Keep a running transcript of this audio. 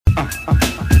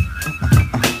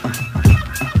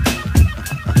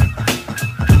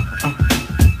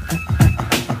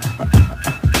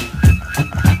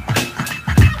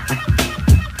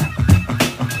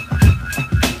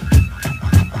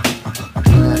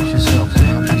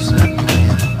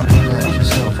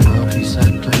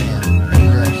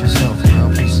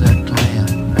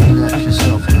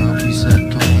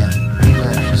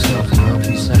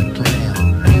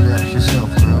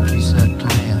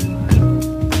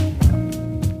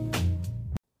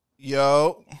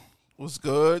Yo, what's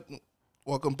good?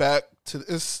 Welcome back to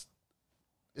this.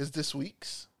 Is this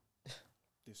week's?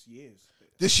 This year's.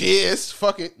 This year's.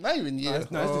 Fuck it. Not even year. It's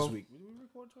this week. Did we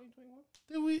record 2021?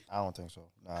 Did we? I don't think so.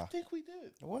 Nah. I think we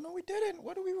did. Well, no, we didn't.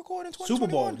 What did we record in 2021?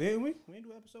 Super Bowl, didn't we? We didn't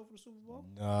do an episode for the Super Bowl?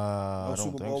 Nah, No I don't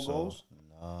Super think Bowl so. goals?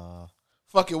 Nah.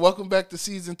 Fuck it. Welcome back to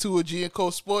season 2 of G and Co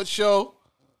Sports Show.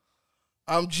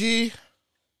 I'm G.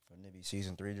 Maybe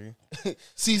season 3, G.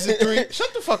 Season 3.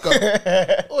 Shut the fuck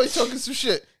up. Always talking some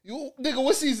shit. You nigga,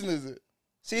 what season is it?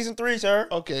 Season 3, sir.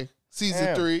 Okay. Season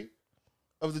Damn. 3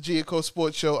 of the G and Co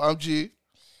Sports Show. I'm G.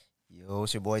 Yo,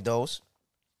 it's your boy Dose.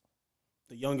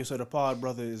 The youngest of the pod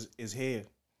brother is here.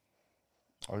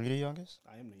 Are you the youngest?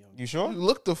 I am the youngest. You sure? You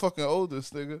look the fucking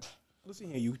oldest, nigga.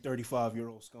 Listen here, you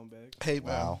 35-year-old scumbag. Hey, man.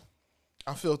 Wow.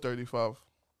 I feel 35.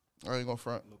 I ain't gonna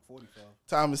front. Look 45.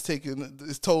 Time is taking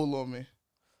its toll on me.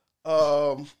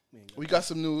 We got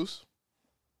some news.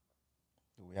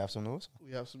 Do we have some news?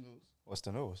 We have some news. What's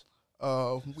the news?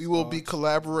 We will be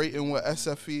collaborating with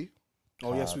SFE.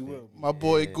 Oh, yes, we will. My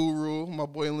boy Guru, my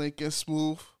boy Lincoln,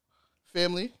 Smooth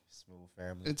Family Smooth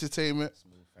Family. Entertainment.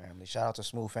 Smooth Family. Shout out to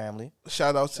Smooth Family.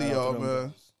 Shout out to Shout out y'all, to them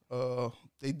man. brothers.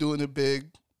 They doing it big,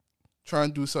 trying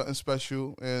to do something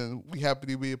special, and we happy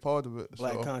to be a part of it.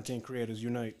 Black so, content creators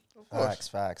unite. of course.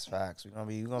 Facts. We're gonna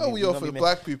be. No, we all for the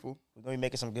black people. We're gonna be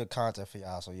making some good content for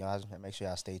y'all, so y'all make sure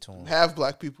y'all stay tuned. Have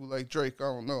black people like Drake. I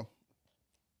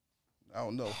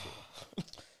don't know.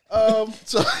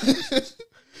 So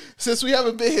since we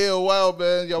haven't been here a while,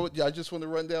 man, y'all just want to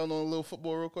run down on a little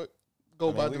football real quick.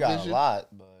 Go by we division. got a lot,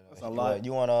 but That's a lot.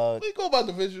 You wanna We go by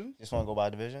division. just wanna go by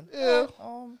division? Yeah.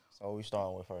 So we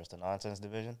starting with first the nonsense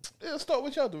division. Yeah, start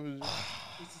with y'all division.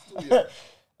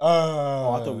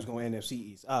 Oh, I thought we was going NFC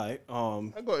East. All right.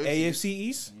 I go AFC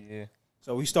East. Yeah.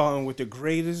 So we starting with the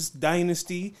greatest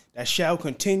dynasty that shall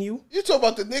continue. You talk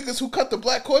about the niggas who cut the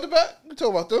black quarterback? You talk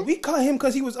about them? We cut him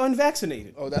because he was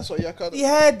unvaccinated. Oh, that's why y'all cut He him?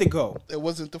 had to go. It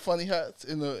wasn't the funny hats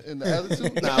in the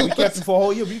attitude? Nah, we kept him for a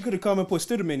whole year. We could have come and put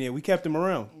Stidham in here. We kept him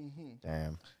around.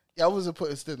 Damn. Y'all wasn't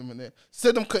putting Stidham in there.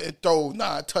 Stidham couldn't throw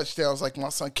 9 touchdowns like my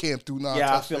son Cam threw 9 touchdowns.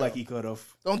 Yeah, I feel like he could have.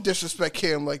 Don't disrespect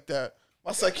Cam like that.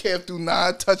 My son Cam threw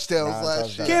 9 touchdowns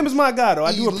last year. Cam is my guy, though.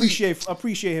 I do Elite.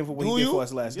 appreciate him for what he did for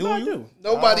us last year. Do No, I you? do.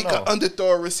 Nobody I don't could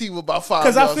underthrow a receiver about 5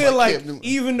 Because yards I feel like Cam Newton.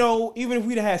 even if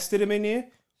we'd have had Stidham in there,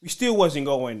 we still wasn't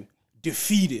going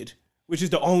defeated, which is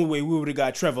the only way we would have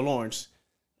got Trevor Lawrence.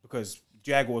 Because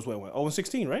Jaguars went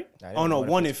 0-16, right? Nah, Oh no,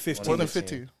 1-15.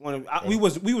 1-15. 1-15.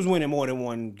 We was winning more than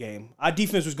one game. Our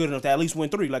defense was good enough to at least win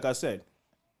 3, like I said.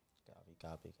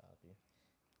 Copy.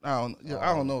 I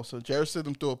don't know. So Jared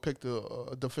Stidham threw a pick to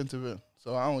a defensive end.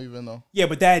 So I don't even know. Yeah,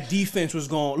 but that defense was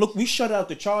going. Look, we shut out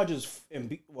the Chargers and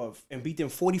beat them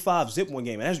 45-0 one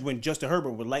game, and that's when Justin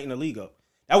Herbert was lighting the league up.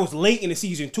 That was late in the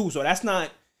season too, so that's not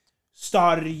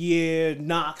start of the year,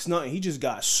 Knox, nothing. He just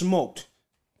got smoked.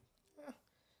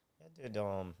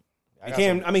 I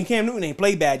did, Cam Newton ain't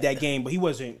played bad that game, but he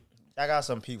wasn't. I got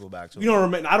some people back too. You don't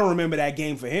remember? I don't remember that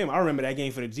game for him. I remember that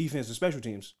game for the defense and special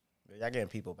teams. Y'all getting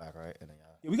people back, right? And then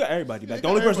Yeah, we got everybody back. Yeah, The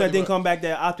only person that everybody didn't come back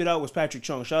that opted out was Patrick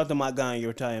Chung. Shout out to my guy in your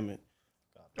retirement.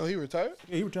 Oh, he retired?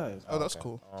 Yeah, he retired. Oh, that's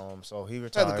cool. So he Had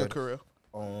retired. a good career.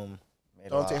 Made a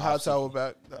Don't lot take of hot off-season- towel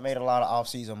back. I made a lot of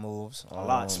off-season moves. A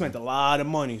lot. Spent a lot of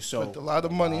money. So Spent a lot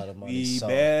of money. we So,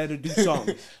 better do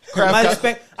something.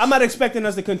 Kraft I'm not expecting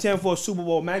us to contend for a Super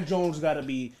Bowl. Mac Jones got to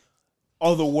be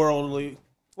otherworldly.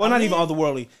 Well, not even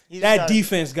otherworldly. That gotta-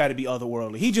 defense got to be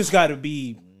otherworldly. He just got to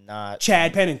be not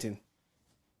Chad Pennington.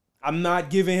 I'm not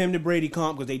giving him the Brady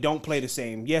comp because they don't play the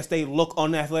same. Yes, they look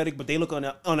unathletic, but they look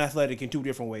unathletic in 2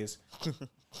 different ways.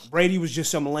 Brady was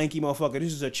just some lanky motherfucker.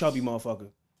 This is a chubby motherfucker.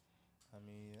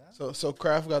 So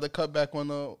Kraft got to cut back on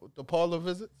the parlor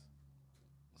visits?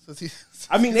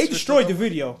 They destroyed the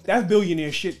video. That's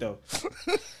billionaire shit, though.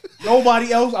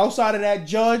 Nobody else outside of that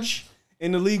judge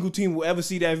and the legal team will ever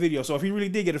see that video. So if he really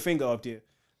did get a finger up there,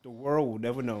 the world will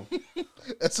never know.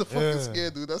 That's a fucking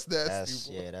scandal. That's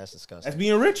nasty. That's disgusting. That's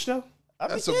being rich, though.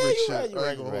 That's some rich shit.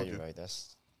 You're right.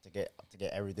 That's to get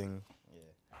everything. Yeah.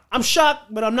 I'm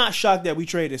shocked, but I'm not shocked that we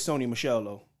traded Sony Michel,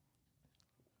 though.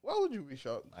 Why would you be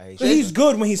shocked? I hate But he's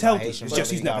good when he's I healthy. hate It's him, just but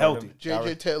he's he never got rid of healthy. him.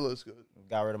 J.J. Taylor is good.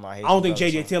 Got rid of my. I don't think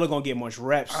J.J. Taylor gonna get much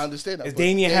reps. I understand that. It's but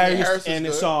Damian Harris is and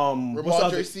it's good. what's the Ramondre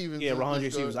other? Stevens Yeah, is Ramondre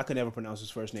good. Stevens. I could never pronounce his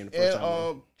first name the first time.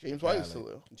 And James White is still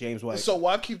there. James White. So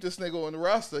why keep this nigga on the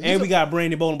roster? And we got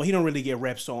Brandon Bolden, but he don't really get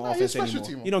reps on he's offense special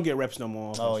anymore. teamer. He don't get reps no more. On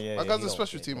offense. Oh yeah, I got he the don't-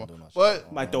 special he team don't on. do much.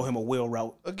 But Might throw him a wheel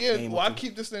route. again, game or why two.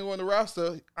 keep this nigga on the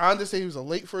roster? I understand he was a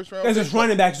late first round. Because pick, his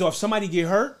running backs off. Somebody get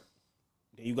hurt,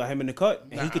 then you got him in the cut,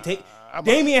 and he could take. I'm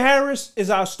Damian Harris is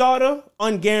our starter,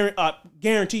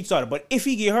 guaranteed starter. But if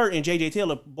he get hurt and J.J.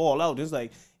 Taylor ball out, it's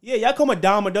like, yeah, y'all come a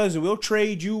dime a dozen. We'll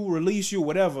trade you, release you,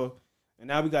 whatever. And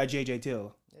now we got J.J.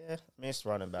 Taylor. Yeah, I mean, it's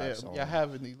running back. Yeah, So. y'all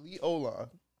have an elite O line.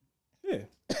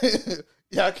 Yeah.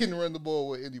 Y'all can run the ball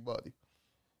with anybody.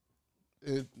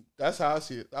 That's how I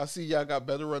see it. I see y'all got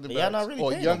better running But backs y'all not really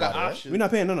or paying younger nobody, right? options. We're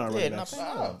not paying none of our Yeah, running not backs. paying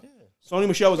Wow. him. Yeah. Sony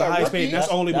Michelle was the Got highest paid, rookie? and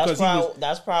that's only because he was.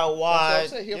 That's probably why.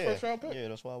 That's what I'm saying. He a first round pick. Yeah,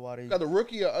 that's why they. Got a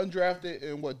rookie, an undrafted,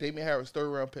 and Damian Harris, third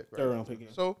round pick. Right? Third round pick, yeah.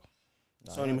 So,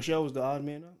 Sony Michelle was the odd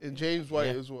man out. and James White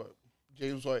Yeah. is what?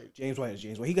 James White. James White is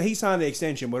James White. He signed the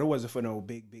extension, but it wasn't for no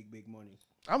big money.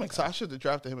 I'm excited. I should have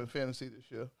drafted him in fantasy this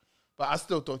year. But I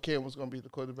still thought Cam was going to be the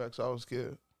quarterback, so I was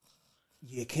scared.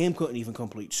 Yeah, Cam couldn't even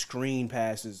complete screen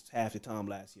passes half the time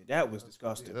last year. That was Yeah,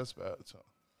 disgusting. that's bad. So,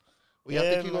 where y'all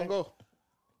Yeah, think he's going to man. go?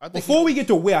 I think Before we get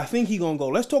to where I think he gonna go,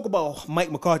 let's talk about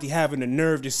Mike McCarthy having the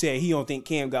nerve to say he don't think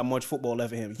Cam got much football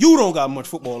left in him. You don't got much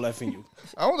football left in you.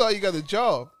 I don't know how you got a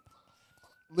job.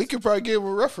 Lincoln probably gave him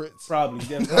a reference. Probably.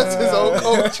 That's his old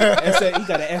coach. He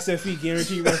got an SFE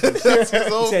guaranteed reference. That's his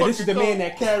He old said, "This is the fucking man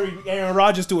that carried Aaron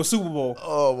Rodgers to a Super Bowl.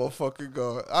 Oh my fucking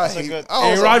god! I That's a hate. good- I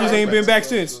Aaron also Rodgers hate ain't been that back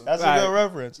stuff. since." That's Right. a good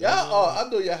reference. Yeah, I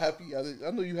know you're happy.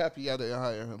 I know you happy. Y'all didn't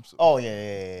hire him. So. Oh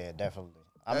yeah, definitely.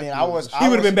 I That mean, dude I was. was- I He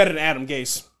would have was- been better than Adam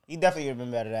Gase. He definitely would have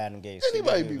been better than Adam Gase. He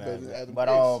Anybody definitely be would've better been than Adam But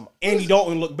Gase. Andy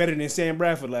Dalton looked better than Sam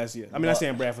Bradford last year. I mean, not But-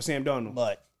 Sam Bradford, Sam Darnold.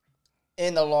 but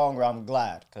in the long run, I'm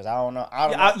glad because I don't know.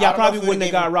 Y'all probably wouldn't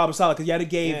have got Robert Saleh because y'all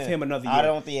gave him another year. I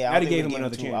don't think. Y'all I don't think gave we'd him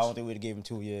another I chance. don't think we'd have gave him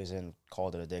 2 years and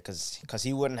called it a day because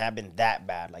he wouldn't have been that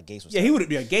bad like Gase was. Yeah, he would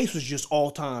have. Yeah, Gase was just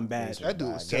all time bad. That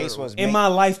dude was Gase terrible. was In my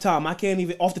lifetime, I can't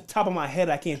even off the top of my head,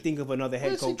 I can't think of another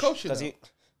head Where's he coach. coaching? because Now? he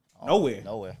Nowhere.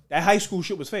 nowhere. That high school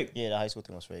shit was fake. Yeah, the high school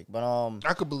thing was fake. But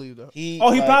I could believe that. He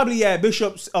like- probably had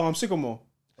Bishop Sycamore.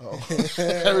 Oh.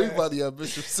 Everybody had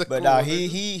Bishop Sycamore. But nah,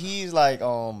 he's like My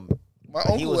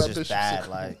uncle he was had just Bishop bad.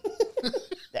 Sycamore.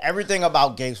 Like everything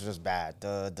about Gase was just bad.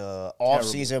 The off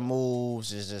season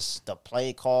moves is just the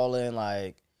play calling.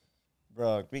 Like,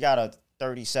 bro, we got a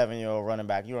 37-year-old running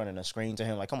back. You running a screen to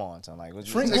him? Like, come on, son. Like, what's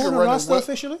Frank Nigga Gore on the running roster what-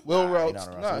 officially? Will Nah, Routes.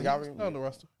 he not on the roster. Nah, He got he's re- not on the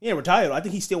roster. He ain't retired. I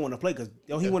think he still want to play because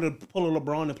he wanted to pull a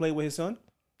LeBron and play with his son.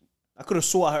 I could have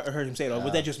swore I heard him say that,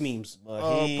 but that just memes. But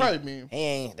Probably me. He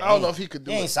ain't. I don't know if he could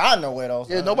do He it. ain't signed nowhere though.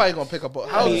 Yeah, nobody gonna pick up. How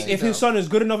I old mean, is he if now? his son is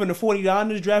good enough in the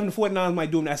 49ers draft, the 49ers might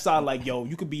do him that side like, yo,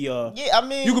 you could be a Yeah, I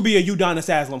mean, Udonis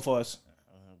Haslam for us.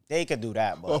 they could do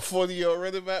that, a but 40-year-old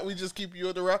running back, we just keep you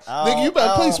on the route. Oh, Nigga, you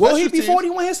better play oh. special Will he be teams. 40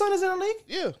 when his son is in the league?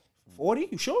 Yeah. 40?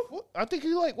 You sure? What? I think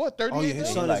he like what 38. Oh, yeah, his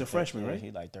now? son He is a freshman, right? He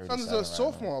like 37. Son is a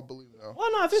sophomore, I believe now.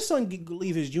 Well, no, if his son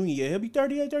leave his junior year, he'll be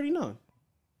 38, 39.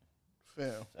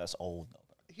 Fam, That's old though.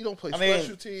 he don't play I mean-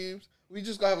 special teams. We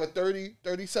just gotta have a 30,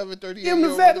 37, 38. Give him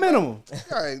the vet minimum.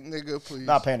 All right, nigga, please.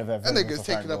 Not paying the vet That minimum nigga's for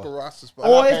Frank taking up a Gore. roster spot. Or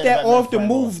not if paying that, the or vet if the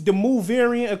minimum. move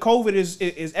variant of COVID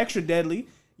is extra deadly.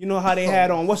 You know how they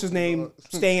had on what's his name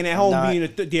staying at home not-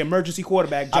 being the emergency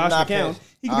quarterback, I'm Josh not McCown. paying-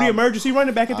 He could be emergency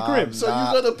running back at the crib. So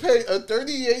Nah. you gonna pay a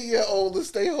 38-year-old to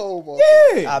stay home?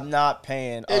 Yeah, I'm not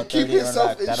paying a And keep 30 yourself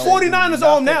running back. That in- don't do 49ers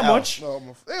own that nothing much. else.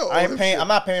 No, they don't I own ain't him paying. shit. I'm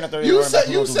not paying a 30 You running back. said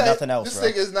who you don't do said nothing else, this bro.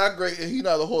 nigga is not great and he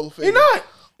not a Hall of Famer. He not.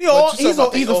 You know, But you he's said a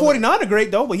about they he's a own 49er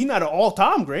great though, but he's not an all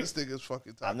time great. This nigga's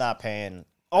fucking top. I'm not paying.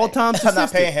 All time I'm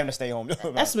not paying statistic. him to stay home.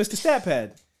 That's Mr. Stat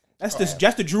Pad. That's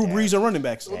the Drew Brees of running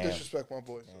backs. Don't disrespect my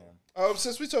boy.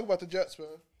 Since we talk about the Jets, man,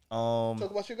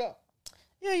 talk about your guy.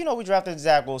 Yeah, you know, we drafted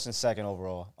Zach Wilson second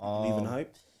overall. Leaving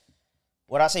hype.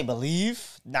 Would I say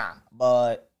believe? Nah,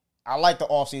 but I like the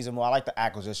offseason more. I like the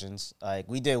acquisitions. Like,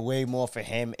 we did way more for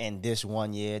him in this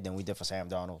 1 year than we did for Sam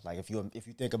Darnold. Like, if you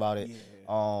think about it,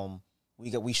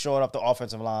 we shored up the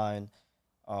offensive line.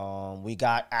 We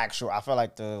got actual. I feel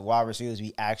like the wide receivers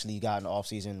we actually got in the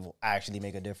offseason will actually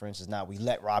make a difference. It's not we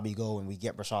let Robbie go and we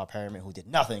get Rashad Perriman who did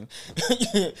nothing.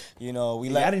 You know, we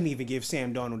I let didn't even give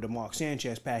Sam Darnold the Mark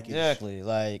Sanchez package. exactly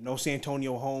like No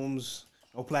Santonio Holmes,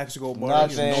 no Plaxico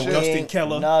Burress, nothing. no We Justin ain't-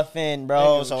 Keller. nothing,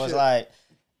 bro. Ain't So no it's shit.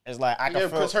 like I Yeah, can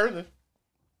feel. Chris Herndon.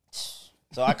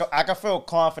 So I can feel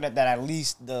confident that at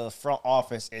least the front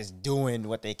office is doing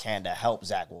what they can to help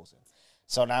Zach Wilson.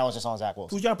 So now it's just on Zach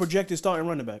Wilson. Who's y'all projected starting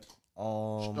running back?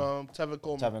 Tevin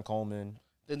Coleman. Tevin Coleman.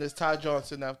 Then there's Ty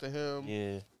Johnson after him.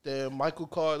 Yeah. Then Michael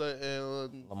Carter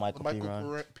and Michael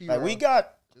Piron. Like we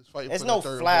got, it's no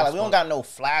flash. Like we don't got no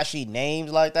flashy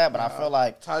names like that. But I feel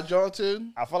like Ty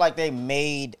Johnson. I feel like they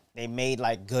made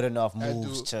like good enough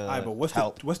moves to All right, but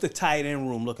what's the tight end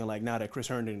room looking like now that Chris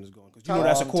Herndon is gone? Because you know Tyler-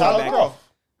 that's a Tyler quarterback. Kroft.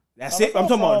 That's Tyler it. I'm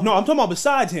talking about Kroft, no. I'm talking about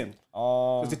besides him.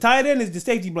 Because the tight end is the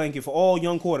safety blanket for all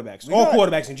young quarterbacks, all got-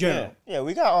 quarterbacks in general. Yeah,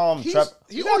 we got He we got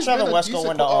always been Trevor a Wesco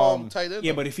decent in the tight end.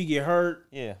 Yeah, but if he get hurt,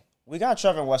 yeah, we got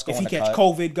Trevor Wesco if in he the catch cut.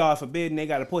 COVID, God forbid, and they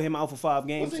got to put him out for 5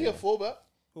 games. wasn't he a fullback?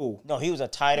 Who? No, he was a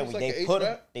tight end. He was like They an put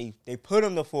him. H-back? They put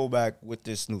him the fullback with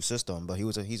this new system, but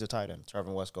he's a tight end.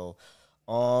 Trevor Wesco.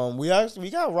 We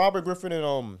got Robert Griffin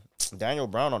and Daniel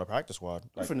Brown on the practice squad.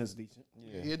 Like, Griffin is decent.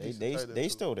 He a decent tight end, they too.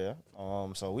 still there.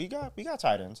 So we got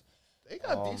tight ends. They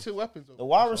got decent weapons. The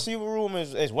wide receiver room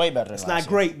is way better. It's than not last year.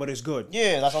 great, but it's good.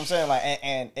 Yeah, that's what I'm saying. Like,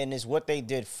 and it's what they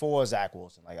did for Zach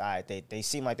Wilson. Like, all right, they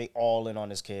seem like they all in on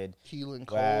this kid. Keelan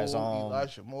Cole, Whereas,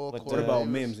 Elijah Moore. with What Corey about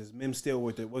Davis. Mims? Is Mims still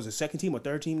with it? Was it second team or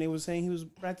third team they was saying he was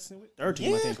practicing with? Third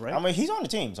team, Yeah, I think, right? I mean, he's on the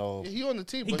team, so Yeah, he on the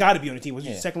team. he but got to be on the team. Was he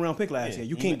Yeah. a second round pick last year?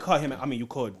 You can't cut him. I mean, you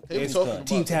could. They was There's- talking about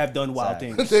teams it. have done wild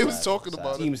Exactly. things. They was talking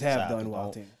about it. Teams have Exactly. done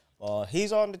wild things.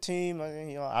 he's on the team.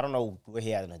 I don't know where he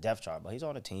had in the depth chart, but he's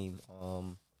on the team.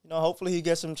 Hopefully he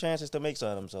gets some chances to make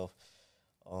something of himself.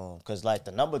 Because like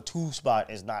the number 2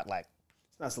 spot is not like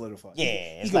It's not solidified. yeah, he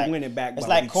it's can like win it back. It's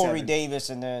by like week Corey 7. Davis,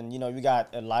 and then we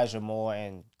got Elijah Moore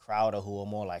and Crowder, who are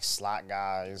more like slot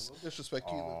guys. Don't disrespect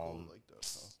Keelan Cole like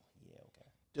that. Yeah, okay.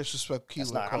 Disrespect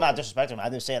Keelan Cole. I'm not disrespecting him. I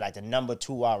just said like the number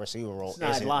 2 wide receiver role not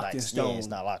isn't locked like, in Yeah, stone. it's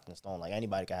not locked in stone. Like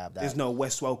anybody can have that. There's no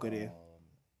Wes Welker there.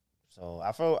 So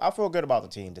I feel good about the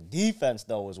team. The defense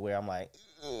though is where I'm like,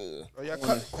 ugh. Oh, y'all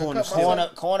cut corner my son-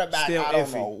 cornerback. Still I don't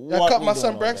iffy. know y'all what cut we my doing son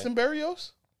over Braxton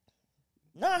Berrios?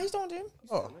 there. Nah, he's on the team.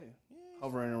 Oh,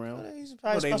 Hovering around. He's Oh,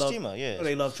 probably they special love, teamer. Yeah. oh,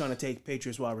 they love trying to take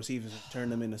Patriots wide receivers and turn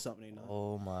them into something they not.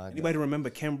 Oh my god. Anybody remember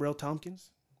Kembrell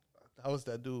Tompkins? how was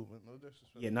that dude? Man? No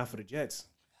disrespect. Yeah, not for the Jets.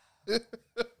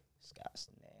 Scott's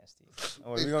nasty.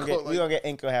 Oh, we gonna get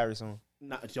Inker Harry soon.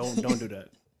 Don't do that.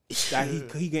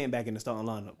 He getting back in the starting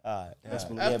lineup. All right.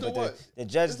 After but what? the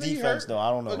Jets Is he defense hurt? though, I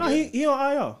don't know. No, he on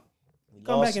IR.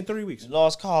 Come lost- back in 3 weeks.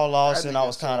 Lost Carl Lawson. That I nigga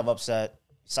was kind of upset.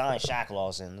 Signed Shaq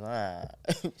Lawson.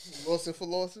 Lawson for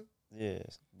Lawson?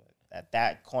 Yes. But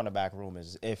that cornerback room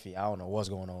is iffy. I don't know what's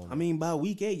going on. I mean, by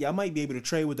week 8, y'all might be able to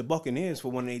trade with the Buccaneers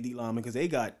for one of their D linemen because they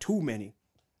got too many.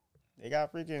 they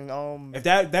got freaking If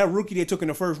that rookie they took in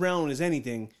the first round is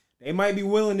anything, they might be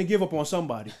willing to give up on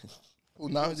somebody. Who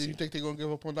now? Do you think they're gonna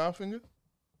give up on Notfinger?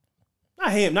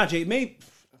 Not him, not Jay. Maybe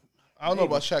I don't know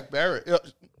about Shaq Barrett.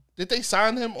 Did they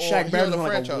sign him or Shaq he Barrett's on a on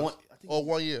like a franchise? one- I think Or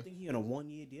 1 year? I think he on a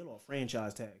 1-year deal or a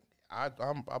franchise tag. I'll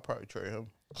probably trade him.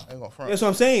 I ain't gonna front. That's what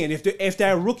I'm saying. If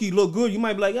that rookie look good, you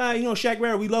might be like, Shaq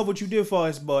Barrett, we love what you did for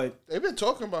us, but They've been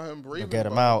talking about him. Raving get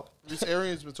him about out. This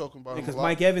Arians been talking about him. because a lot.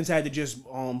 Mike Evans had to just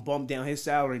bump down his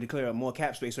salary to clear up more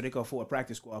cap space so they could afford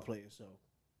practice squad players. So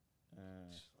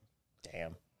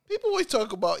damn. People always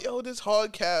talk about this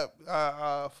hard cap.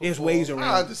 There's football. ways around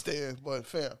I it. understand, but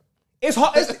fair. it's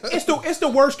hard. It's the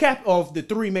worst cap of the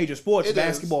 3 major sports: It is.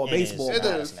 basketball, It is. baseball. It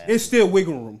is. It's still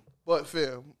wiggle room. But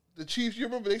fair. The Chiefs, you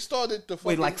remember they started the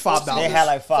Wait, like fucking $5. They had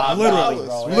like $5. Literally.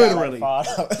 bro. They Literally. had like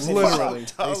 $5. Literally.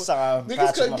 They signed Niggas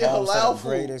Patrick couldn't get Mahomes to halal the food.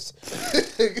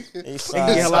 greatest. They They signed,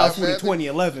 get Signed allowed food in Magic.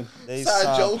 2011. they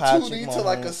signed Joe Patrick Tooney to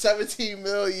like a Mahomes. $17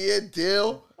 million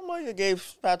deal. Somebody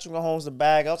gave Patrick Mahomes the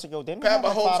bag. I was like, yo, didn't Pat they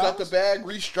have like Mahomes got the $5? bag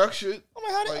restructured.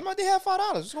 I'm like, they have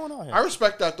 $5. What's going on here? I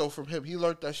respect that though from him. He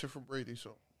learned that shit from Brady.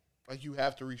 So, like, you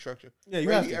have to restructure. Yeah, you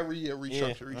Brady have to. every year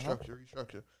restructure, Yeah.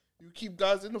 restructure. You keep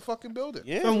guys in the fucking building.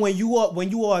 Yeah. And when you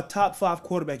are a top 5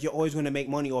 quarterback, you're always going to make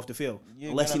money off the field,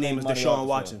 You're unless gonna your name make is money off Deshaun the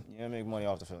Watson. field. You're going to make money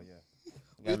off the field, yeah.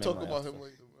 We'll talk about him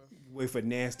later, man. Wait for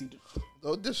nasty.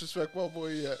 Don't disrespect my boy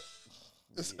yet.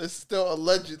 It's still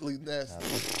allegedly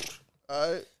nasty.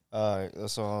 All right. All right,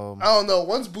 let's I don't know.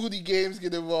 Once booty games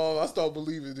get involved, I start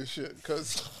believing this shit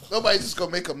because nobody's just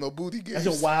gonna make up no booty games.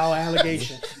 That's a wild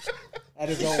allegation. That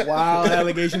is a wild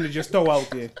allegation to just throw out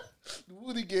there.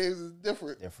 Booty games is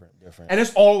different. different. And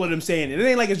it's all of them saying it. It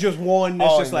ain't like it's just one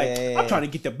that's Oh, just like, yeah. I'm trying to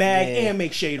get the bag Yeah. and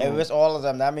make shade If on. it's all of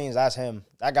them, that means that's him.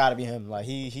 That got to be him. Like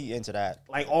he into that.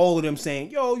 Like all of them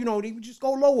saying, yo, they just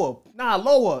go lower. Nah,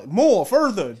 lower, more,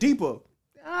 further, deeper. All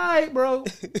right, bro.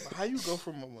 How you go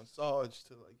from a massage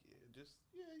to like, just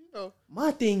you know. My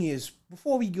thing is,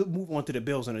 before we move on to the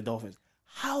Bills and the Dolphins,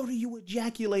 How do you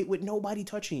ejaculate with nobody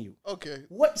touching you? Okay,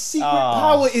 What secret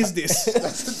power is this?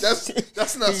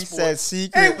 that's not He sport.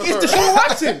 said Hey, secret. it's Deshaun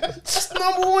Watson. That's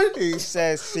number one. He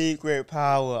said secret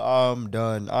power. I'm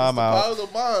done. I'm out. Power of the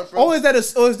mind, bro. Or is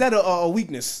that a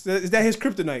weakness? Is that his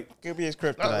kryptonite? Could be his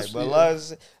Nah, kryptonite. But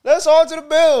yeah. let's on to the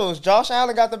Bills. Josh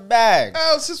Allen got the bag.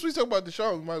 Since we talk about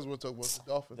Deshaun, we might as well talk about the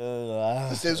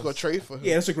Dolphins. They was gonna trade for him.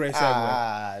 Yeah, that's a great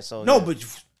segue. So No, yeah.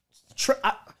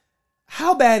 but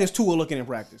how bad is Tua looking in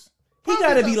practice? He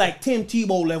got to be like Tim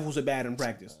Tebow levels of bad in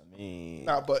practice.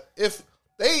 Nah, but if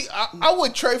they, I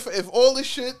would trade for if all this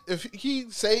shit. If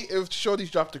Shorty's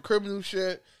dropped the criminal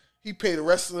shit, he paid the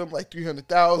rest of them like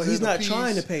 $300,000. But he's not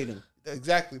trying to pay them.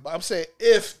 Exactly, but I'm saying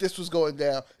if this was going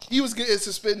down, he was getting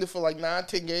suspended for like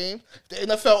 9-10 games. The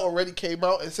NFL already came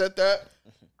out and said that.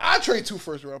 I'd trade 2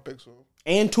 first-round picks for him.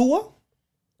 And Tua?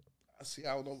 I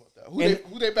don't know about that.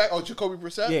 Who they back? Oh, Jacoby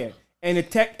Brissett? Yeah. And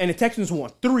the Texans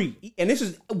want 3. And this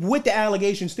is with the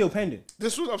allegations still pending.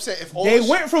 This is what I'm saying. If all They this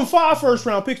went from 5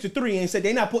 first-round picks to 3 and said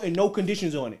they're not putting no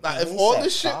conditions on it. if all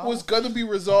this shit was gonna be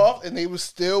resolved and they was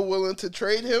still willing to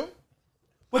trade him,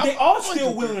 But they are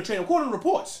still willing to trade him, according to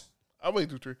reports. I might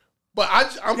do 3. But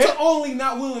I'm They're only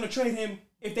not willing to trade him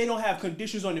if they don't have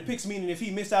conditions on the picks, meaning if he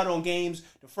missed out on games,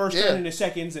 the first turn in the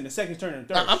seconds, and the second turn in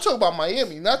the third. I'm talking about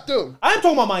Miami, not them. I'm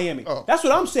talking about Miami. Oh. That's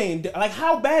what I'm saying. Like,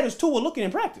 how bad is Tua looking in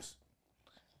practice?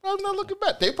 I'm not looking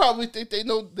back. They probably think they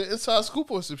know the inside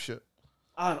scoop or some shit.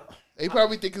 I don't. They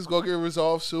probably think it's gonna get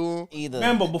resolved soon.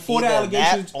 Remember, before the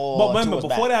allegations,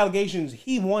 the allegations,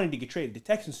 he wanted to get traded. The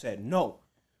Texans said no.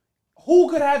 Who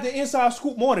could have the inside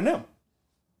scoop more than them?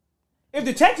 If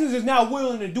the Texans is now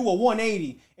willing to do a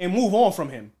 180 and move on from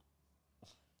him,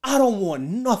 I don't want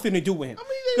nothing to do with him.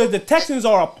 Because the Texans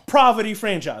are a poverty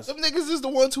franchise. Them niggas is the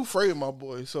ones who framed my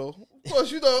boy. So of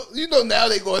course you know now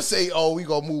they gonna say, oh, we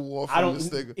gonna move on from this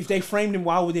nigga. If they framed him,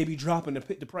 why would they be dropping the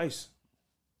price?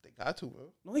 They got to, bro.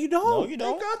 No, you don't. They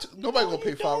got to. Nobody gonna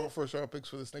pay 5 first-round picks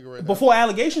for this nigga right now. Before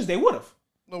allegations, they would have.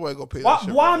 Nobody gonna pay Why, that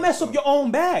shit. why right mess now, up your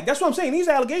own bag? That's what I'm saying. These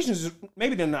allegations,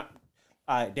 maybe they're not.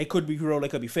 They could be real, they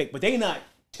could be fake, but they not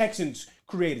Texans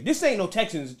created. This ain't no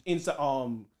Texans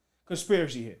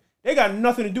conspiracy here. They got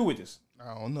nothing to do with this.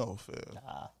 I don't know,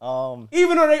 fam.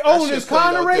 Even though they own shit is played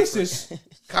kind of out racist.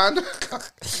 Kinda.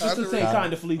 Just to say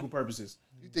kind of for legal purposes.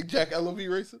 You think Jack Ellaby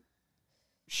racist?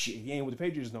 Shit, he ain't with the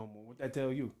Patriots no more. What that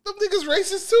tell you? Them niggas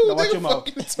racist too. Now watch Nigga your mouth.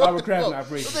 fucking Robert talking Kraft about. not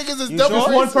racist. Them niggas is You double just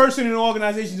racist. one person in the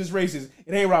organization that's racist.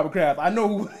 It ain't Robert Kraft. I know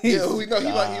who it is. Yeah, we know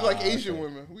he like Asian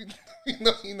women. We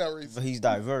know he not racist. But he's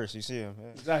diverse. You see him. Yeah.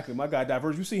 Exactly. My guy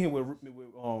diverse. You see him with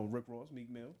Rick Ross, Meek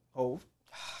Mill, Hove.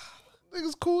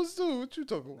 Niggas cool too. What you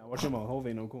talking Now about? watch him on. Hove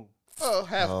ain't no cool. Oh,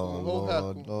 half cool. Whole half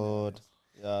Lord, cool. Lord.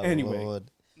 Yeah, Anyway.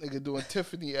 Lord. Nigga doing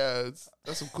Tiffany ads.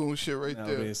 That's some cool shit right Now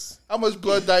there. this. How much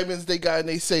blood diamonds they got in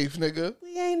they safe, nigga?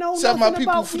 We ain't know Set nothing my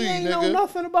people about. free, We ain't know nigga.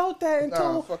 nothing about that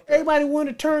until fuck that. everybody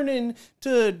wanted to turn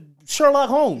into Sherlock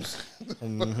Holmes.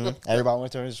 Everybody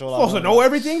went to his show. Supposed to know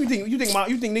everything. You think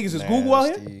niggas is Google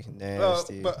out here?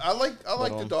 Nasty. But I like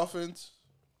the Dolphins.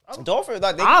 Dolphins,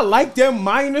 like, I like them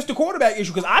minus the quarterback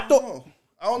issue because I thought.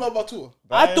 I don't know about Tua.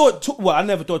 I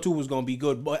never thought Tua was gonna be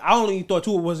good, but I only thought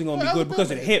Tua wasn't gonna be good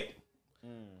because of the hip.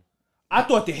 I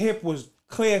thought the hip was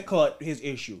clear cut his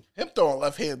issue. Him throwing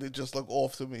left-handed just look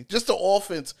off to me. Just the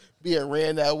offense being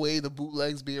ran that way, the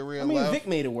bootlegs being ran I mean, left. Vic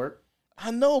made it work.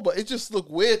 I know, but it just looked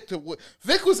weird.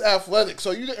 Vic was athletic,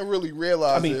 so you didn't really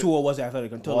realize. I mean, it. Tua was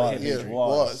athletic until the hip Yeah, injury. he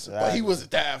was, but he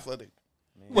wasn't that athletic.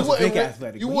 He wasn't big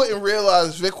athletic. You but wouldn't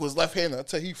realize Vic was left-handed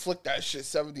until he flicked that shit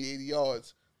 70, 80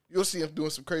 yards. You'll see him doing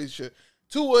some crazy shit.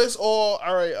 Tua is all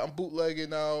right. I'm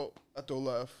bootlegging out. I throw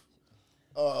left.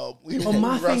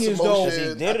 my thing is, though, he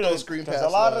did it because a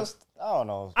lot of, I don't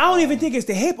know. I don't even think it's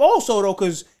the hip also, though,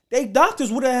 because they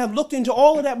doctors would have looked into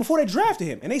all of that before they drafted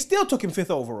him, and they still took him 5th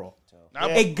overall.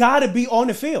 It got to be on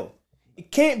the field. It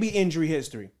can't be injury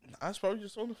history. I was probably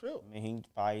just on the field. I mean, he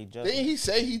probably just. Didn't he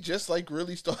say he just like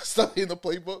really started studying the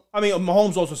playbook? I mean,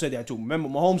 Mahomes also said that too. Remember,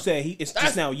 Mahomes said it's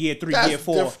just now year 3, year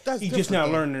 4. He's just now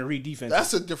learning to read defense.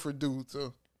 That's a different dude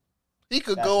too. He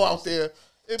could go out there.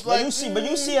 And But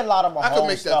you see a lot of I could Mahomes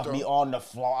make that stuff throw. be on the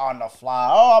fly.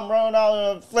 Oh, I'm running out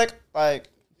of flick. Like,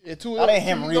 Yeah, Tua, that ain't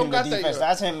him Tua reading don't the got that defense. yet.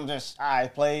 That's him just, all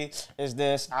right, play is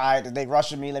this. All right, they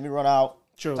rushing me. Let me run out.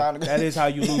 True. Time to- That is how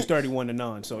you lose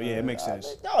 31-9. So yeah, it makes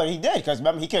sense. No, he did because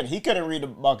remember he couldn't read the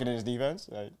Buccaneers defense.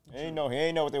 Like, he ain't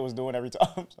know what they was doing every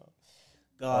time.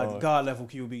 So. God level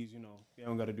QBs, they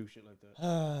don't got to do shit like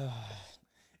that.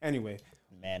 Anyway,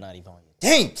 Man, not even on you.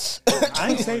 Dang. I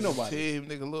ain't say nobody. Team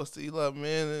nigga lost to Eli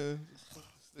Manning.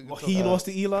 Well, he lost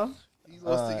to Eli. He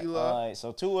lost to Eli. All right,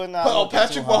 so Tua now. Oh,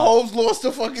 Patrick Mahomes lost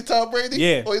to fucking Tom Brady?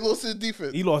 Yeah. Or he lost to the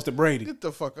defense? He lost to Brady. Get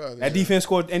the fuck out of here. That defense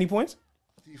scored any points?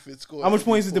 Defense scored. How much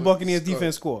points did the Buccaneers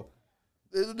defense score?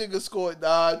 Them niggas scored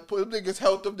 9. Them niggas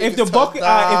helped them. If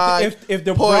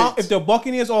the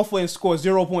Buccaneers offense scores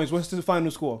 0 points, what's the final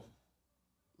score?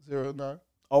 0-9.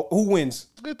 Oh, who wins?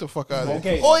 Get the fuck out of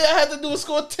Okay. here. All y'all had to do was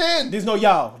score 10. There's no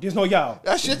y'all.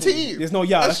 That's your team. There's no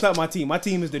y'all. That's not my team. My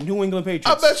team is the New England I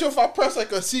Patriots. bet you if I press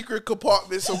like a secret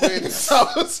compartment somewhere in this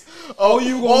house, all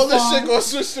this shit gonna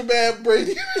switch to man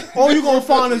Brady. All you gonna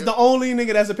find is the only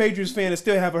nigga that's a Patriots fan that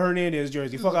still have a Hernandez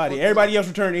jersey. Fuck out of here. Everybody else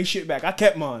returned their shit back. I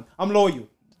kept mine. I'm loyal.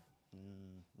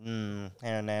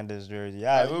 Hernandez jersey.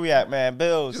 All right, where we at, man?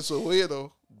 Bills. Just a weirdo.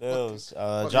 Bills.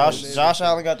 Josh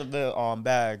Allen got the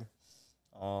bag.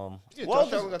 Yeah,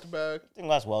 Josh Allen got the bag. I think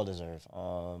that's well deserved.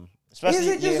 Especially, Is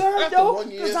it deserved After though? 1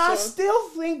 year, Because I son. still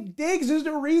think Diggs is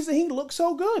the reason he looks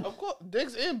so good. Of course,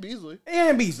 Diggs and Beasley.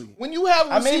 And Beasley. When you have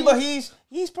receivers, but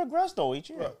he's progressed though each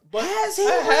year. but Has he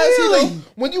though? really?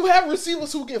 When you have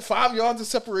receivers who get 5 yards of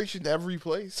separation every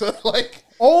play, so like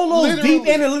All those literally- deep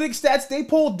analytic stats they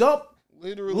pulled up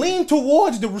literally lean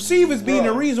towards the receivers being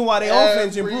the reason why their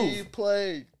offense every improved.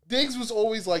 play. Diggs was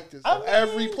always like this.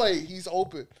 Every play he's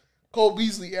open. Cole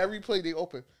Beasley, every play they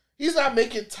open. He's not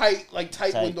making tight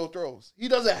window throws. He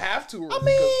doesn't have to.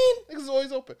 Niggas is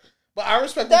always open. But I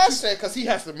respect what you said because he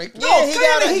has to make. No,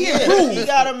 clearly he improved. He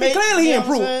gotta make. Clearly he you know what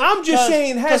improved. saying? I'm just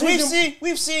saying, because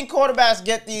we've seen quarterbacks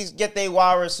get their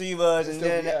wide receivers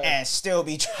and still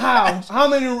be trash. how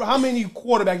many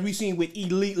quarterbacks we seen with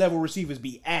elite level receivers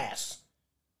be ass?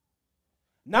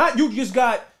 Not you just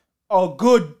got a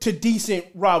good to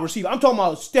decent wide receiver. I'm talking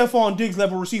about Stephon Diggs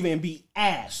level receiver and be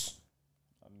ass.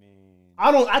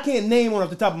 I can't name one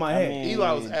off the top of my head.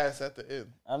 Eli was ass at the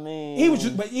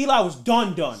end. But Eli was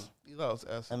done. Eli was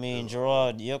ass.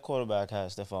 Gerard, your quarterback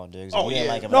has Stephon Diggs. Oh, You didn't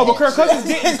yeah. like him No, at but all. Kirk Cousins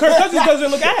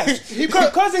doesn't look ass.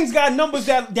 Kirk Cousins got numbers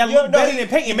that look better than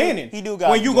Peyton Manning. He do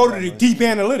got when you good go to the numbers. deep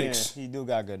analytics. Yeah, he do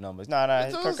got good numbers.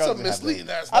 Kirk Those Cousins some have good. misleading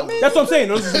ass. That's what I'm saying.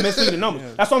 Those are some misleading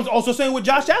numbers. That's what I'm also saying with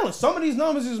Josh Allen. Some of these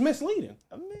numbers is misleading.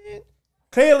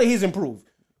 Clearly he's improved.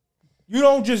 You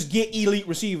don't just get elite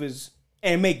receivers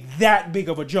and make that big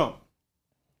of a jump.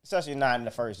 Especially not in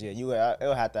the first year.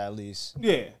 It'll have to at least.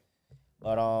 Yeah.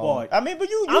 But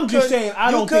I'm just saying I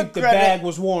don't think the bag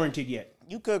was warranted yet.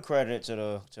 You could credit it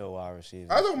to the wide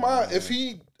receiver. I don't mind if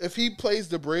he plays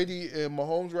the Brady and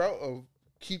Mahomes route of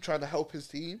keep trying to help his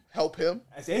team, help him.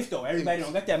 That's if though. Everybody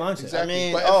don't get that mindset.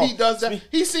 Exactly. But if he does that,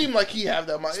 he seemed like he have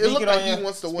that mindset. It looked like he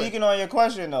wants to win. Speaking on your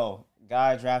question though,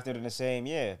 guy drafted in the same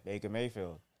year, Baker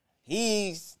Mayfield.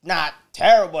 He's not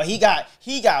terrible. He got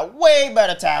way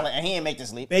better talent, and he didn't make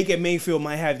this leap. Baker Mayfield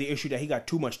might have the issue that he got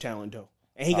too much talent though,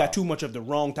 and he got too much of the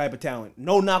wrong type of talent.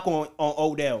 No knock on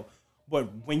Odell, but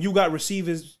when you got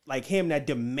receivers like him that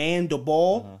demand the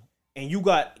ball, and you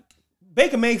got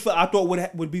Baker Mayfield, I thought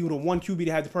would be the one QB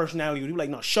to have the personality. Would be like,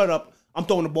 no, shut up. I'm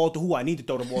throwing the ball to who I need to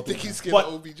throw the ball to. Think he's scared But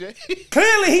of OBJ?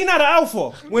 clearly, he not an alpha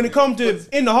when it comes to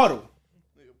in the huddle.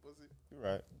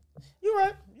 You're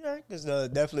right. Because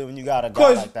definitely when you got a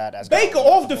guy like that, that's Baker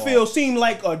off the field seemed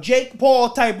like a Jake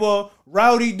Paul type of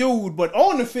rowdy dude, but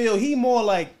on the field he more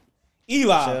like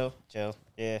Eli. Chill.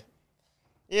 Yeah.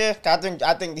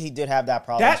 I think he did have that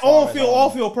problem. That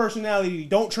off field personality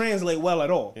don't translate well at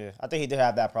all. Yeah, I think he did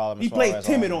have that problem. He played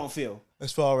timid on field.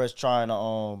 As far as trying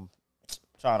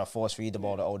to force feed the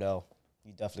ball to Odell,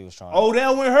 he definitely was trying.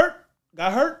 Odell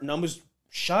got hurt. Numbers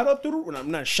shot up through the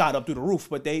not shot up through the roof,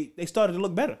 but they started to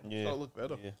look better. Yeah, look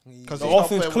better. Because the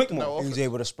offense clicked more. He was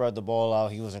able to spread the ball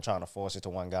out. He wasn't trying to force it to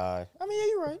one guy. I mean, yeah,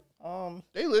 you're right.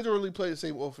 They literally play the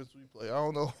same offense we play. I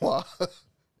don't know why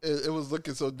it was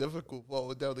looking so difficult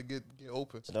for Odell to get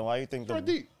open. So then why you think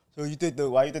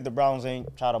why you think the Browns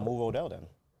ain't try to move Odell then?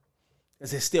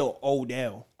 Because it's still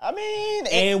Odell. I mean,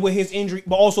 and with his injury,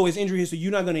 but also his injury history,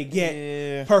 you're not going to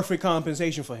get perfect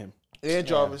compensation for him. And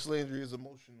Jarvis Landry is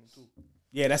emotional too.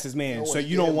 Yeah, that's his man. So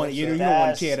you don't want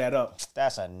to tear that up.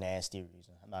 That's a nasty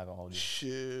reason. I'm not gonna hold you.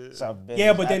 Shit.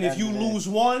 Yeah, but then if you lose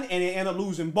one and then end up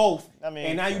losing both,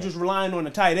 and now you're just relying on the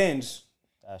tight ends.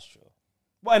 That's true.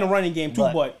 Well, in the running game too,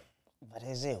 but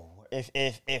is it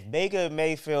if Baker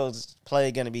Mayfield's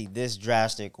play gonna be this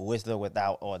drastic with or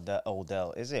without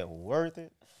Odell? Is it worth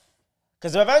it?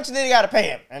 Because eventually they gotta pay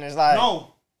him, and it's like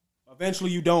no.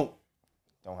 Eventually you don't.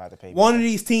 Don't have to pay. One of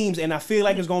these teams, and I feel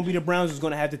like it's going to be the Browns, is going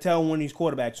to have to tell one of these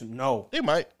quarterbacks no. They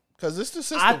might, because it's the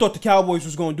system. I thought the Cowboys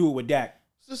was going to do it with Dak.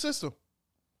 It's the system.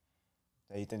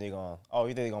 You think they're going? Oh,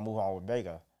 you think they're going to move on with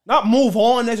Baker? Not move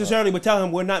on necessarily, but tell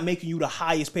him we're not making you the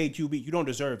highest paid QB. You don't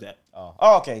deserve that.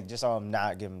 Oh, okay. Just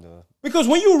not give him the. Because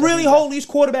when you really hold these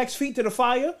quarterbacks' feet to the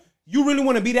fire, You really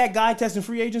want to be that guy testing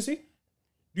free agency?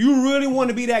 Do you really want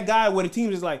to be that guy where the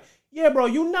team is like, yeah, bro,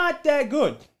 you're not that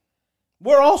good.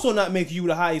 We're also not making you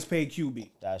the highest paid QB.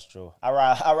 That's true. I'd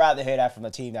rather hear that from the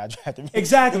team that drafted me.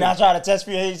 Exactly. Not trying to test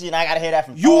free agency, and I gotta hear that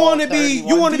from. You want to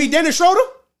be Dennis Schroeder?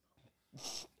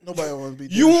 Nobody want to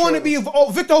be. You want to be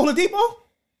Victor Oladipo?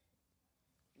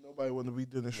 Nobody want to be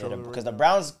Dennis Schroeder. Because the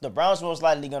Browns most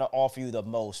likely gonna offer you the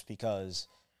most because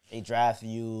they draft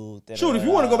you. Shoot, if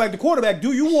you want to go back to quarterback,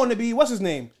 do you want to be what's his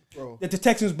name? Bro. That the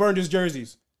Texans burned his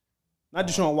jerseys. Not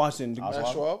Deshaun Watson. Matt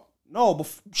Schwab? No,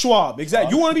 but Schwab.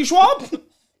 Exactly. You want to be Schwab?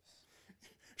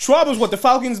 Schwab is what, the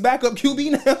Falcons' backup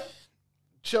QB now?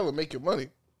 Chilling, making money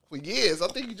for years. I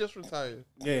think he just retired.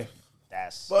 Yeah.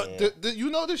 But you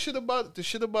know the shit about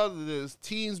it is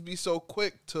teams be so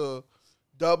quick to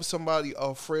dub somebody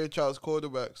a franchise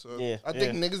quarterback. So I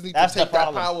think niggas need to take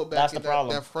that power back. That's the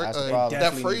problem.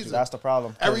 That phrase. That's the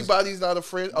problem. Everybody's not a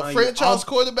franchise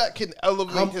quarterback can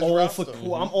elevate his roster.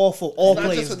 I'm all for all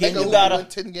players. You gotta win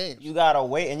 10 games. You gotta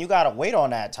wait, and you gotta wait on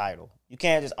that title. You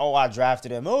can't just I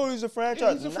drafted him. Oh, he's a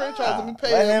franchise. He's a franchise. Let me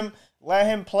pay him. Let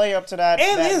him play up to that.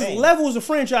 And that his name. levels of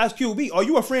franchise QB. Are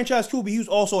you a franchise QB who's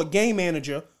also a game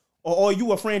manager, or are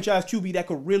you a franchise QB that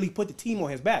could really put the team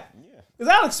on his back?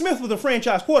 Because Alex Smith was a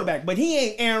franchise quarterback, but he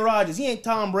ain't Aaron Rodgers. He ain't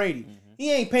Tom Brady.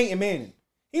 He ain't Peyton Manning.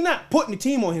 He's not putting the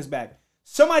team on his back.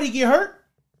 Somebody get hurt,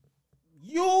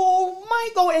 you might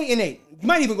go 8-8. You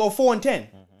might even go 4-10.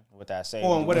 With that same.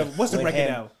 Or whatever. What's the record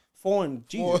now?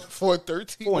 4-13.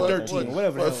 4-13,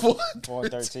 whatever.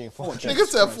 4-13. Nigga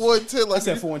said 4-10. Like I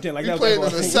said 4-10. Like that was playing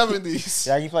in the 70s.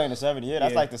 Yeah, he playing in the 70s. Yeah,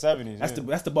 that's like the 70s.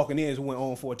 That's the Buccaneers who went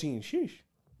on 14. Sheesh.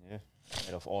 Yeah.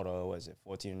 And of all the, what is it,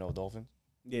 14-0 Dolphins?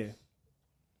 Yeah.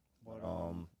 But,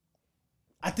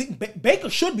 I think Baker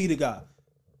should be the guy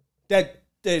that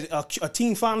a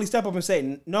team finally step up and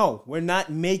say, no, we're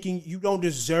not making, you don't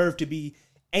deserve to be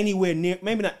anywhere near,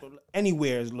 maybe not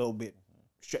anywhere is a little bit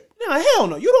straight. No, hell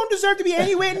no. You don't deserve to be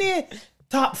anywhere near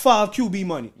top 5 QB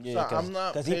money. Yeah,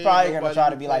 because he's probably going to try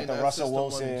to be like the Russell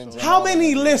Wilsons. How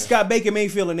many lists got Baker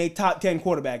Mayfield in their top 10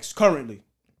 quarterbacks currently?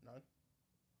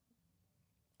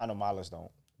 I know my list don't.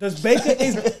 Does Baker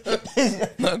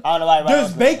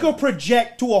does Baker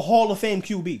project to a Hall of Fame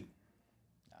QB?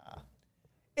 Nah.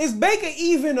 Is Baker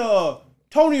even a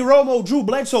Tony Romo, Drew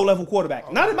Bledsoe level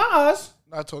quarterback? Not in my eyes.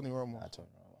 Not Tony Romo.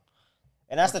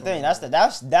 And that's the thing.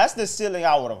 That's the ceiling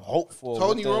I would have hoped for.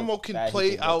 Tony Romo can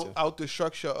play out the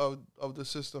structure of the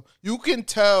system. You can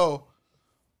tell,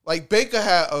 like Baker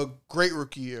had a great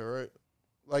rookie year, right?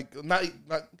 Like not,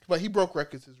 but he broke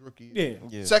records his rookie year.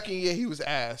 Yeah. Second year he was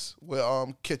ass with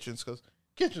Kitchens because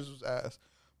Kitchens was ass.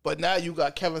 But now you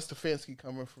got Kevin Stefanski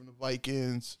coming from the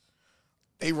Vikings.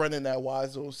 They running that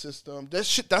wide zone system.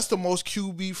 That's the most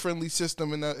QB friendly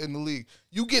system in the league.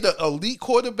 You get an elite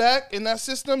quarterback in that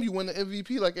system, you win the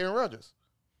MVP like Aaron Rodgers.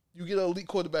 You get an elite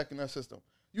quarterback in that system.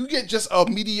 You get just a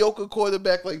mediocre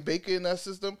quarterback like Baker in that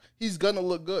system, he's gonna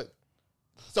look good.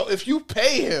 So if you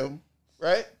pay him,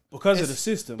 right? Because of the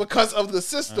system. Because of the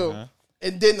system.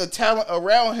 And then the talent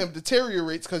around him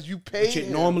deteriorates because you pay him. Which it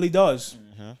normally does.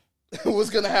 What's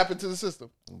going to happen to the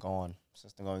system? Gone.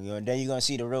 System going. And then you're going to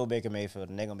see the real Baker Mayfield,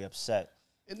 and they're going to be upset.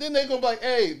 And then they're going to be like,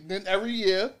 hey, then every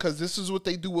year, because this is what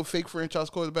they do with fake franchise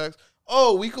quarterbacks.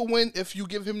 Oh, we can win if you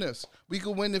give him this. We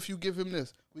can win if you give him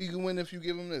this. We can win if you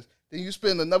give him this. Then you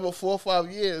spend another 4 or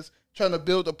 5 years trying to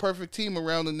build a perfect team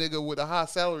around a nigga with a high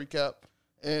salary cap,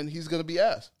 and he's going to be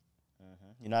ass.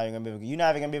 You're not even gonna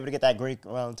be able to get that great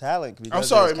talent. I'm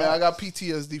sorry, man. I got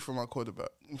PTSD from my quarterback.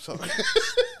 I'm sorry.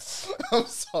 I'm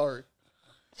sorry.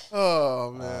 Oh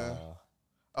man,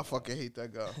 I fucking hate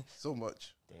that guy so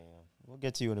much. Damn, we'll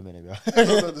get to you in a minute, bro. I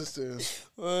don't understand.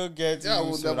 We'll get to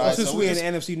you. Since we're in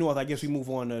the NFC North, I guess we move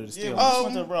on to the Steelers. Yeah,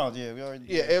 went to the Browns. Yeah, we already.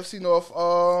 Yeah, AFC North.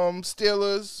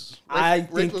 Steelers. I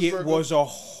think it was a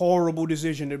horrible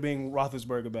decision to bring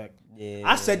Roethlisberger back. Yeah.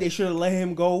 I said they should have let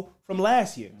him go from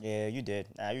last year. Yeah, you did.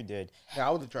 You did. Yeah,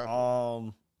 I would have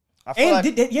drafted him.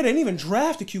 They didn't even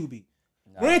draft a QB.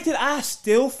 No. Granted, I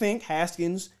still think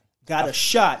Haskins got a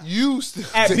shot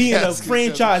at being a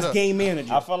franchise game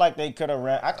manager. I feel like they could have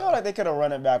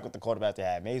run it back with the quarterback they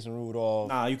had, Mason Rudolph.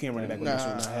 Nah, you can't run it back with Mason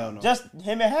Rudolph. Hell no. Just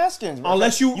him and Haskins. Bro.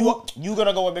 Unless you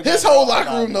gonna go with big. His whole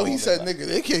locker room though, he said,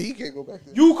 "Nigga, he can't go back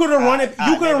there." You could have run it.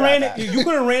 You could have ran it. You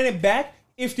could have ran it back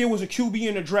if there was a QB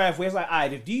in the draft where it's like, all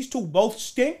right, if these two both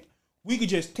stink, we could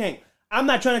just tank. I'm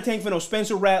not trying to tank for no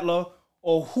Spencer Rattler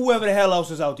or whoever the hell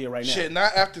else is out there right now. Shit,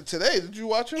 not after today. Did you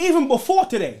watch him? Even before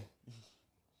today,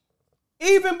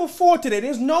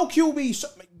 there's no QB.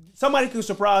 Somebody could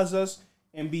surprise us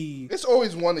and be. It's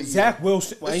always one a year. Zach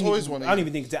Wilson. It's always one a year. I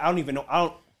don't even know. I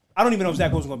don't even know if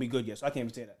Zach Wilson's gonna be good yet. So I can't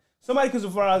even say that. Somebody could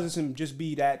surprise him, just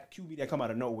be that QB that come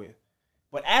out of nowhere.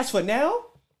 But as for now,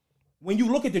 when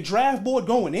you look at the draft board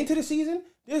going into the season,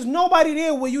 there's nobody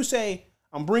there where you say,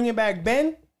 I'm bringing back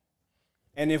Ben,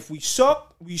 and if we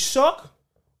suck, we suck,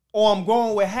 or I'm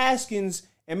going with Haskins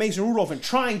and Mason Rudolph and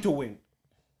trying to win.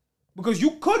 Because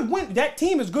you could win. That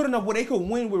team is good enough where they could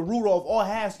win with Rudolph or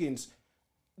Haskins,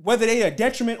 whether they are a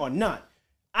detriment or not.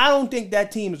 I don't think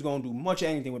that team is going to do much of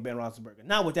anything with Ben Roethlisberger.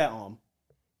 Not with that arm.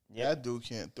 Yeah, that dude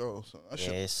can't throw, so that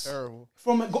shit is terrible.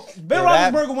 Ben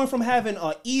Roethlisberger went from having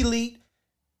an elite,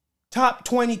 top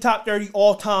 20, top 30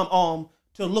 all-time arm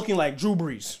to looking like Drew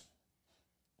Brees.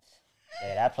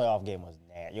 Yeah, that playoff game was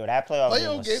nasty. Yo, that playoff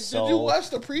game was so did you watch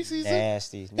the preseason?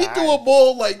 Nasty. He threw a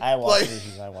ball like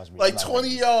 20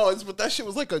 yards, but that shit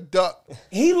was like a duck.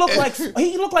 He looked like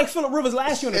Phillip Rivers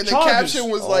last year on the Chargers. And the caption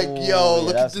was like, "Yo,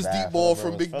 look at this deep ball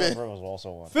from Big Ben."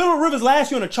 Phillip Rivers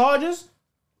last year on the Chargers.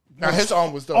 Now his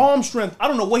arm was done. Arm strength. I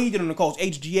don't know what he did on the Colts.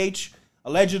 HGH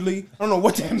allegedly. I don't know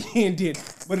what that man did,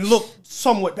 but it looked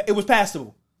somewhat. It was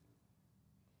passable.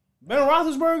 Ben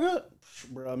Roethlisberger,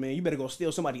 bro, man, you better go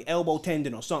steal somebody's elbow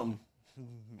tendon or something.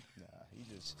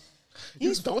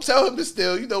 Don't tell him to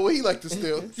steal. You know what he like to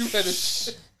steal. You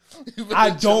better I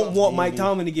don't want Mike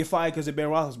Tomlin to get fired because of Ben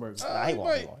Roethlisberger. Nah, he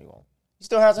won't. He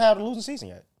still hasn't had a losing season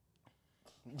yet.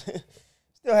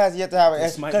 Still has yet to have it.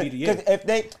 This might be the year.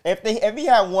 If he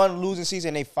had one losing season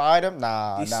and they fired him,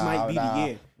 this might be the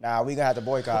year. Nah, we gonna have to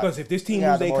boycott. Because if this team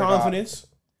lose their confidence,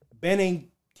 Ben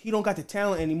don't got the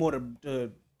talent anymore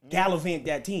to gallivant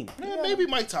that team. Man, maybe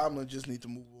Mike Tomlin just need to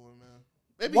move on, man.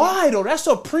 Maybe why though? That's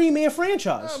a premier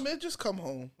franchise. Nah, man, just come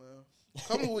home, man.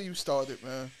 Come where you started,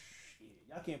 man.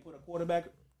 Y'all can't put a quarterback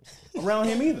around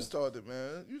him either. Started,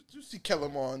 man. You see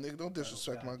Kellen Moore, nigga. Don't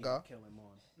disrespect my guy.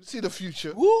 You see the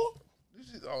future. Who?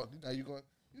 Now you going.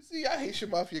 You see, I hate your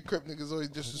Mafia Crip niggas always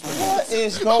disrespect. What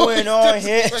is going on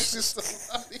here?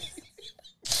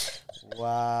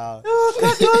 Wow.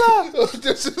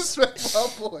 Disrespect my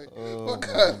boy. Oh my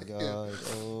god.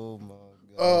 Oh my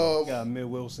god. Yeah, Mid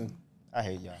Wilson. I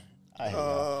hate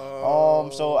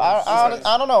y'all. So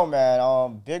I don't know,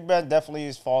 man. Big Ben definitely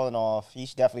is falling off. He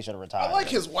definitely should have retired. I like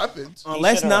his weapons.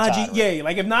 Unless Najee,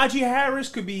 like if Najee Harris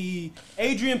could be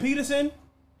Adrian Peterson.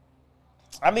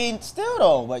 I mean, still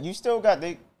though, but you still got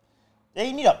they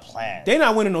need a plan. They're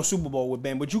not winning no Super Bowl with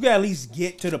Ben, but you got at least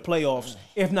get to the playoffs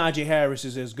if Najee Harris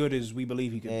is as good as we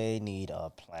believe he can. They need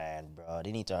a plan, bro.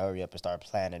 They need to hurry up and start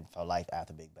planning for life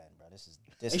after Big Ben, bro.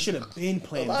 They should have been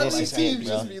playing. A lot of these teams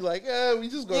just be like, we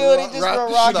just gonna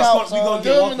rock out. We gonna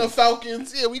get them and the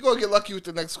Falcons. Yeah, we gonna get lucky with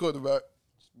the next quarterback.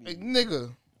 Like,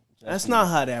 nigga. That's not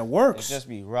how that works. Just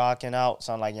be rocking out,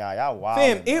 something like y'all wild.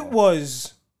 Fam, it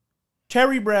was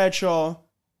Terry Bradshaw,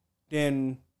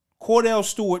 then Cordell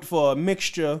Stewart for a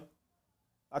mixture.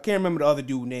 I can't remember the other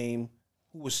dude name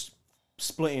who was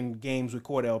splitting games with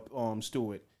Cordell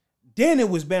Stewart. Then it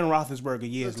was Ben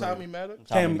Roethlisberger years later. Tommy Maddox?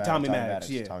 Tommy Maddox,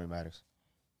 yeah. Tommy Maddox.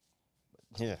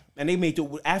 Yeah. And they made it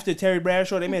after Terry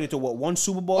Bradshaw. They made it to what, one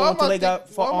Super Bowl until they got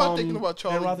for why am I thinking about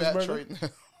Charlie Batch right now?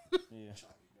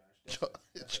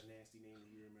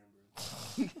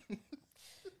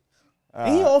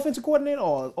 Ain't he an offensive coordinator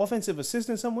or offensive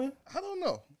assistant somewhere? I don't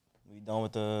know. We done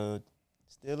with the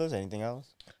Steelers? Anything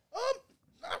else?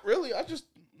 Not really.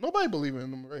 Nobody believe in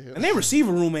them right here. And their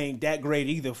receiver room ain't that great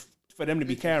either for them to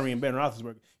be carrying Ben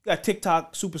Roethlisberger. You got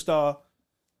TikTok superstar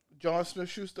John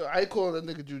Smith-Schuster. I ain't calling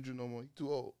that nigga Juju no more. He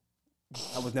too old.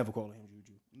 I was never calling him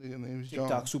Juju. Nigga name is John.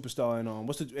 TikTok superstar and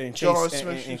what's the and John Chase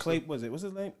Smith and Clay what's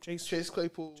his name? Chase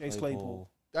Claypool. Chase Claypool.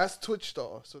 That's Twitch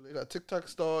star. So they got TikTok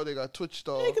star. They got Twitch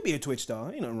star. Yeah, he could be a Twitch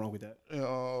star. Ain't nothing wrong with that.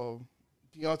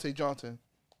 Deontay Johnson.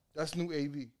 That's new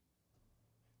AB.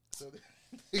 So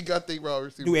they got their wide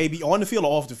receiver. New AB on the field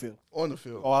or off the field? On the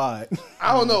field. Oh, all right.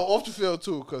 I don't know. Off the field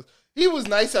too, because he was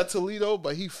nice at Toledo,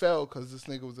 but he fell because this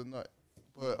nigga was a nut.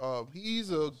 But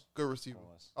he's a good receiver.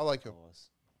 I like him.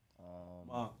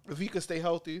 If he could stay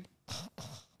healthy,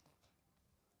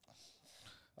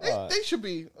 they should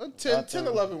be a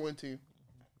 10-11 win team.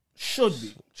 Should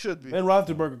be. Ben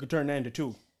Roethlisberger could turn that into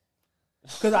 2.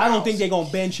 Because I don't think they're going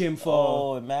to bench him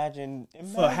for imagine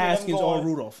for Haskins or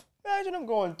Rudolph. Imagine them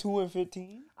going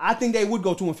 2-15. I think they would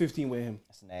go 2-15 with him.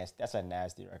 That's nasty. That's a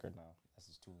nasty record now. That's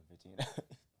just 2-15.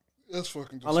 That's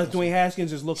fucking disgusting. Unless Dwayne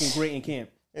Haskins is looking great in camp.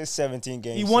 It's 17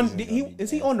 games. He won. Is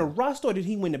he on the roster or did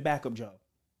he win the backup job?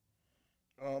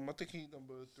 I think he's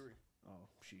number 3. Oh,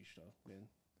 sheesh, though. Man.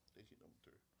 I think he's number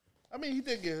 3. I mean, he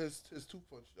did get his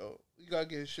 2-punch, though. He got to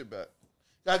get his shit back.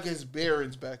 Got to get his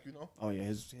bearings back, you know? Oh, yeah.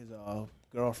 His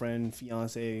girlfriend,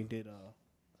 fiance did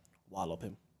wallop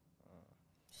him.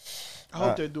 I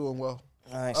hope they're doing well.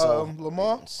 All right, so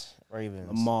Lamar? Ravens.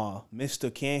 Lamar,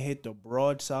 Mr. Can't hit the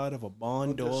broadside of a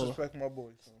barn Don't door. disrespect my boy.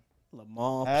 Son.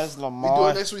 Lamar. Has We Lamar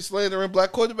doing this? We slandering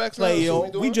black quarterbacks? now? Play, That's yo, what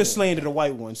we doing? just slandered the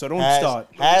white one, so don't has, start.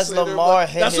 has Slandering Lamar black-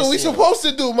 hit That's his what we ceiling? supposed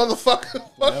to do, motherfucker.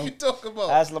 What you talking about?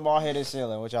 Has Lamar hit his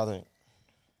ceiling? What y'all think?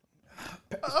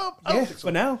 I Yeah, don't think so.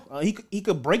 for now, he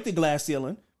could break the glass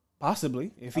ceiling,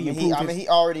 possibly if he improved. He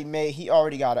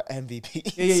already got an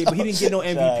MVP. Yeah, but he didn't get no So,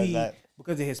 MVP that-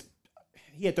 because of his.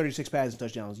 He had 36 passing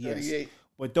touchdowns. Yes, 38.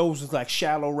 but those was like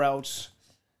shallow routes.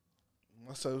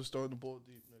 My son was throwing the ball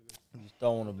deep, nigga. He's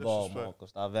throwing the ball, Disrespect. Marco.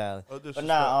 Stop valid. Oh, But disrespect.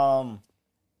 nah,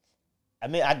 I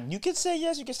mean, you can say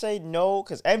yes, you can say no,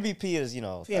 because MVP is,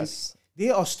 Fam, that's,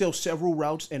 there are still several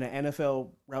routes in an NFL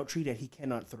route tree that he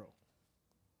cannot throw.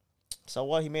 so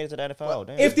what? He made it to the NFL.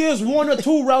 Damn. If there's one or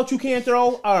two routes you can't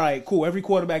throw, all right, cool. Every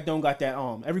quarterback don't got that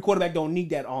arm. Every quarterback don't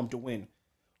need that arm to win.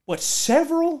 But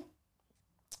several,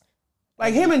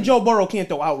 like him and Joe Burrow can't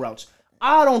throw out routes.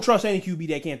 I don't trust any QB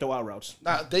that can't throw out routes.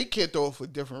 Nah, they can't throw it for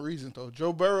different reasons though.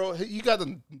 Joe Burrow, he got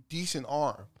a decent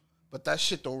arm, but that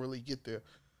shit don't really get there.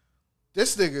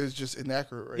 This nigga is just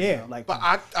inaccurate right Yeah, now. like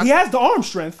but he has the arm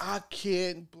strength. I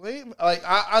can't blame him. Like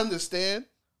I understand,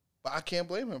 but I can't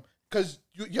blame him because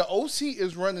your OC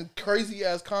is running crazy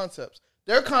ass concepts.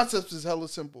 Their concepts is hella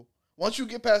simple. Once you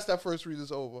get past that first read,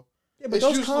 it's over. Yeah, but It's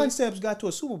those usually- concepts got to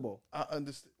a Super Bowl. I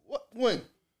understand. What when?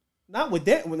 Not with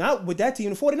that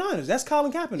team, the 49ers. That's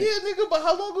Colin Kaepernick. Yeah, nigga. But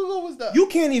how long ago was that? You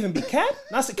can't even be Cap.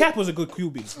 Not say Cap was a good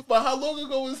QB. But how long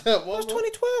ago was that? That was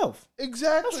 2012.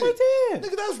 Exactly. That's right there.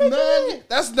 Nigga, that's right 9 there. years.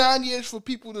 That's 9 years for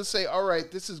people to say, all right,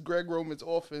 this is Greg Roman's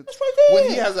offense. That's right there. When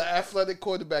he has an athletic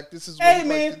quarterback, this is what Hey he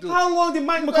man, like to do. how long did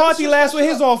Mike You McCarthy gotta last switch with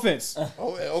his that offense?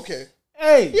 Oh, yeah, okay.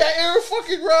 Hey, Yeah, Aaron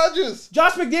fucking Rodgers.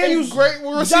 Josh McDaniels. And great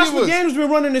receivers. Josh McDaniels been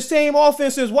running the same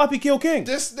offense as Wappy Kill King.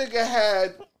 This nigga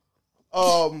had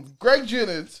Greg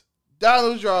Jennings,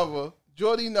 Donald Driver,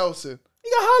 Jordy Nelson, He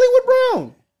got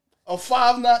Hollywood Brown. a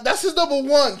 5'9". That's his number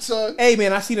one, son. Hey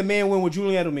man, I see the man win with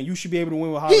Julian Edelman. You should be able to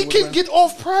win with He Hollywood can Brown. get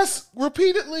off press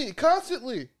repeatedly,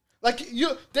 constantly. Like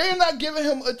they're not giving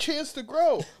him a chance to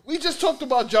grow. We just talked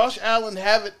about Josh Allen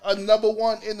having a number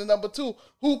one and a number two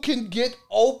who can get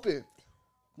open.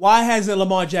 Why hasn't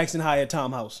Lamar Jackson hired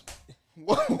Tom House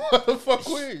What the fuck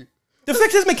we? to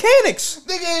fix his mechanics?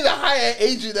 Nigga ain't a hire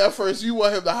agent at first. You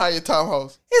want him to hire Tom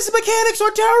House. His mechanics are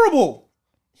terrible.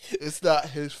 It's not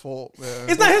his fault, man.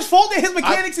 It's not his fault that his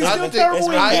mechanics is I still think- terrible.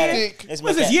 in I year- think- It's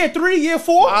What is this, mecha- year 3, year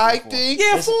 4? I think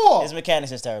year 4. His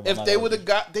mechanics is terrible. if I'm they not would gonna have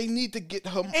got, they need to get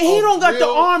him. And he don't got the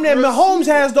arm that Mahomes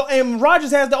has and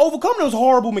Rodgers has to overcome those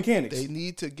horrible mechanics. They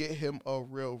need to get him a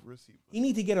real receiver. He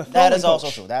need to get a lie. throwing That is also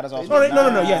coach. true. That is also No, true.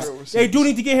 no, yes. real They do receivers.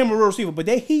 need to get him a real receiver, but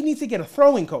he needs to get a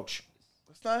throwing coach.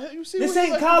 That's not him. You see, This what he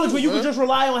ain't like to college do, where you man. can just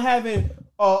rely on having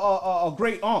a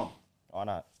great arm. Why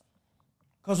not?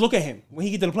 Because look at him. When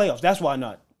he get to the playoffs, that's why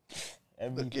not.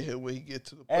 Look at him when he get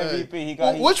to the MVP, play. he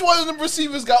got- Which one of the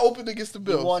receivers got open against the He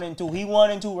Bills? 1-2. He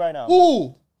 1-2 right now.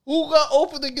 Who got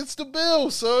open against the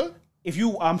Bills, son?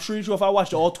 I'm sure if I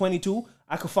watched all 22,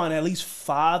 I could find at least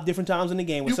 5 different times in the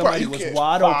game when You somebody probably was can't.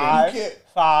 wide open. Five. can't.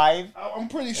 5. I'm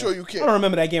pretty sure you I can't. don't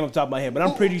remember that game off the top of my head, but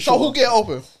I'm pretty sure. So who get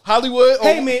open? Hollywood?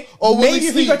 Hey man, or Willie maybe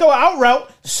if he Snead? could throw an out route,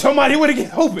 somebody would have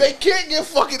get open. They can't get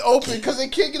fucking open because they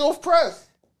can't get off press.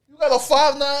 You got a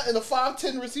 5'9" and a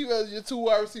 5'10" receiver as your 2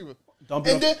 wide receiver. Dump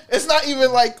it And up. then it's not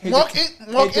even like Mark Hit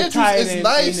Andrews the tight is end in the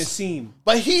nice, seam.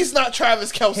 but he's not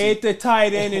Travis Kelce. Hit the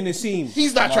tight end in the seam.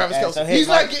 He's not Travis Andrews. Kelce. So hit He's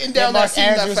Mark- not getting hit down that Mark seam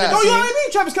that Andrews in fast. the No, you know seam. what I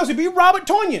mean? Travis Kelce beat Robert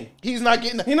Tonyan. He's not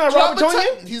getting. He not Robert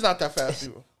Tonyan? He's not that fast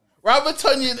either. Robert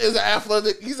Tonyan is an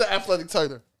athletic. He's an athletic tight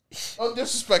end. Don't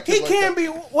disrespect him. He like can't that. be.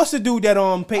 What's the dude that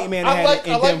Peyton Manning I had like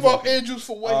in I like Denver? Mark Andrews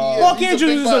for what he is. Mark He's a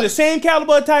Andrews big is body. the same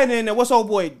caliber of tight end. And what's old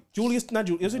boy Julius? Not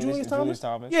Julius. Is it Julius Thomas? Julius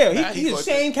Thomas. Yeah, Nah, he's he the good.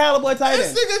 same caliber of tight This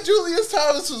end. nigga Julius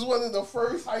Thomas was one of the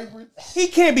first hybrids He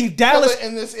can't be Dallas.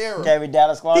 in this era. Gary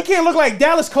Dallas Clark. He can't look like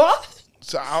Dallas Clark.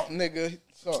 So out, nigga,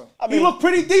 son. He looked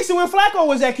pretty decent when Flacco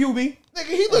was at QB. Nigga,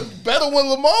 he looked better when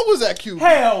Lamar was at QB.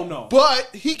 Hell no. But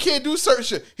he can't do certain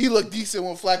shit. He looked decent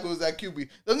when Flacco was at QB.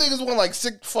 Them niggas won like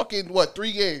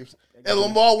 3 games. And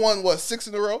Lamar won, 6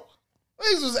 in a row?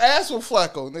 Niggas was ass with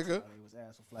Flacco, nigga. He was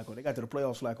ass with Flacco. They got to the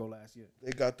playoffs Flacco last year.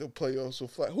 They got the playoffs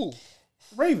with Flacco. Who?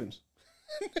 Ravens.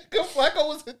 Nigga, Flacco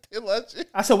was in there last year.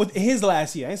 I said with his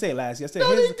last year. I didn't say last year. I said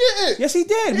No, his. he didn't. Yes, he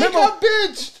did. He Remember? got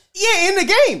benched. Yeah, in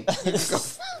the game.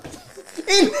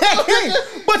 In that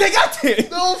game. But they got there.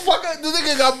 No, fucking, the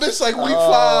nigga got benched like week 5,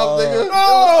 nigga.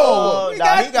 Oh, Oh, he nah,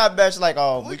 got- he got benched like He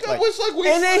got benched like week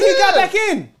And then he got back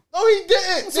in. No, he didn't.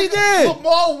 Yes, he Nigga, did.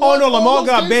 Lamar won Oh no, Lamar all those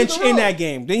got games benched a in row. that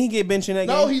game. Didn't he get benched in that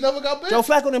No, game? he never got benched. Joe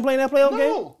Flacco didn't play in that playoff No.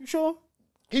 game? You sure?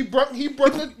 He brought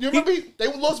the. You remember they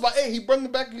lost by 8. He brought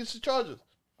them back against the Chargers.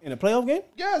 In a playoff game?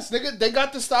 Yes, nigga. They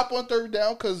got the stop on third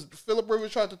down because Phillip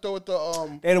Rivers tried to throw it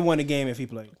to They'd have won the game if he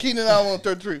played. Keenan Allen on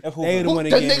third three. They'd have won the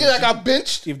The game. nigga that got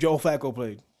benched. If Joe Flacco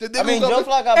played. The nigga I mean, who Joe got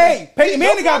Flacco got Hey, Peyton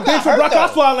Manning got benched for Brock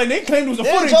Osweiler, and they claimed it was a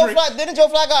foot injury. Didn't Joe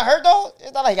Flacco got hurt though?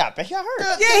 It's not like he got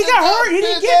hurt. Yeah, he got hurt. He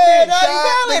didn't get Yeah, benched. no,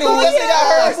 he He definitely got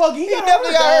hurt. Fuck, He got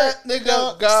definitely got hurt. That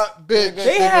nigga got benched.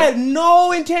 They had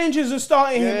no intentions of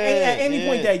starting him at any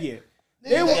point that year. He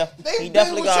They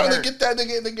definitely was got trying hurt. to get that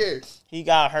nigga in the game. He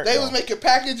got hurt. They though. was making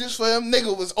packages for him.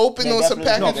 Nigga was open They on some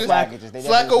definitely was packages. making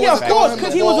Flacco They Yeah, was of definitely course, was because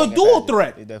making he was a packages. dual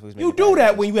threat. They definitely was You making do that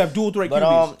packages. when you have dual threat But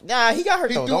QBs. nah, he got hurt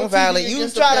He though. threw Don't a violate. TD You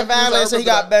against try the to Panthers, violate, I so he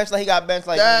remember got benched. Like he got benched.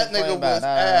 Like That he was nigga playing was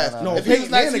bad. ass. No, If he was Peyton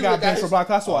nice, Manning he got would've benched got for Brock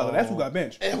Osweiler. That's who got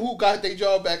benched. And who got their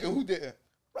job back and who didn't?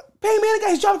 Peyton Manning got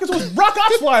his job because it was Brock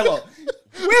Osweiler.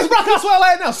 Where's Brock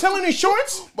Osweiler at now? Selling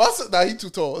insurance? Nah, he too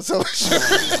tall. So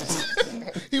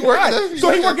he working. Right.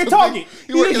 So he work at Target.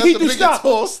 He working at He the do big stop.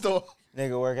 tall store.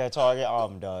 Nigga work at Target. Oh,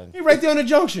 I'm done. He right there on the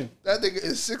junction. That nigga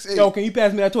is 6'8". Yo, can you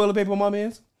pass me that toilet paper, my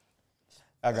man?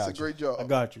 I That's got a you. great job. I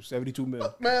got you. 72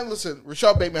 mil. Man, listen,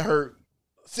 Rashad Bateman hurt.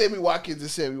 Sammy Watkins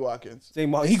is Sammy Watkins. He They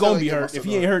gonna still be ain't hurt. get If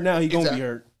he ain't hurt now, he gonna be Exactly.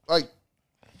 hurt. Like,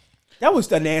 That was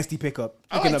a nasty pickup.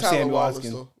 I Picking like up Tyler Sammy Wallace,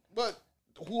 Watkins. though. But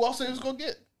who else they was going to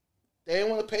get? They didn't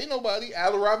want to pay nobody.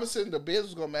 Allen Robinson, the Bears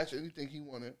was going to match anything he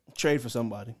wanted. Trade for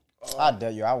somebody. I dare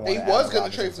you. I want. They was going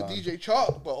to trade for DJ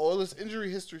Chalk, but all this injury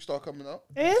history start coming up.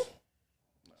 And?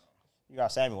 You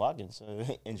got Sammy Watkins. So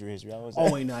injury history.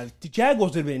 Oh, wait, nah. The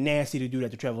Jaguars would have been nasty to do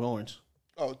that to Trevor Lawrence.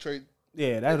 Oh, trade.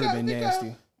 Yeah, that would have been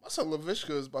nasty. My son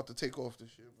LaVishka is about to take off this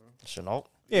year, bro. Chenault.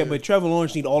 Yeah, but Trevor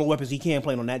Lawrence need all the weapons he can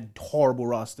play on that horrible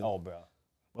roster. Oh, bro.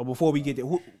 But before we get there,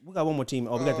 we got one more team.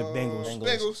 Oh, we got the Bengals.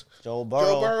 Bengals. Joe Burrow.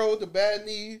 Joe Burrow, the bad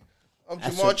knee.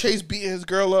 Jamar Chase beating his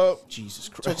girl up. Jesus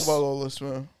Christ. Talk about all this,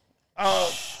 man.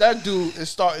 That dude is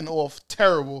starting off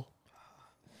terrible.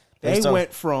 They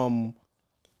went from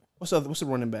what's the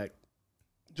running back?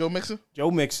 Joe Mixon? Joe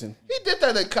Mixon. He did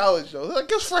that in college, though. Like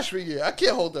his freshman year. I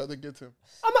can't hold that against him.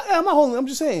 I'm not holding. I'm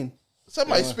just saying.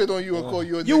 Somebody spit on you and call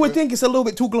you a You nigga. would think it's a little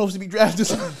bit too close to be drafted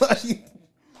somebody.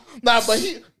 Nah, but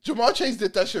Jamar Chase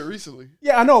did that shit recently.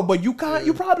 Yeah, I know, but you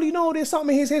probably know there's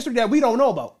something in his history that we don't know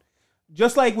about.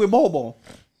 Just like with Bobo.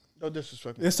 No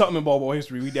disrespect. There's something in Bobo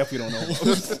history we definitely don't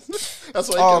know. That's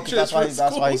why he kept that's why. transferring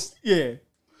That's why. schools. Yeah. That's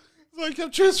why he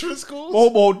kept transferring schools.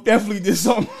 Bobo definitely did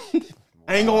something.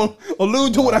 I ain't gonna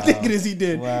allude to what I think it is he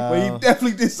did, but he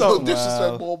definitely did No something.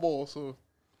 disrespect, ball. So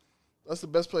that's the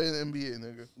best player in the NBA,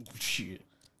 nigga. Shit.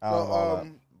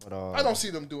 I don't see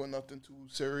them doing nothing too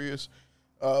serious.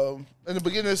 In the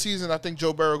beginning of the season, I think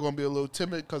Joe Burrow gonna be a little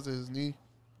timid because of his knee.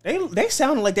 They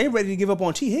sounded like they ready to give up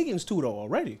on T. Higgins too, though,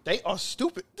 already. They are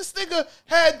stupid. This nigga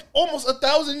had almost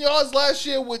 1,000 yards last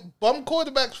year with bum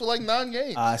quarterbacks for like 9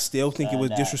 games. I still think it was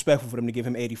disrespectful for them to give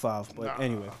him 85, but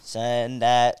anyway. Send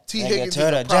that T. nigga Higgins to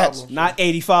is the a Jets. problem. Not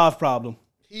 85 problem.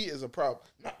 He is a problem.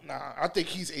 Nah, I think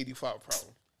he's 85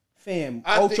 problem. Fam,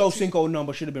 I think Ocho T- Cinco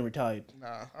number should have been retired.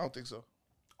 Nah, I don't think so.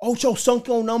 Ocho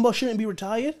Cinco number shouldn't be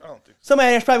retired? I don't think so.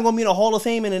 Somebody that's probably going to be in the Hall of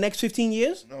Fame in the next 15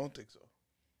 years? I don't think so.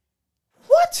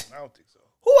 What? I don't think so.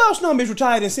 Who else number is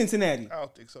retired in Cincinnati? I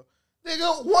don't think so.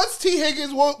 Nigga, once T.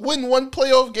 Higgins win one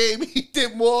playoff game, he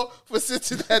did more for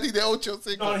Cincinnati than Ocho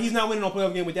Cinco. No, he's not winning no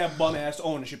playoff game with that bum-ass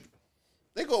ownership.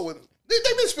 They go win. They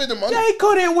been spending money. They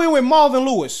couldn't win with Marvin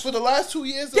Lewis. For the last 2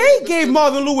 years. They gave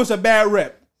Marvin Lewis a bad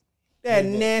rep. That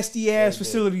nasty-ass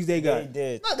facilities they They got.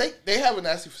 did. No, they have a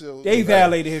nasty facility. They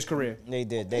violated his career. They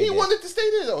did. They He did. wanted to stay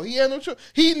there, though. He had no choice.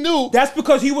 He knew That's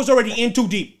because he was already in too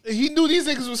deep. these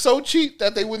niggas were so cheap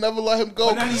that they would never let him go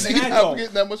But not because even he that, not though.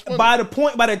 getting that much money.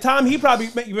 By the time he probably,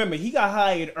 remember, he got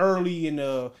hired early in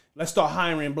the, let's start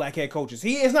hiring black head coaches.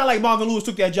 It's not like Marvin Lewis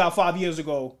took that job 5 years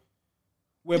ago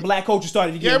where black coaches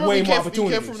started to Yeah, get remember way he more came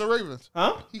opportunities. from the Ravens.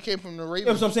 Huh? He came from the That's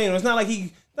Ravens. what I'm saying. It's not like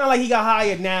he got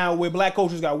hired now where black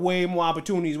coaches got way more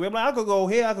opportunities. Where like, I could go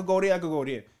here, I could go there, I could go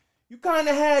there. You kind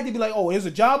of had to be like, oh, there's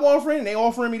a job offering, and they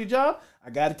offering me the job.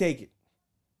 I got to take it.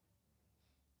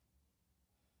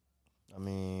 I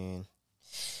mean,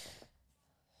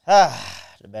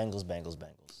 the Bengals.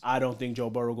 I don't think Joe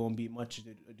Burrow going to be much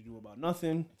to do about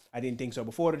nothing. I didn't think so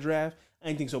before the draft. I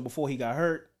didn't think so before he got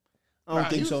hurt. I don't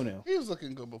think so now. He was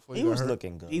looking good before He got was hurt.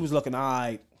 looking good. He was looking all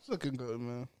right. He was looking good,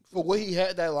 man. For what he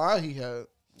had, that line he had.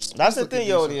 That's the looking thing,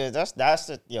 yo. decent. Yeah, that's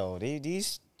the yo.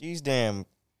 These damn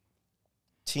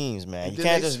teams, man. And You then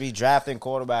can't they- just be drafting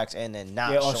quarterbacks and then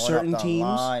not There are showing certain up the teams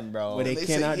line, bro. where they They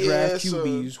cannot say, draft yeah,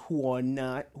 QBs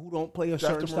who don't play a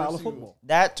certain them style of receivers. football.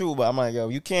 That too, but I'm like, yo,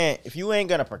 you can't if you ain't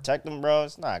gonna protect them, bro.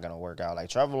 It's not gonna work out. Like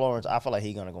Trevor Lawrence, I feel like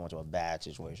he's gonna go into a bad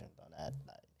situation.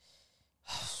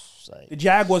 Like, the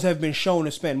Jaguars have been shown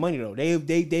to spend money though.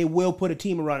 They will put a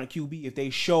team around a QB if they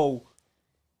show.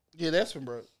 Yeah, that's been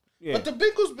bro. Yeah. But the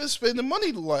Bengals been spending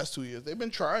money the last 2 years. They've been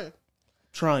trying.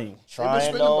 Trying. They've been trying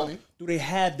spending though. money. Do they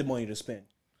have the money to spend?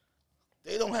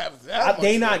 They don't have that.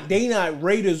 They much not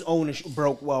Raiders ownership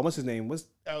broke. Well, what's his name?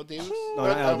 Al Davis. No,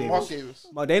 not Al Mark Davis. Davis.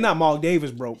 But they not Mark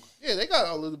Davis broke. Yeah, they got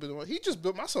a little bit of money. He just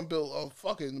built. My son built a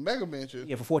fucking mega mansion.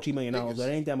 Yeah, for $14 million. That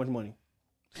ain't that much money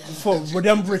for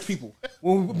them rich people.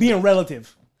 When we're being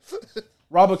relative,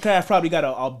 Robert Kraft probably got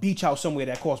a beach house somewhere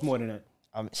that costs more than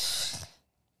that.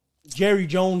 Jerry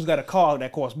Jones got a car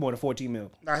that costs more than $14 million.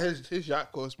 Nah, his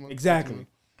yacht costs more. Exactly.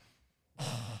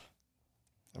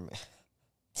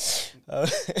 So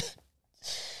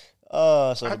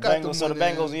the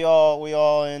Bengals, we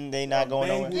all in. They not going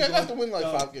nowhere. Yeah, I got to win like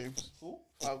 5 games.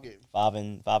 5 games. 5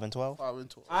 and 12. 5 and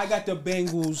 12. I got the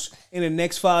Bengals in the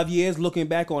next 5 years, looking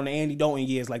back on the Andy Dalton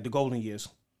years, like the golden years.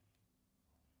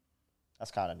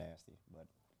 That's kind of nasty, but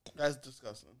That's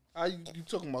disgusting. How you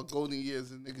talking about golden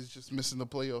years and niggas just missing the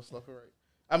playoffs left and right?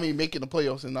 I mean, making the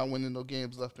playoffs and not winning no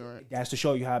games left and right. That's to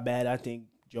show you how bad I think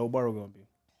Joe Burrow gonna be.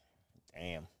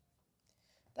 damn,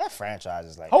 that franchise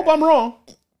is like. Hope that. I'm wrong.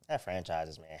 That franchise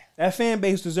is, man. That fan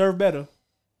base deserved better.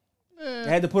 Eh, They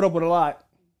had to put up with a lot.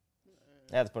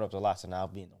 They have to put up the lots of now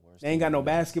being the worst. They ain't got no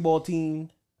basketball team.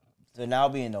 So now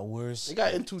being the worst. they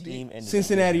got in too team deep. in the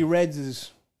Cincinnati Reds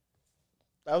is.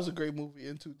 That was a great movie,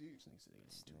 In Too Deep.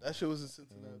 That shit was in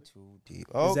Cincinnati. Too deep.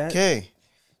 Is that- Okay.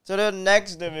 So the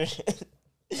next division,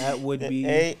 That would the be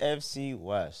AFC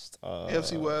West.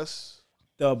 AFC West.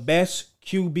 the best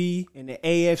QB in the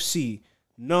AFC.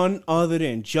 None other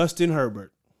than Justin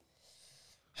Herbert.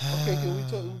 Okay,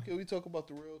 can we talk about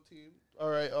the real team? All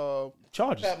right,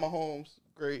 Chargers. Pat Mahomes,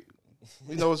 great.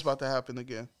 We know what's about to happen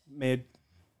again. Mid.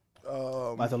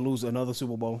 About to lose another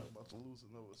Super Bowl. About to lose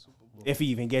another Super Bowl. If he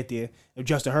even get there. If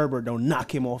Justin Herbert don't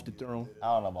knock him off the throne. I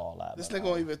don't know about all that. This but, nigga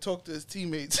don't even talk to his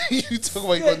teametes. You talk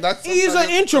about he gonna knock He's an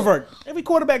somebody- introvert. Every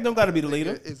quarterback don't got to be the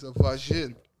leader. It's a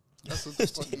vagin. That's what the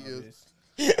fuck he is.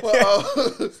 But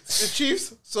the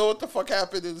Chiefs saw what the fuck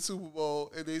happened in the Super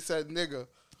Bowl, and they said, "Nigga,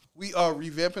 we are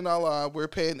revamping our line. We're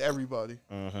paying everybody."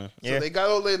 Yeah. So they got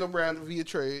Orlando Brown via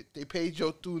trade. They paid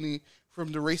Joe Thuney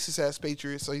from the racist ass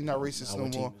Patriots, so he's not racist no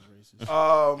more.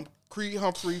 Creed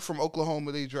Humphrey from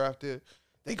Oklahoma they drafted.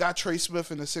 They got Trey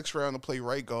Smith in the 6th round to play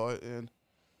right guard and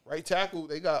right tackle.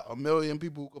 They got a million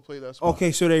people who could play that spot.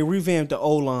 Okay, so they revamped the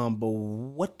O-line, but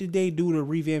what did they do to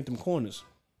revamp them corners?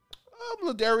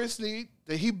 Ladarius Sneed,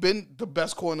 he been the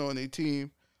best corner on their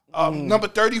team. Number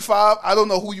 35, I don't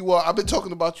know who you are. I've been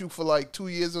talking about you for like 2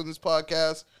 years on this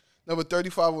podcast. Number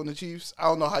 35 on the Chiefs. I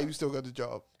don't know how you still got the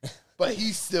job, but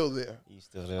he's still there. He's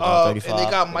still there. And 35. they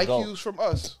got The Mike GOAT. Hughes from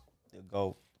us, The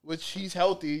GOAT. which he's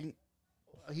healthy.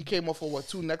 He came off of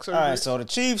 2 neck surgeries? All right, so the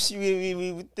Chiefs,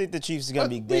 we think the Chiefs is gonna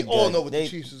be We good. all know what the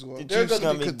Chiefs is going. The They're Chiefs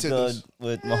gonna be good contenders.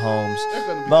 with Mahomes. They're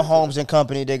gonna be Mahomes and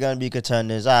company, they're gonna be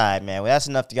contenders. All right, man. Well, that's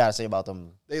enough you gotta say about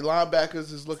them. They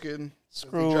linebackers is looking.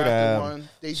 Screw they drafted them. one.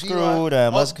 They Screw D-line.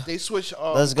 them. Oh, they switch.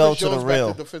 Let's go Chris to the Jones back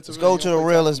real. defensive Let's go end. to He the don't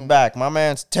play real tackle is no more. back. My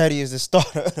man's Teddy is the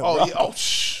starter. Oh yeah. Oh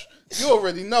shh. You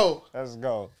already know. Let's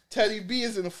go. Teddy B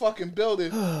is in the fucking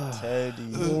building.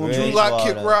 Teddy. Drew Lock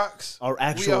kick rocks. Our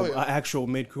actual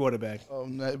mid quarterback.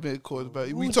 That mid quarterback.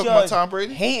 We Who's talking about judge- Tom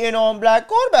Brady? Hating on black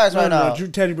quarterbacks right now.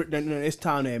 It's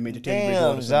time to admit that Teddy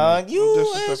Damn, Bridgewater. Zon. You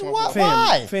disrespect is my what? boy.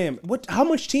 Why? Fam, what? How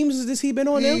much teams is this he been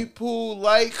on now? People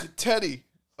like Teddy.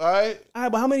 All right. All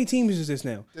right, but how many teams is this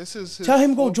now? This is his Tell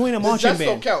him to go join a The marching Jets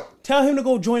band. don't count. Tell him to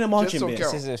go join a marching don't band.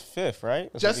 count. This is his 5th,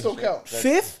 right? Jets don't count.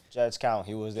 Fifth? Jets count.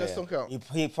 He was there. Jets don't count.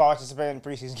 He participated in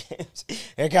preseason games.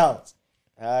 It counts.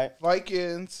 All right.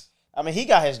 Vikings. I mean, he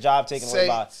got his job taken away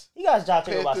by. Saints. He got his job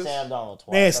taken away by Panthers. Sam Donald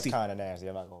twice. Nasty. That's kind of nasty.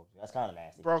 I'm not going. That's kind of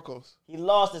nasty. Broncos. He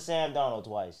lost to Sam Donald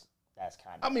twice. That's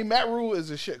kind of. I mean, Matt Rule is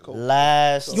a shit coach.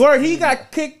 last. You heard he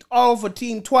got kicked off a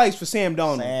team twice for Sam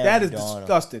Donald. Sam That is Donald.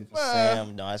 disgusting.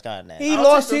 Sam Donald. That's kind of nasty. He I'll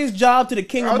lost take his job to the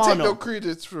King of I'll take no Mono.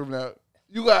 credence from that.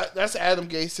 You got that's Adam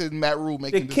Gase and Matt Rule The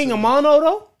making King of decisions. Mono,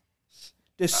 though?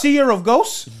 The seer of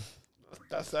ghosts?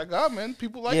 That's that guy, man.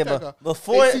 People like Yeah, that but guy.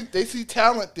 before- they see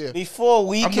talent there. Before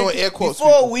we I'm kicked, doing air quotes,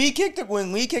 before people. we kicked it,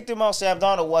 when we kicked him out, Sam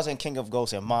Donald wasn't king of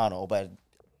ghosts and mono, but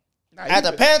Nah, at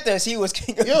you the Panthers, he was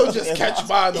king of don't ghosts just and catch mono.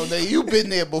 mine on there. You've been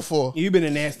there before. You've been a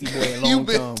nasty boy a You long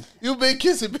time. been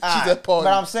kissing bitches Alright, at parties.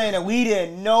 but I'm saying that we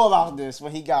didn't know about this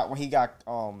when he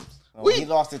he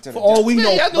lost it to the For all Jets. we Man,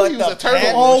 know, y'all knew but he was the a turtle.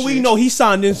 Panthers- all we know, he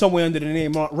signed in somewhere under the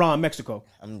name Ron Mexico.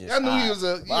 I'm just, Y'all knew he alright. was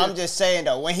a- But yeah. I'm just saying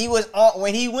though, when he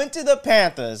went to the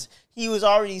Panthers, he was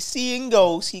already seeing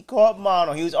ghosts. He caught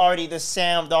mono. He was already the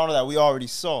Sam Donald that we already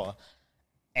saw.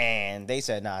 And they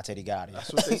said, "Nah, Teddy got it."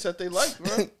 That's what they said they liked,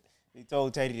 man. He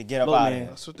told Teddy to get up Look, out man,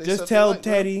 of here. just tell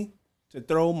Teddy to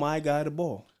throw my guy the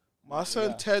ball. My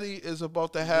son Teddy is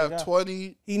about to have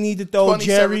 20. He need to throw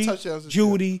Jerry,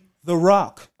 Judy, The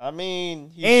Rock. I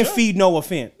mean, and feed Noah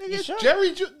Fant.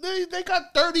 Jerry, they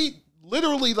got 30,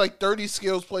 literally like 30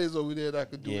 skills players over there that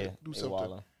could do something.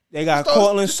 Wildin'. They got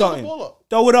Cortland Sutton.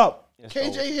 Throw it up.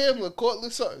 KJ Hamler,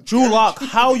 Cortland Sutton. Drew Lock,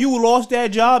 how you lost that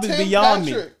job is beyond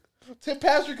me. Tim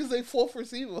Patrick is their fourth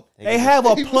receiver. They have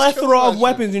a plethora of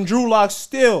weapons in Drew Lock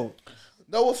still.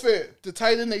 Noah Fant, the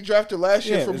tight end they drafted last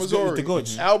year from Missouri. The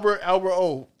goods. Albert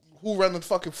O, who ran the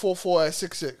fucking 4.4 at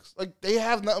 6'6". Like, they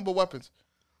have nothing but weapons.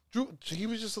 Drew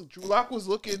Lock was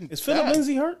looking. Is Phillip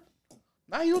Lindsay hurt?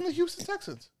 Nah, he on the Houston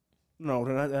Texans. No,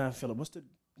 they're not Phillip. What's the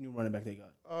new running back they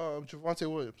got? Javonte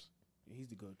Williams. Yeah, he's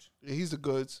the goods. Yeah, he's the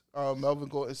goods. Melvin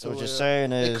Gordon. So what you're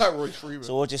saying is, they cut Royce Freeman.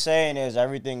 So what you're saying is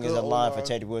everything is aligned for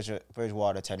Teddy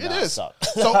Bridgewater to not suck.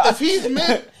 So if he's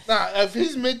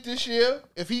mid this year,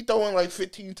 if he throwing like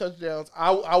 15 touchdowns,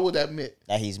 I would admit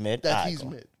that he's mid.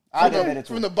 Mid. I admit it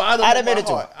from the bottom of my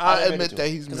heart. I admit that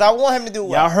he's mid. Because I want him to do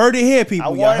well. Y'all heard it here,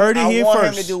 people. Y'all heard it here first. I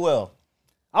want him to do well.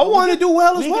 I want to do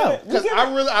well as well. Because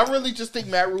I really just think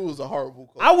Matt Rule is a horrible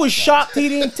coach. I was shocked he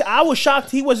didn't. I was shocked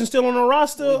he wasn't still on the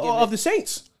roster of the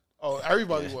Saints. Oh,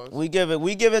 everybody was. We give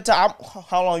it to.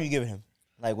 How long you giving him?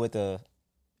 Like with the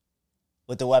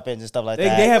weapons and stuff like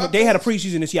that. They had a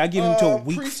preseason this year. I give him until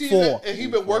week 4. And he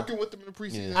been working with them in the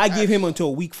preseason. I give him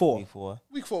until week 4. Week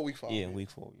 4, week 5. Yeah, week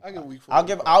 4. I give week 4.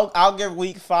 I'll give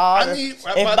week 5. I need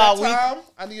by that time.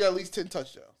 I need at least 10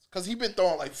 touchdowns because he been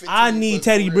throwing like 15. I need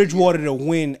Teddy Bridgewater to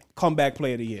win comeback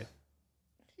player of the year.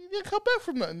 He didn't come back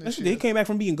from nothing this year. He came back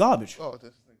from being garbage. Oh,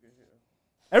 this nigga.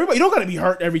 Everybody, you don't gotta be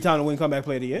hurt every time to win comeback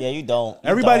player of the year. Yeah, you don't.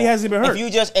 Everybody hasn't been hurt.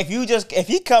 If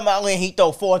he come out and he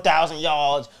throw 4,000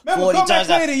 yards, 40 touchdowns,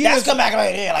 that's comeback player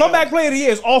of the year. Comeback player of the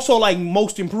year is also like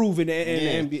most improved in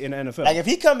the NFL. Like if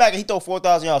he come back and he throw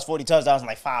 4,000 yards, 40 touchdowns, and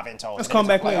like 5 in total. That's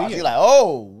comeback player of the year. You're like,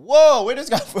 oh, whoa, where this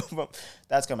guy from?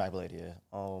 That's comeback player of the year.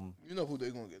 You know who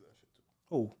they're gonna get that shit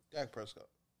to? Who? Dak Prescott.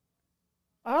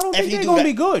 I don't think they're gonna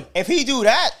be good. If he do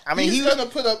that, I mean, he's gonna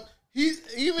put up.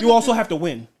 You also have to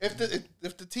win. If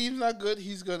the team's not good,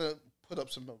 he's gonna put up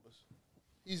some numbers.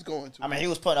 He's going to. I mean, he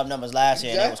was putting up numbers last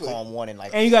year, and they was calling 1 in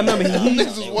like. And you got to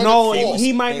remember,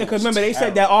 he might because remember they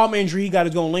said that arm injury he got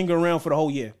is gonna linger around for the whole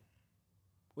year,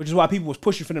 which is why people was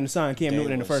pushing for them to sign Cam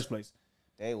Newton in the first place.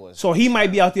 So he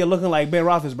might be out there looking like Ben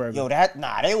Roethlisberger. Yo,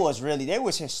 they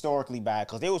was historically bad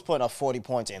because they was putting up 40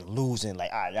 points and losing.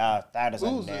 Like, that is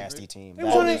a nasty team. They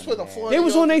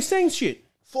was on their Saints shit.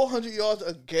 400 yards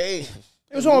a game.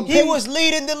 He was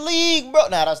leading the league, bro.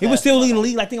 He was still leading the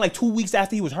league, I think, like 2 weeks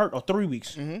after he was hurt, or 3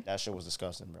 weeks. Mm-hmm. That shit was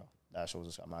disgusting, bro.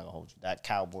 I'm not gonna hold you. That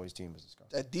Cowboys team is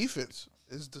disgusting. That defense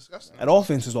is disgusting. That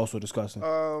offense is also disgusting.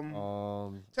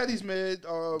 Teddy's mid.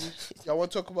 Y'all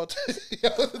want to talk about?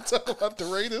 Y'all want to talk about the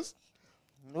Raiders?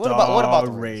 What about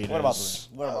the Raiders?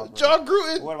 What about the Jon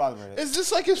Gruden? What about the Raiders? Is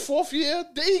this like his 4th year?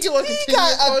 Did he get like he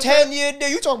got a 10-year deal?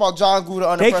 You talking about Jon Gruden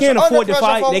under they pressure? Can't afford to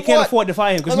fire. They can't afford to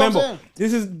fire him because remember,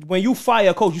 this is when you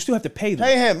fire a coach, you still have to pay them.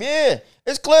 Pay him, yeah.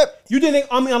 It's clip. You didn't.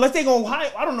 I mean, unless they gonna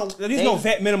hire. I don't know. There's no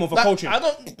vet minimum for coaching. I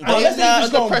don't. Unless they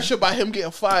under pressure by him getting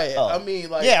fired. I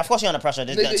mean, like yeah, of course you're under pressure.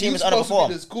 The team is underperformed.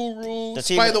 This guru,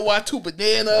 Spider Y2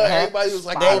 Banana. Everybody was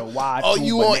like, "Oh,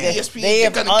 you on ESPN?"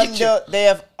 They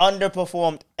have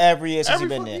underperformed every year since he's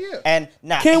been there. Year. And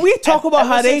now, can we talk about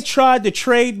how they tried to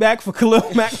trade back for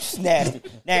Khalil Mack?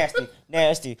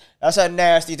 Nasty. That's a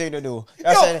nasty thing to do.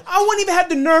 I wouldn't even have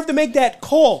the nerve to make that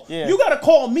call. Yeah. You gotta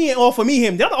call me and offer me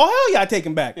him. Oh hell yeah, I take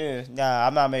him back. Yeah, nah,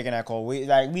 I'm not making that call. We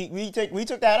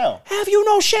took that out. Have you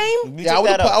no shame? I would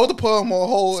have put him on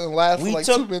hold and laughed for like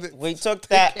 2 minutes. We took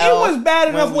that out. It was bad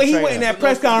enough when he went in that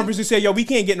press conference and said, "Yo, we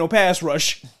can't get no pass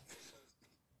rush."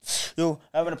 Yo,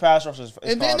 having a pass rush is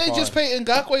and then they just pay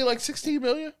Ngakoue like $16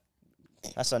 million.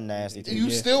 That's a nasty thing.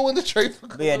 You still win the trade for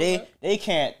Khalil Mack?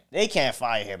 They can't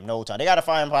fire him no time. They got to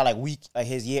fire him probably like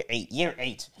his year 8. Year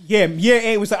 8. Yeah, year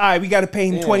 8 was like, all right, we got to pay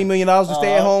him $20 million to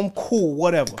stay at home. Cool,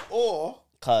 whatever. Or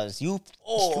cause you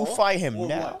fire him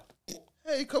now.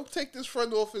 Hey, come take this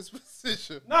front office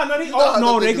position.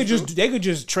 They could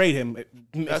just trade him.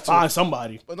 Find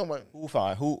somebody. But no man. Who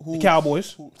fine? Who? The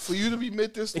Cowboys. For you to be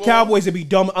mid this long, Cowboys would be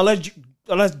dumb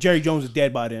unless Jerry Jones is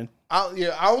dead by then. I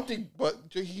don't think. But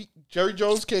Jerry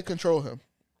Jones can't control him.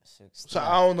 So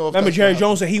I don't know. Remember, Jerry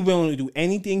Jones said he willing to do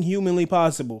anything humanly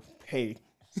possible. Hey,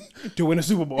 to win a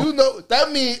Super Bowl. You know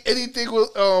that means anything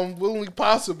willingly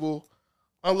possible.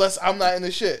 Unless I'm not in the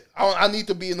shit. I need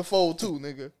to be in the fold too,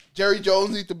 nigga. Jerry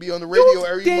Jones needs to be on the radio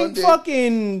every Monday.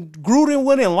 Fucking Gruden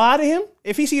wouldn't lie to him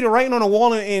if he see the writing on the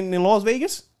wall in Las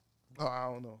Vegas? Oh, I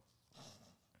don't know.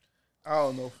 I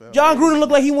don't know, fam. John Gruden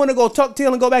looked like he want to go tuck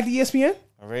tail and go back to ESPN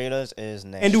Raiders is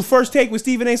nasty. and do First Take with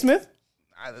Stephen A. Smith.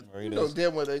 You know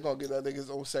damn well they gonna get that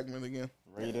nigga's own segment again.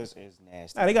 Raiders is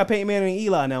nasty. They got Peyton Manning and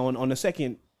Eli now on the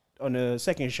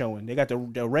second showing. They got the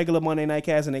regular Monday night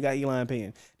cast and they got Eli and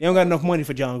Peyton. They don't got enough money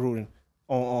for John Gruden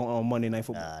on Monday Night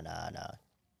Football. Nah.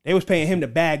 They was paying him the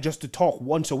bag just to talk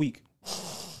once a week.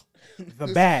 The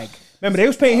bag. Remember, they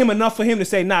was paying him enough for him to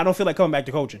say, "Nah, I don't feel like coming back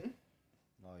to coaching."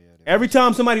 Every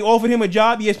time somebody offered him a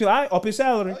job, ESPN, all right, up his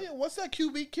salary. Oh yeah, once that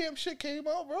QB camp shit came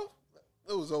out, bro,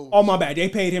 it was over. Oh my bad, they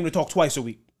paid him to talk twice a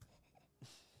week.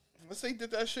 Once they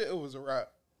did that shit, it was a wrap.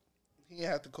 He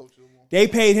didn't have to coach no more. They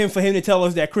paid him for him to tell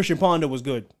us that Christian Ponder was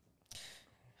good.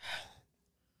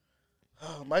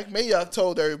 Mike Mayock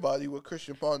told everybody what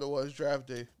Christian Ponder was draft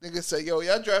day. Niggas say, yo,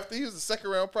 y'all drafted, he was a second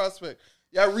round prospect.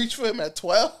 Y'all reached for him at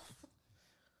 12?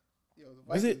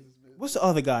 Was it? What's the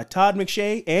other guy? Todd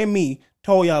McShay and me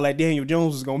told y'all that Daniel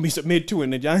Jones was going to be mid 2,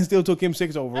 and the Giants still took him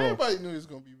 6 overall. Everybody knew he was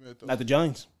going to be mid, though. Not the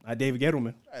Giants. Not David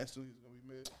Gettleman. Giants knew he was going to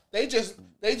be mid.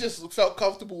 They just felt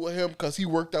comfortable with him because he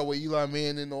worked out with Eli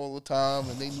Manning all the time,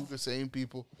 and they knew the same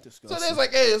people. Disgusting. So they was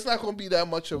like, hey, it's not going to be that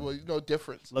much of a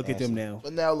difference. Look at them now.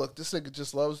 But now, look, this nigga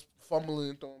just loves fumbling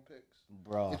and throwing picks.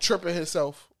 Bro. And tripping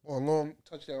himself on long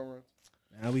touchdown runs.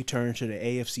 Now we turn to the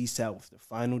AFC South, the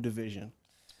final division.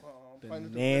 The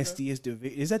nastiest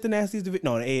division. Is that the nastiest division?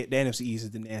 No, the NFC East is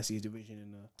the nastiest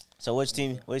division. So which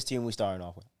team we starting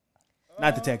off with?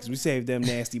 Not the Texans. We saved them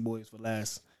nasty boys for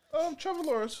last. Trevor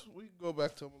Lawrence. We can go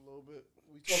back to him a little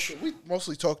bit. We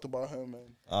mostly talked about him,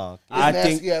 man. I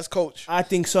think nasty ass coach. I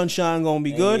think Sunshine gonna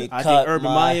be good. I think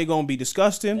Urban Meyer gonna be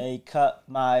disgusting. They cut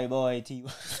my boy T.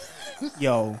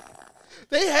 Yo.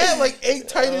 They had like 8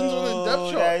 tight ends on the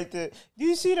depth chart. Do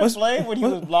you see the play when he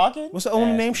was blocking? What's the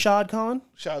owner name? Shad Khan?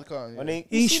 Shad Khan, yeah.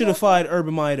 He should have fired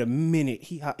Urban Meyer the minute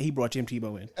he brought Tim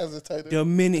Tebow in. As a tight end. The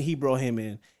minute he brought him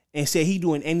in and said he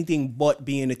doing anything but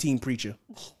being a team preacher.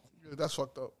 Yeah, that's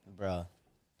fucked up. Bro.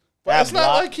 But it's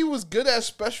not like he was good at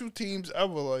special teams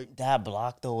ever. Like that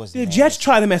block though was the Jets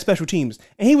tried him at special teams,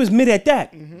 and he was mid at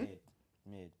that. Mm-hmm.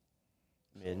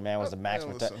 Mid man was the max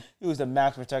protector. He was the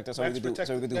max protector, so he could do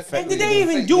fake. And did they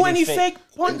even do any fake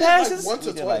punt passes? Once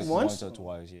or twice, yeah.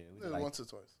 Once or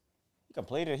twice. He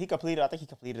completed. I think he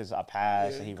completed a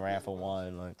pass, and he ran for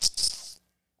one. Like,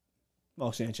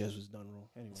 Mark Sanchez was done wrong.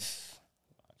 Anyway,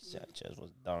 Sanchez was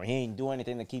done. He ain't do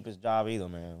anything to keep his job either,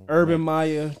 man. Urban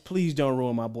Meyer, please don't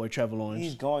ruin my boy Trevor Lawrence.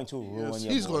 He's going to ruin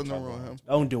your He's boy going to ruin him.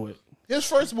 Don't do it. His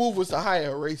first move was to hire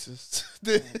a racist.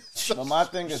 But my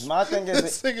thing is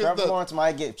Trevor Lawrence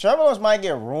might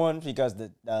get ruined because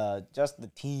just the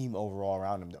team overall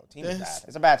around him though. Team is bad.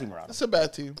 It's a bad team around him. It's a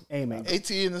bad team. Amen.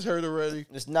 ATN is hurt already.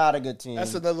 It's not a good team.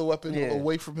 That's another weapon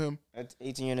away from him.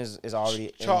 ATN is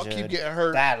already Chalk injured. keep getting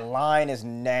hurt. That line is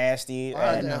nasty.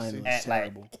 Line is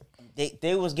terrible.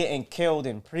 They was getting killed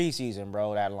in preseason,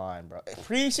 bro. That line, bro.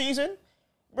 Preseason.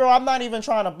 Bro, I'm not even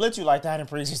trying to blitz you like that in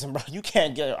preseason, bro. You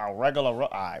can't get a regular... All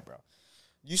right, bro.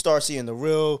 You start seeing the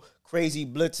real crazy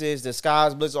blitzes, the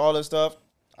skies blitz, all this stuff.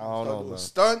 I don't know, man.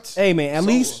 Stunts. Hey, man, at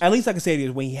least I can say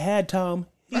this. When he had Tom,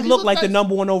 he looked like the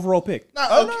number 1 overall pick. In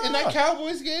that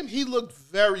Cowboys game, he looked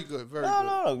very good. Very good.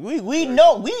 No.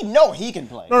 We know he can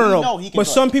play. No. But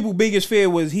some people's biggest fear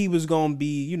was he was going to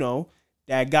be,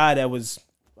 that guy that was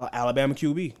Alabama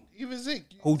QB. Even Zeke.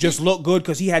 Who just looked good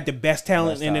because he had the best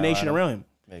talent in the nation around him.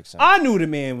 Makes sense. I knew the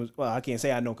man was, well, I can't say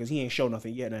I know because he ain't show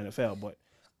nothing yet in the NFL, but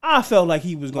I felt like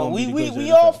he was going to be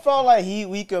We all felt like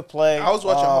we could play. I was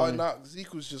watching Hard Knocks.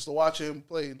 Zeke was just watching him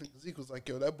play. Zeke was like,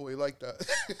 yo, that boy like that.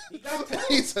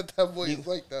 He said that boy is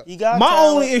like that. My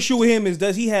only issue with him is,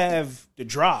 does he have the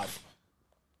drive?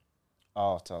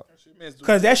 Oh, tough.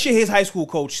 Because that shit his high school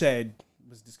coach said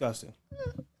was disgusting.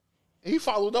 Yeah. He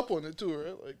followed up on it too,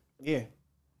 right? Like, yeah.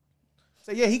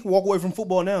 So, yeah, he can walk away from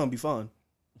football now and be fine.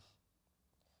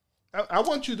 I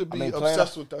want you to be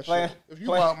obsessed with that shit. If you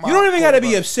want you don't even got to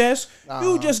be obsessed.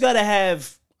 You just got to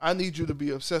have... I need you to be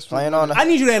obsessed with it. I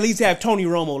need you to at least have Tony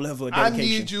Romo level of dedication. I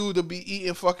need you to be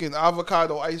eating fucking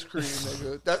avocado ice cream,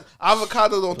 nigga. That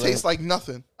avocado don't taste like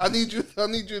nothing. I need you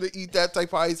to eat that type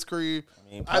of ice cream.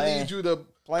 I need you to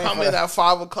come in at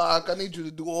 5 o'clock. I need you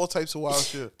to do all types of wild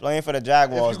shit. Playing for the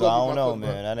Jaguars, though, I don't know,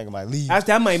 man. That nigga might leave.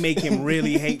 That might make him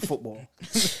really hate football.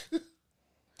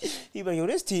 He like, yo,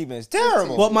 this team is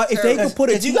terrible. But if they could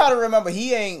put it, you got to remember,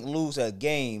 he ain't lose a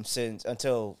game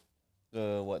until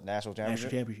the national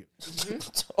championship.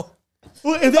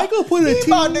 Well, if they could put a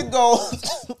team, about to go.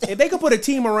 If they could put a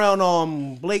team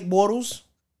around Blake Bortles,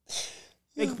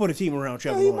 they could put a team around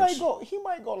Trevor Lawrence. He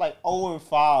might go like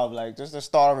 0-5, like just the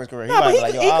start of his career.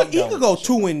 He could go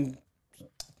 2 and.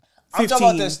 I'm talking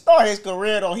about to start his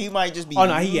career, though. He might just be. Oh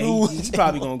no, he's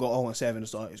probably gonna go 0-7 to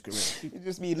start his career. He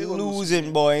just be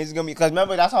losing, boy. He's gonna be because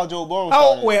remember that's how Joe Burrow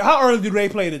started. How early did they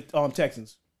play the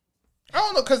Texans? I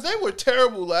don't know because they were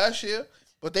terrible last year,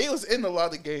 but they was in a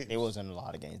lot of games. They was in a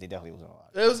lot of games. They definitely was in a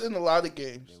lot. They was in a lot of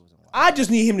games. I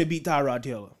just need him to beat Tyrod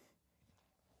Taylor.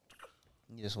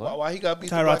 Just what? Why he got beat?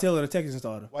 Tyrod Taylor, the Texans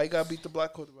starter. Why he got beat the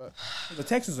black quarterback? The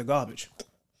Texans are garbage.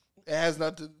 It has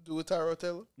nothing to do with Tyrod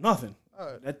Taylor. Nothing.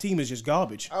 Right. That team is just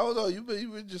garbage. I don't know.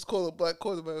 You would just call a black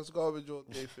quarterback garbage all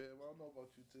day, fam. I don't know about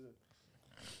you too.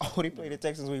 Oh, they played the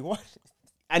Texans week 1.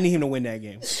 I need him to win that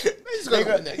game. He's gonna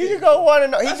win that game. He could go 1-0.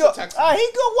 He go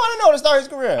 1-0 to start his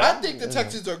career. I think the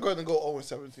Texans are going to go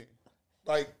 0-17.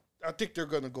 Like I think they're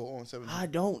going to go 0-17. I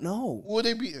don't know. Who are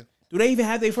they beating? Do they even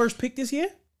have their first pick this year?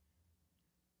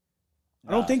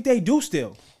 I don't think they do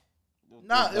still.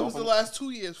 Nah, it was the last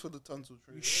 2 years for the Tunsil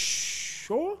trade.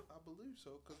 Sure? I believe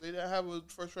so, because they didn't have a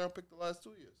first round pick the last 2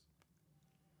 years.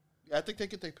 Yeah, I think they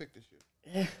get their pick this year.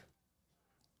 Yeah.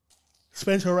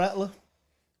 Spencer Rattler.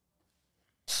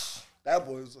 That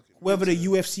boy is looking. Whoever the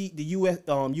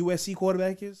USC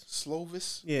quarterback is.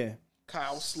 Slovis. Yeah.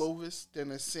 Kyle Slovis. Then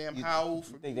there's Sam Howell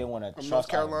from, think they want to North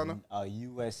Carolina. A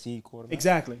USC quarterback.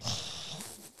 Exactly.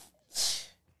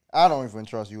 I don't even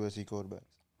trust USC quarterbacks.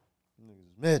 Niggas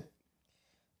is mid.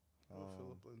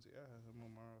 Philip Lindsay. I have him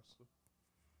on my roster.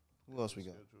 Who else we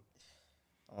got?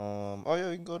 Oh yeah,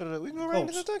 we can go to we can go right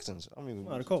into the Texans. I mean,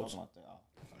 the Colts.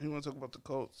 You want to talk about the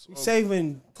Colts?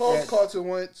 Saving Colts, Carson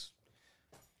Wentz.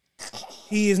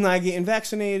 He is not getting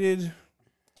vaccinated.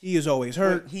 He is always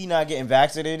hurt. He not getting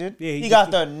vaccinated. Yeah, he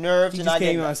got the nerve to not get.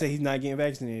 He came out and say he's not getting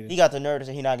vaccinated. He got the nerve to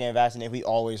say he's not getting vaccinated. We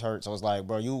always hurt, so it's like,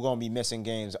 bro, you gonna be missing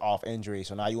games off injury.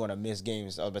 So now you want to miss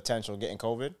games of potential getting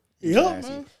COVID. Yeah,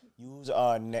 man. Use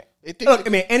Look, I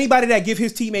mean, anybody that give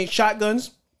his teammates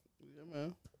shotguns. Yeah,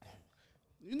 man.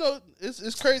 You know,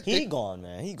 it's crazy. He gone,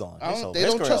 man. He gone. They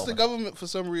don't trust the government for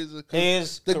some reason.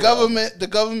 The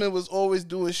government was always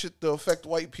doing shit to affect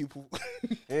white people.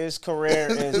 His career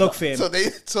is look, fam. So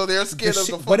they're scared of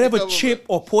the whatever government. Chip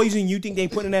or poison you think they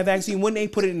put in that vaccine. Wouldn't they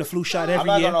put it in the flu shot every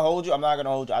year? I'm not gonna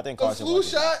hold you. I think the Carson flu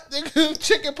shot, they give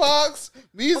chicken pox,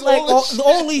 measles. Like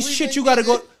all these shit you gotta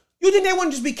go. You think they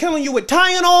wouldn't just be killing you with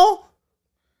Tylenol?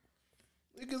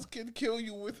 Niggas can kill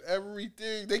you with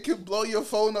everything. They can blow your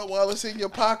phone up while it's in your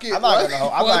pocket. I'm not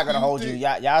gonna hold you.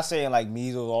 Y'all saying like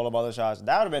measles, all of other shots.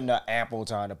 That would have been the ample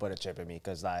time to put a chip in me,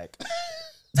 cause like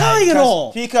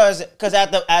Tylenol. Because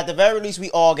at the very least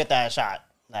we all get that shot.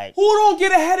 Like who don't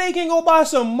get a headache and go buy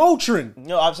some Motrin?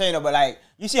 No, I'm saying that, but like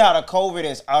you see how the COVID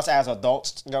is us as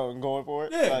adults going for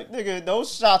it. Yeah. Like nigga,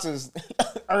 those shots is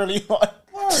early on.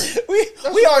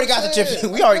 We already got the chips.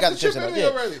 We already got the chips in us.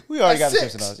 Yeah. We already got the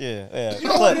chips in us. Yeah. You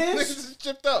know what it Niggas is? is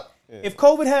chipped up. Yeah. If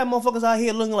COVID had motherfuckers out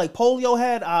here looking like polio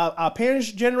had our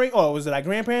parents' generation, or was it our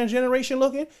grandparents' generation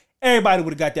looking, everybody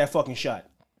would have got that fucking shot.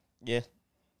 Yeah.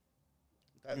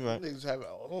 Right. Niggas have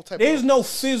all type There's of no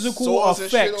physical sores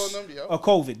and shit effects on them, yo. of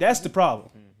COVID. That's the problem.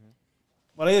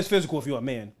 Well, it is physical if you're a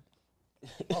man.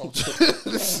 Oh,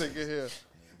 this nigga here.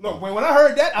 Look, when I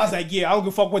heard that, I was like, yeah, I don't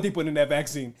give a fuck what they put in that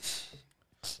vaccine.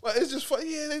 Well, it's just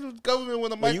funny. Yeah, the government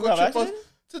with a you got microchip us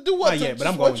to do what? Not yet, but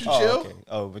I'm going going to to. chill. Okay.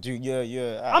 Oh, but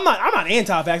you're. I'm not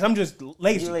anti-vax. I'm just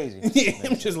lazy. You're lazy. Yeah,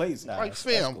 I'm just lazy. Nah, Like, that's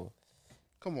fam. cool.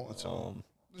 Come on, Tom.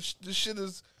 This shit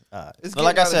is. It's But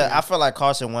like I getting out said, of hand. I feel like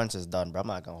Carson Wentz is done, bro. I'm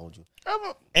not gonna hold you.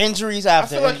 I Injuries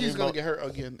after. feel like injuries, he's gonna bro. get hurt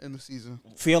again in the season.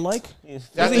 Feel like?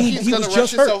 I think he's he gonna was rush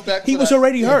just himself hurt. back. He for was that.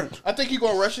 already hurt. I think he's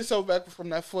gonna rush himself back from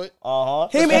that foot.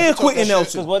 Him and Quentin Because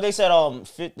Nelson. what they said,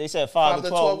 they said 5 to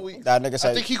 12 weeks. That nigga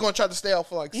said I think he's gonna try to stay out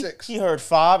for like 6. he heard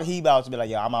 5. He about to be like,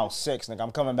 yeah, I'm out 6, nigga.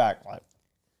 I'm coming back. Like,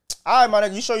 all right, my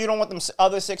nigga, you sure you don't want them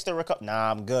other 6 to recover?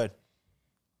 Nah, I'm good.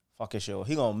 Fuck his shit.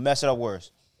 He gonna mess it up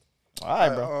worse. All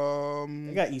right, bro.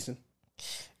 They got Eason.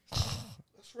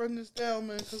 Let's run this down,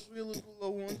 man, because we're a little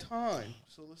low on time.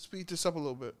 So let's speed this up a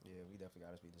little bit. Yeah, we definitely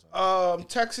gotta speed this up.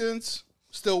 Texans,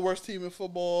 still worst team in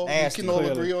football. Nasty. We can all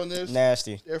Clearly. agree on this.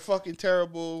 Nasty. They're fucking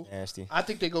terrible. Nasty. I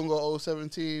think they're gonna go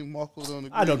 0-17. Marco don't agree.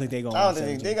 I don't think they're going. I don't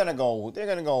think they're gonna go. They're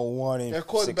gonna go 1-16. Their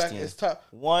quarterback is top.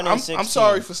 1-16. I'm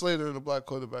sorry for slandering the black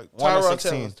quarterback. 1-16. Tyrod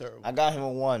Taylor is terrible. I got him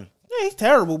at 1. Yeah, he's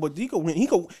terrible, but he could win.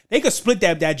 They could split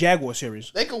that Jaguar series.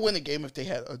 They could win a game if they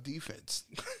had a defense.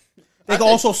 They could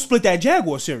also split that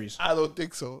Jaguar series. I don't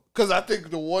think so. Because I think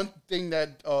the one thing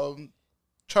that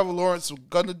Trevor Lawrence is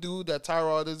going to do that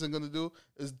Tyrod isn't going to do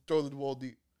is throw the ball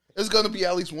deep. It's going to be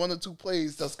at least 1 or 2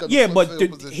 plays that's going to Yeah, but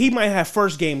he might have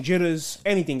first game jitters.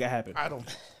 Anything can happen. I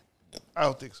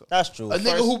don't think so. That's true. A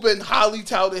nigga who been highly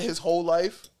touted his whole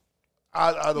life,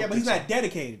 I don't think so. Yeah, but he's not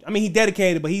dedicated. I mean, he's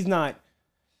dedicated, but he's not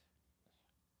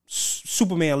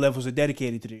Superman levels are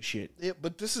dedicated to this shit. Yeah,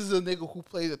 but this is a nigga who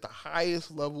played at the highest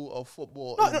level of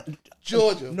football in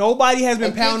Georgia. Nobody has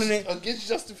been pounding it against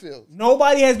Justin Fields.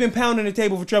 Nobody has been pounding the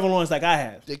table for Trevor Lawrence like I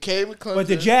have. They came with Clemson, but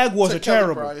the Jaguars are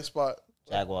terrible.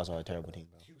 Jaguars are a terrible team.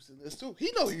 Bro. Houston is too. He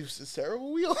know Houston's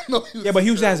terrible. We all know Houston. Yeah, but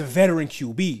Houston has a veteran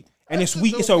QB, and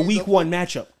it's a week one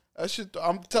matchup.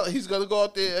 I'm telling. He's gonna go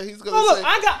out there. He's gonna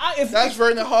say, that's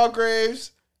Vernon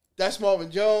Hargraves. That's Marvin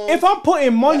Jones. If I'm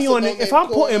putting money on it, I'm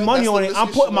putting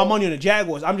my money on the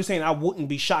Jaguars. I'm just saying I wouldn't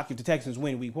be shocked if the Texans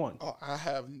win week 1. Oh, I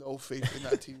have no faith in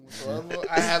that team whatsoever.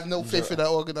 I have no faith in that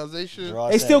organization.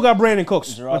 They still got Brandon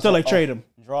Cooks until they trade him.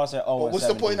 Said, what's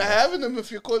the point of having him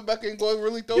if your quarterback ain't going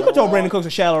really throw? You can throw Brandon Cooks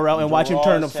a shallow route and watch him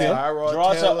turn upfield.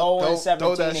 Draw said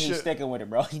 0-17 and he's sticking with it,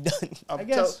 bro. He done. I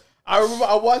guess. I remember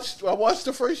I watched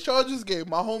the first Chargers game.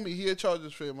 My homie, he a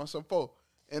Chargers fan, my son Paul.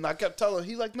 And I kept telling him,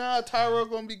 he's like, nah, Tyrod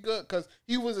gonna be good because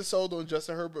he wasn't sold on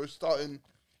Justin Herbert starting.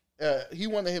 He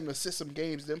wanted him to sit some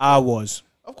games. I was.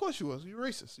 Of course you was. You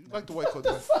racist. You like the white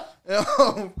quarterback.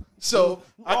 So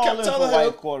I kept telling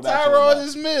him, Tyrod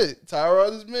is mid.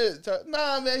 Tyrod is mid.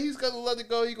 Nah, man, he's gonna let it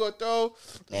go. He gonna throw.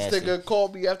 This nigga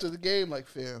called me after the game like,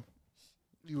 fam,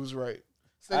 he was right.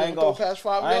 I ain't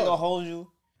gonna hold you.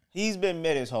 He's been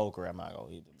mid his whole career. I'm not gonna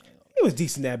hold you. He was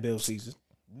decent that Bill season.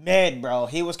 Mid, bro.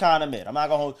 He was kind of mid. I'm not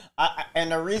gonna hold.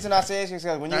 And the reason I say this is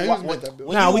because when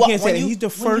we can't say that he's the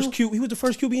first QB. He was the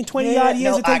first QB in 20 odd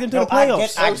years to take him to the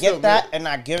playoffs. I get that, and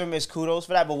I give him his kudos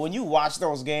for that. But when you watch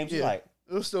those games, you're like,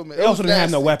 it was still mid. They also didn't have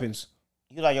no weapons.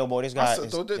 You're like, yo, boy, this guy.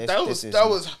 That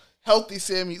was healthy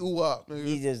Sammy Uwap.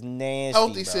 He's just nasty.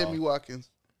 Healthy Sammy Watkins.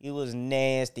 He was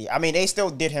nasty. I mean, they still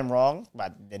did him wrong by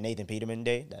the Nathan Peterman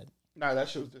day. Nah, that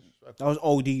shit was disrespectful. That was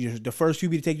OD. The first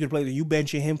QB to take you to play, you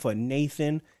benching him for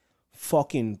Nathan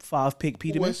fucking 5-pick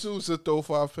Peterman. When Sousa throw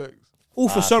 5 picks. Oh,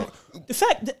 for some the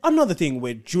fact that, another thing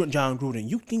with John Gruden,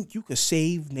 you think you could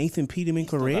save Nathan Peterman's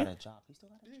career? He got a job.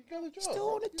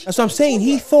 That's what I'm saying.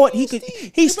 He thought he could.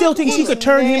 He still thinks he could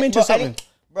turn him into something.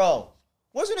 Bro,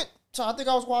 wasn't it? So I think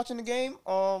I was watching the game.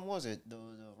 What was it the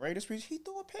Raiders? He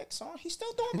threw a pick, son. He's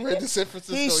still throwing picks.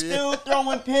 He's still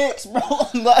throwing picks, bro.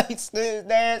 Like,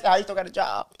 how he still got a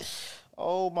job?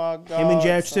 Oh my god. Him and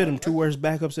Jarrett Stidham, 2 worst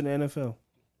backups in the NFL.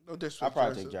 No disrespect. I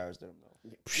probably take Jarrett Stidham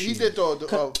though. He did throw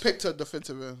a pick to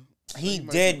defensive end. He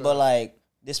did, but like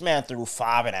this man threw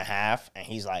 5.5, and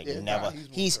he's like never.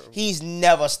 He's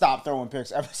never stopped throwing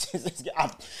picks ever since this game.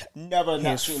 I've never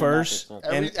his first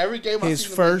every game. His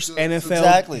first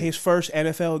NFL. His first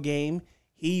NFL game.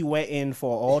 He went in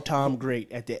for all-time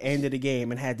great at the end of the game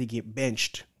and had to get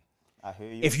benched. I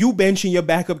hear you. If you benching your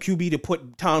backup QB to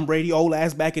put Tom Brady old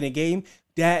ass back in the game,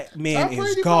 that man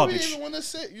is garbage.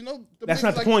 That's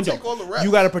not the point, though. You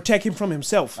got to protect him from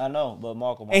himself. I know, but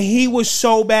Marco. And he was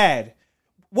so bad.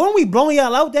 Weren't we blowing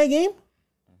y'all out that game?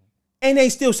 And they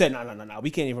still said, no, we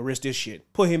can't even risk this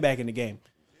shit. Put him back in the game.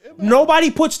 Yeah,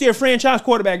 nobody puts their franchise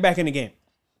quarterback back in the game.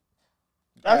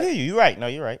 I hear you. You're right. No,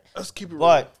 you're right. Let's keep it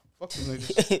real.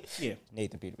 Yeah.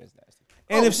 Nathan Peterman's nasty.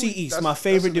 NFC East, my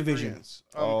favorite division.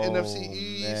 NFC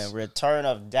East. Man, return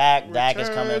of Dak. Dak is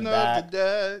coming back.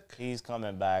 Dak. He's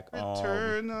coming back.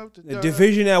 Return of the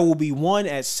division that will be won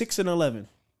at 6-11.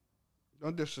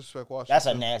 Don't disrespect Washington. That's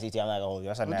a nasty team. I'm not gonna hold you.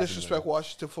 That's a nasty Don't disrespect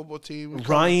Washington football team.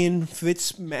 Ryan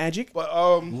Fitz magic. But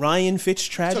Ryan Fitz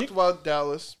tragic. Talked about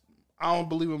Dallas. I don't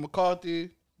believe in McCarthy.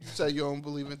 You said you don't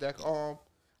believe in Dak.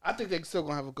 I think they're still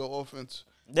gonna have a good offense.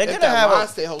 They're gonna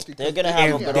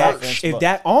have a good offense. If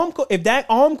that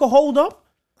arm could hold up,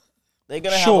 they're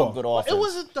gonna have a good offense. It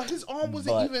wasn't his arm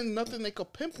wasn't even nothing they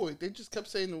could pinpoint. They just kept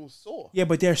saying it was sore. Yeah,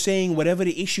 but they're saying whatever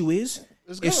the issue is,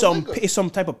 it's some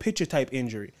type of pitcher type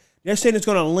injury. They're saying it's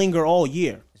gonna linger all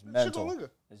year. It's mental.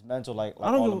 It's mental, like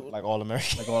all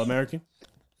American. Like all American.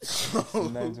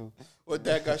 Mental. What,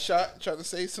 Dak got shot trying to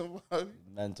save somebody?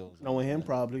 Mental. Knowing him,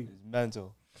 probably. It's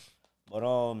mental. But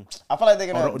I feel like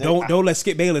they're gonna don't let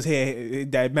Skip Bayless hear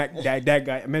that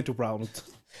guy mental problems.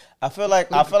 I feel like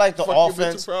the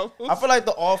offense. I feel like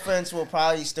the offense will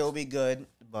probably still be good.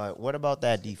 But what about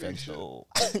that defense though?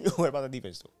 What about the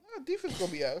defense though? Defense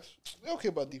gonna be ass. They don't care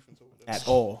about defense over there at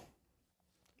all.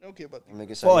 They don't care about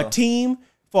defense. For a team,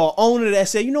 for an owner that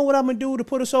said, you know what I'm gonna do to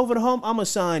put us over the hump? I'm gonna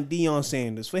sign Deion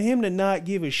Sanders. For him to not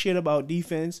give a shit about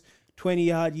defense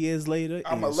 20-odd years later,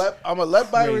 I'm gonna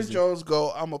let Byron Jones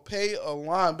go. I'm gonna pay a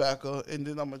linebacker, and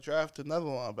then I'm gonna draft another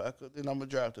linebacker. Then I'm gonna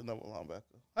draft another linebacker.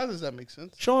 How does that make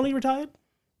sense? Sean Lee retired?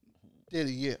 Did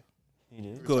he? Yeah. He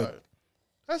did. Good.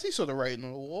 How's he sort of writing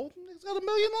on the wall? He's got 1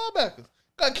 million linebackers.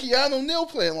 Got Keanu Neal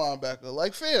playing linebacker.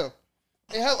 Like, fam.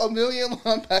 They have 1 million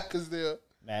linebackers there.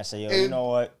 Man, say, yo, you know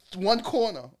what? One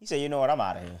corner. He said, you know what? I'm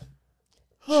out of here.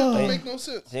 Don't make no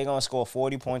sense. They're gonna score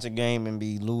 40 points a game and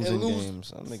be losing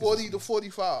games. 40 to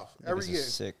 45 every year.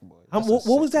 Sick, boy.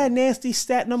 What was that nasty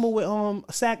stat number with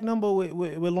sack number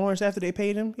with Lawrence after they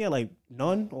paid him? Yeah, like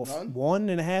none or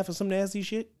 1.5 or some nasty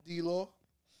shit. D-Law.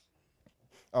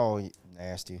 Oh,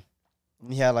 nasty.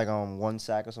 He had like 1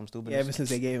 sack or some stupid. Yeah, ever since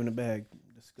they gave him the bag,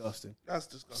 disgusting. That's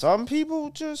disgusting. Some people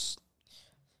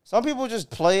just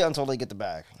play until they get the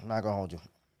bag. I'm not gonna hold you.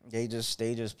 They just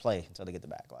play until they get the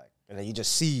bag. Like, and then you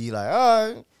just see like,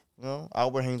 all right,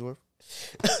 Albert Hainsworth.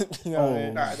 You know what I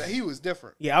mean? Nah, he was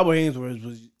different. Yeah, Albert Hainsworth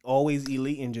was always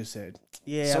elite and just said,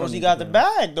 "Yeah." As soon as he got the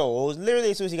bag, though, it was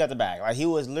literally as soon as he got the bag. Like, he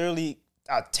was literally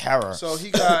a terror. So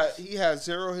he had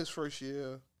 0 his first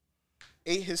year,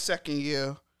 8 his second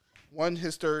year, 1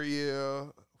 his third year,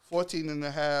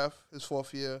 14.5 his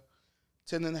fourth year,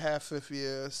 10.5 fifth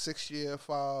year, 6th year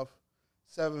 5,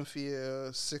 7th year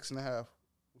 6.5,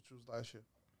 which was last year.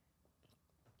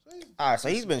 All right, so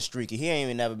he's been streaky. He ain't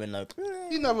even never been like.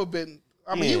 He never been.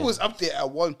 I mean, he was up there at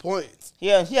one point.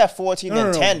 Yeah, he had 14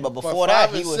 and 10, but before that,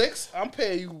 he was 6. I'm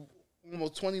paying you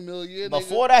almost $20 million.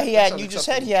 Before that, he had. You just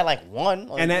said he had like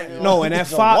 1. And that and that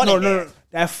 5. No,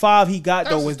 that 5 he got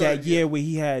though was that year where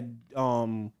he had.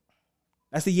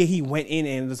 That's the year he went in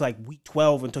and it was like week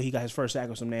 12 until he got his first sack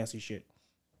or some nasty shit.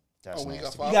 That's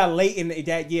nasty. He got late in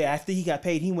that year. After he got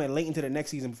paid, he went late into the next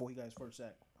season before he got his first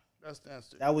sack. That's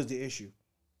nasty. That was the issue.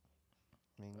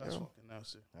 That's fucking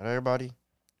nasty. Not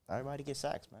everybody gets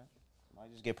sacks, man.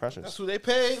 Might just get pressures. That's who they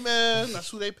paid, man. That's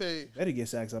who they paid. Better get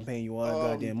sacks. I'm paying you all that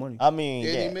goddamn money. I mean,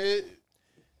 Danny Mid.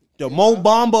 The Mo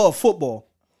Bamba of football.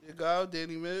 Your guy,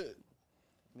 Danny Mid.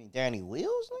 I mean, Danny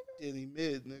Wheels, nigga? Danny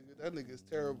Mid, nigga. That nigga's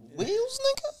terrible. Wheels,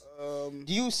 nigga?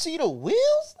 Do you see the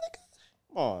wheels, nigga?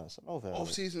 Come on, it's an overhead.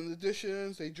 Off-season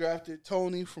additions. They drafted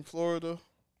Tony from Florida.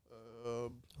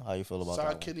 How you feel about signed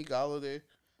that? Kenny Galladay.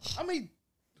 I mean,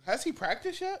 has he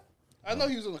practiced yet? I know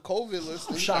he was on the COVID list.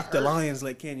 I'm shocked the Lions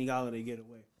let Kenny Galladay get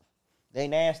away. They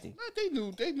nasty. They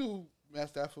knew Matt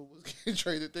Stafford was getting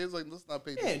traded. They was like, let's not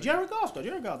pay. Yeah, Jared Goff though.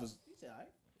 Jared Goff is he's all right.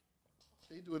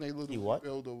 They doing a little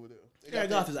build over there. Jared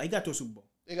Goff he got to a Super Bowl.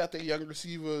 They got their young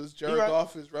receivers. Jared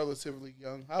Goff is relatively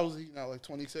young. How is he now? Like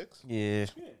 26? Yeah.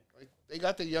 Like they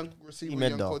got the young receiver,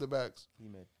 young quarterbacks.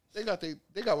 They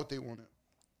got what they wanted.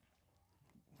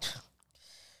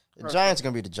 The Giants are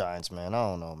gonna be the Giants, man. I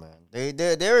don't know, man.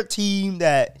 They're a team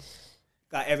that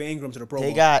got Evan Ingram to the Pro Bowl.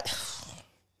 They got.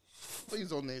 Please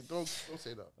don't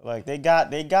say that. Like they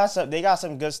got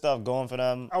some good stuff going for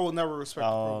them. I will never respect.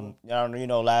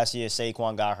 Last year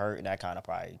Saquon got hurt, and that kind of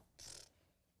probably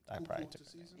took it.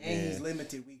 And he's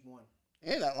limited week 1.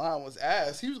 And that line was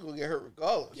ass. He was gonna get hurt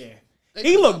regardless. Yeah,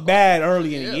 he looked bad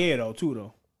early in the year though, too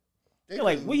though.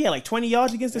 He had like 20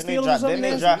 yards against the Steelers or something.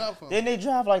 Didn't they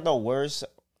draft like the worst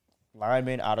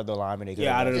lineman out of the lineman they could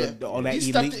out of on that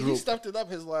elite group. He stuffed it up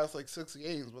his last like 6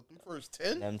 games, but the first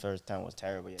 10? Them first 10 was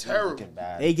terrible. Yeah, terrible.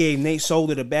 Bad. They gave Nate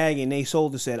Solder the bag, and Nate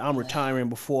Solder said, I'm retiring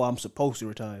before I'm supposed to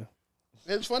retire.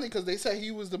 And it's funny because they said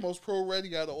he was the most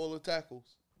pro-ready out of all the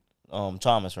tackles.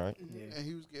 Thomas, right? Yeah. And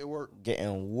he was getting worked.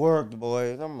 Getting worked,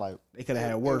 boy. I'm like... They could have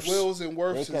had worse. Wills and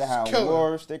Wirfs. They could have had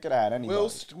worse. They could have had anybody.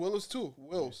 Wills too.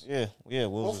 Wills. Yeah,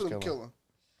 Wills both of them killing.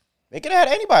 They could have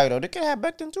had anybody, though. They could have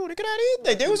had Becton, too. They could have had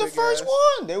anything. They was the first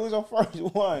one. They was the first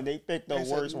one. They picked the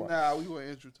worst one. Nah, we went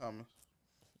Andrew Thomas.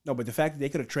 No, but the fact that they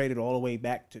could have traded all the way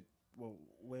back to... Well,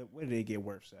 where did they get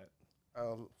worse at?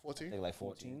 14? They like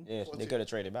 14. Yeah, 14. They could have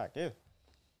traded back. Yeah.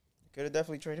 They could have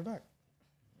definitely traded back.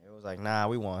 It was like, nah,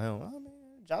 we want him. I mean,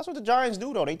 that's what the Giants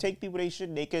do, though. They take people they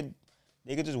shouldn't. They could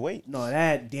just wait. No,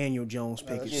 that Daniel Jones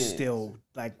pick is still,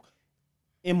 like,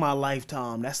 in my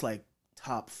lifetime, that's like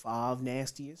top 5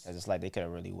 nastiest. It's like they could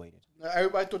have really waited. Now,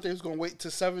 everybody thought they was going to wait to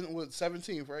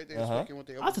 17th, right? They was thinking what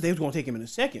they I thought they was going to take him in the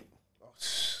second.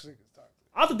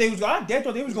 I thought they was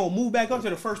going to move back up to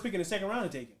the first pick in the second round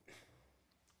and take him.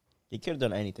 They could have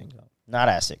done anything, though. Not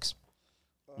at 6.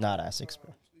 Not at 6,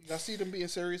 bro. Y'all see them being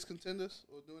serious contenders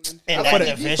or doing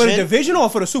anything? For the division or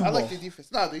for the Super Bowl? I like the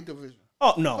defense. Nah, they division.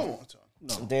 Oh, no. Come on, Tom.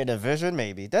 No. Their division,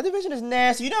 maybe. That division is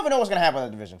nasty. You never know what's going to happen in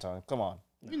that division, Tom. Come on.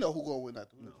 We know who's going to win that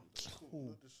division.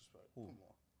 No disrespect. Come on.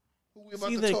 Who we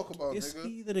about to talk about, it's nigga? It's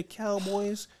either the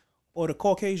Cowboys or the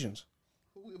Caucasians.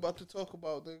 Who we about to talk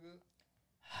about, nigga?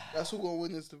 That's who going to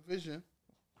win this division.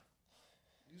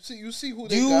 You see who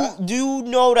they got? Do you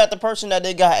know that the person that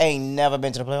they got ain't never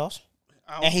been to the playoffs?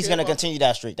 And he's going to continue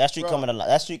that streak. That streak coming a lot.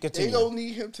 That streak continues. They don't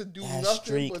need him to do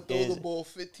nothing but throw the ball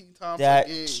 15 times a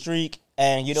game. That streak,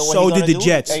 and you know what he's going to do? So did the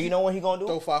Jets. And you know what he's going to do?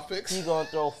 Throw 5 picks? He's going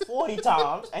to throw 40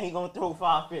 times, and he's going to throw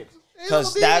 5 picks.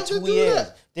 Because that's who he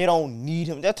is. They don't need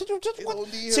him.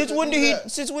 Since when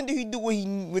did he do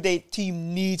what their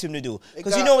team needs him to do?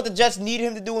 Because you know what the Jets needed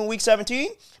him to do in Week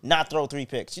 17? Not throw 3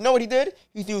 picks. You know what he did?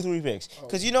 He threw 3 picks.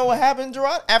 Because you know what happened,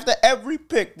 Gerard? After every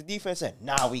pick, the defense said,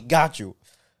 "Nah, we got you."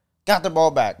 Got the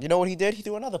ball back. You know what he did? He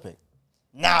threw another pick.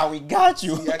 "Nah, we got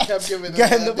you." See, I kept giving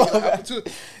him the ball back.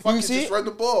 You see? Just run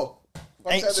the ball.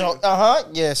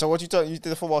 Yeah. So what you think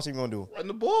the football team gonna do? Run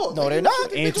the ball. No, they're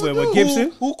not. Antoine with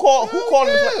Gibson. Who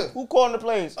calling the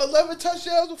plays? 11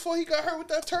 touchdowns before he got hurt with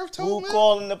that turf toe. Who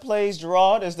calling the plays,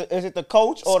 Gerard? Is it the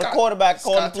coach or the quarterback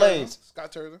calling the plays?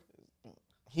 Scott Turner.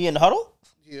 He in the huddle?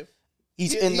 Yeah. He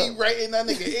right in that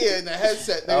nigga ear in the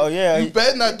headset. Oh yeah. You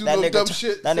better not do no dumb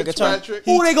shit. That nigga turn.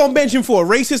 Who they gonna bench him for?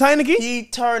 Racist Heineke? He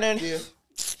turning. Yeah.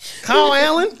 Kyle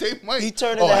Allen? They might. He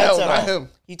turning the headset off. Him.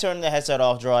 He turning the headset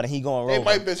off, Gerard, and he going Rover. They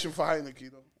might bench him for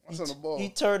Heineke though. What's on the ball? He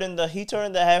turning the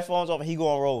headphones off and he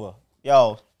going Rover.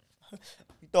 Yo.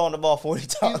 He throwing the ball 40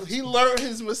 times. He learned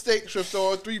his mistakes from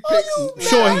throwing 3 picks.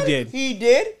 Sure he did. He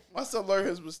did? My son learned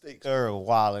his mistakes. They're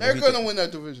wild. They're gonna win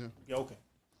that division. Yeah, okay.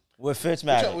 With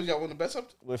Fitzmagic. We got one of the best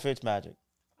up. With Fitzmagic.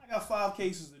 I got 5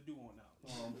 cases to do on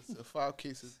that. 5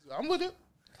 cases. I'm with it.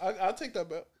 I'll take that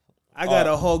bet. I got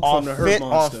a hug from the Hurt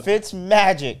Monster. On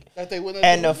Fitzmagic. That they win that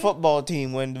and division? the football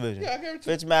team win division. Yeah, I guarantee.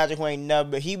 Fitzmagic ain't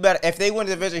never. He better. If they win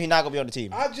the division, he not gonna be on the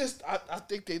team. I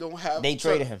think they don't have. They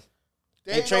traded him.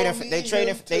 They traded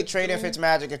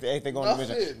Fitzmagic if they go in the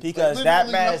division because that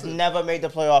man has never made the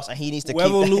playoffs and he needs to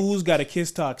Whoever keep lose got to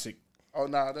kiss Toxic. Oh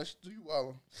nah, that's you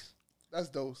wild. That's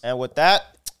dose. And with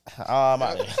that,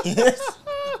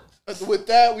 with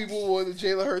that, we move on to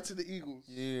Jalen Hurts and the Eagles.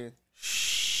 Yeah.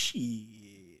 Shit.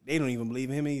 They don't even believe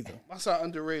in him either. My son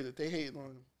underrated. They hating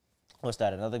on him. What's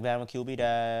that? Another Bama QB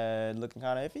that looking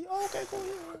kind of iffy? Oh, okay, cool.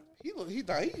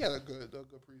 Yeah. He had a good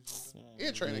preseason. He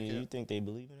a training camp. You think they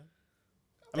believe in him?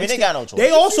 I mean, they got no choice.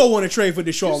 They also want to trade for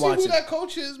Deshaun you Watson. See who that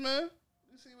coach is, man.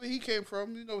 You see where he came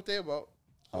from. You know what they about.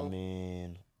 I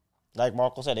mean, like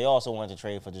Marco said, they also wanted to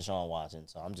trade for Deshaun Watson.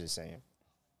 So I'm just saying.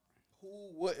 Who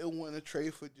wouldn't want to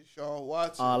trade for Deshaun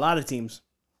Watson? A lot of teams.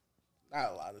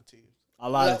 Not a lot of teams. A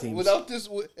lot of teams. Without this,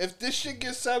 if this shit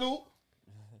gets settled,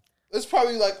 it's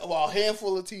probably like a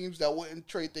handful of teams that wouldn't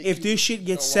trade. If this shit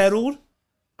gets settled,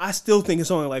 I still think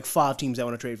it's only like 5 teams that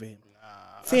want to trade for him.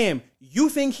 Fam, you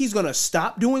think he's gonna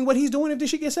stop doing what he's doing if this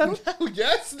shit gets settled?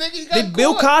 Yes, nigga. Did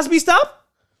Bill Cosby stop?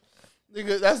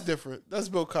 Nigga, that's different. That's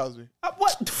Bill Cosby.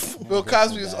 What? Bill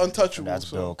Cosby is untouchable. That's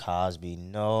Bill Cosby.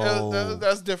 No.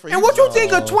 That's different. And what you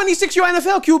think a 26-year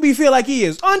NFL QB feel like he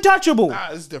is? Untouchable.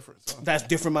 Nah, it's different. Son. That's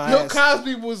different, my Bill ass.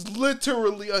 Cosby was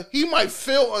literally, he might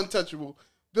feel untouchable.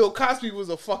 Bill Cosby was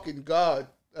a fucking god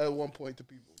at one point to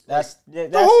people. That's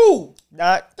who?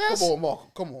 That's, come on,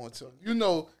 Mark. Come on, son. You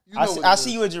know. I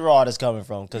see where Gerard is coming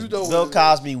from because Bill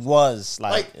Cosby was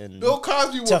like Bill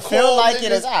Cosby would to feel like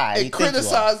it is and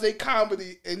criticize their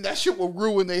comedy, and that shit would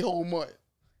ruin their whole month.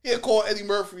 He'd call Eddie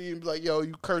Murphy and be like, "Yo,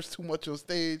 you curse too much on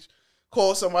stage."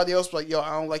 Call somebody else like, "Yo,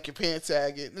 I don't like your pants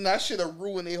sagging," and that shit would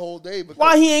ruin their whole day.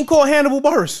 Why he ain't called Hannibal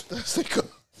Buress?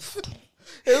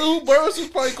 Hannibal Buress was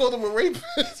probably called him a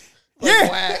rapist.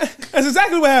 Yeah, that's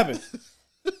exactly what happened.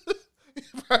 He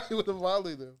probably would have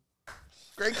volleyed him.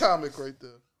 Great comic right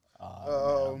there.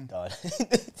 I'm done.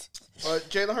 But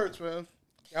Jalen Hurts, man.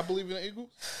 I believe in the Eagles.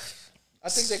 I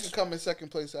think they can come in second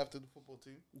place after the football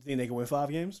team. You think they can win 5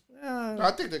 games?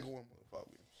 I think they can win 5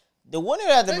 games. The winner of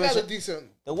that division,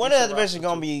 is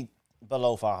gonna be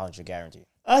below 500, guaranteed.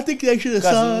 I think they should have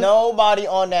because nobody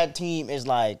on that team is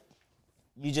like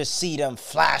you just see them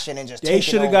flashing and just. They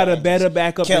should have got a better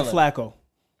backup than Flacco.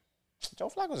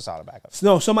 Joe Flacco's a solid backup.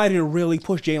 No, somebody to really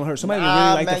push Jalen Hurts. Somebody to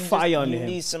really light the fire under him. You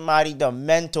need somebody to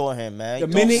mentor him, man. The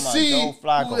minute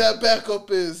who that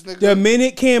backup is, nigga. The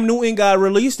minute Cam Newton got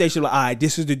released, they should be like, all right,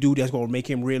 this is the dude that's going to make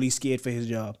him really scared for his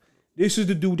job. This is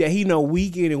the dude that he know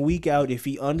week in and week out, if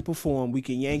he underperform, we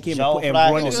can yank him and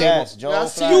run the same.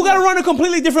 You got to run a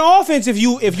completely different offense if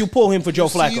you pull him for Joe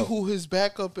Flacco. See who his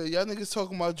backup is. Y'all niggas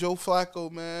talking about Joe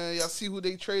Flacco, man. Y'all see who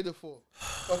they traded for.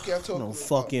 Fuck y'all talking about.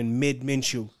 Fucking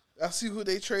mid-Minshew. I see who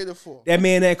they traded for. That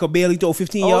man that could barely throw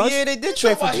 15 yards? Oh, yeah, they did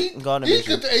trade for Gardner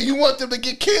Minshew. And you want them to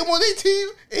get Cam on their team,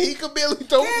 and he could barely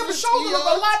throw 15 yards? Cam look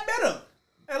a lot better.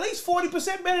 At least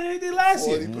 40% better than they did last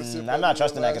year. I'm not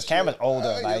trusting that because Cam is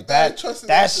older. Like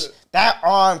that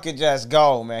arm could just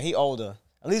go, man. He older.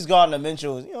 At least Gardner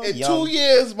Minshew, you know, in young. 2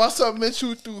 years, my son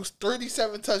Minshew threw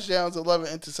 37 touchdowns, 11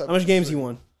 interceptions. How much games he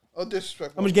won? Oh,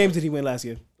 disrespect. How much games did he win last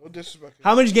year? No disrespect.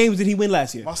 How many games did he win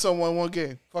last year? My son won 1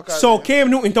 game. Fuck out so of here.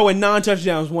 Cam Newton throwing 9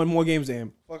 touchdowns won more games than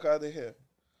him. Fuck out of here.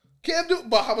 Cam Newton,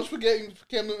 but how much per game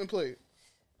Cam Newton played?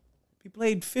 He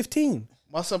played 15.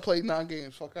 My son played 9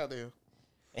 games. Fuck out there.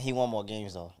 And he won more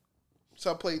games though.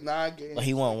 Son played 9 games. But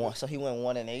he won one. So he went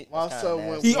 1-8. My son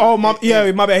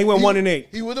went. My bad. He went 1-8.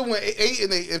 He would have went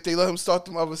 8-8 if they let him start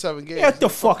them other 7 games. Get the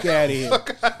fuck out of here.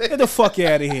 Get the fuck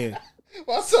out of here.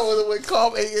 My son would have went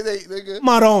calm 8-8, nigga.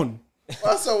 Maron.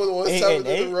 My son would have won 7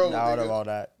 in a row. No, I don't know about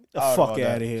that. The fuck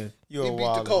out of here. He beat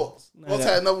the Colts. Colts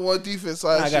had number 1 defense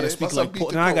last year. I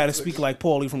gotta speak like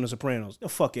Paulie from The Sopranos. The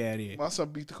fuck out of here. My son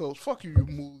beat the Colts. Fuck you, you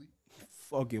mooly.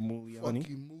 Fuck you, mooly, honey. Fuck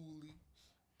you,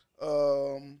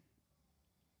 mooly.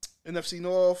 NFC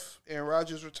North, Aaron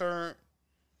Rodgers returned.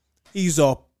 He's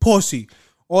a pussy.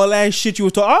 All that shit you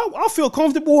were talking. I feel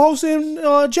comfortable hosting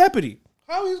Jeopardy.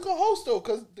 How he's gonna host though?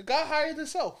 Because the guy hired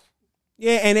himself.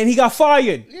 Yeah, and then he got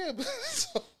fired. Yeah, but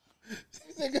so,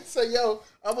 nigga say, yo,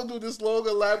 I'm gonna do this long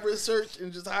elaborate search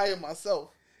and just hire myself.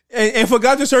 And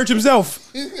forgot to search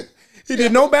himself. He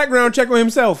did no background check on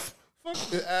himself. Fuck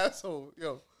the asshole.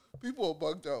 Yo, people are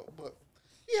bugged out, but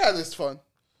he had his fun.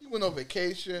 He went on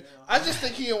vacation. I just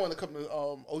think he didn't want to come to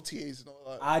OTAs and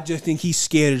all that. I just think he's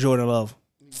scared of Jordan Love.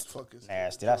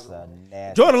 Nasty. That's a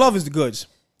nasty. Jordan Love is the goods.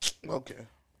 Okay.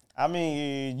 I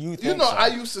mean, you think You know, so. I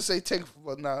used to say take,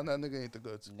 but nah, that nigga ain't the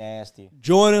goods. Nasty.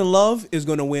 Jordan Love is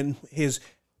going to win his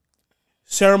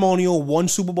ceremonial 1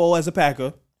 Super Bowl as a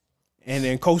Packer and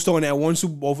then coast on that 1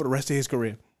 Super Bowl for the rest of his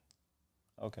career.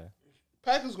 Okay.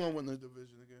 Packers gonna win the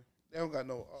division again. They don't got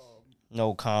no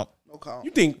comp. no count.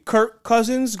 You think Kirk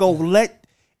Cousins going to let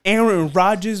Aaron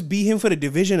Rodgers beat him for the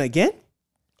division again?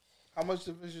 How much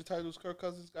division titles Kirk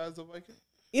Cousins got as a Viking?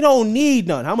 He don't need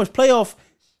none. How much playoff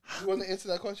You want to answer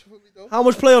that question for me though? How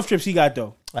much playoff trips he got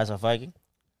though? As a Viking?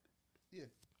 Yeah.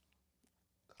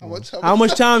 How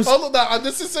much times? Hold on, now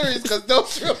this is serious because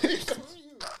don't really confuse.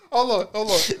 Hold on.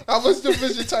 How much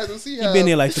division titles he He have? been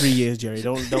there like 3 years, Jerry.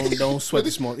 Don't sweat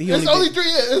the small. It's only 3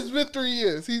 years. It's been 3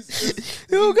 years. He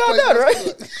don't got that,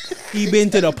 right? He been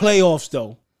to the playoffs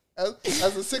though.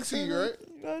 As a 6 seed, right?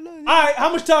 All right,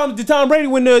 how much time did Tom Brady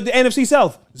win the NFC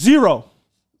South? 0.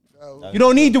 You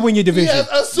don't need to win your He division. has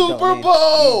a Super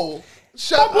Bowl.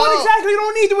 Shut What up. exactly? You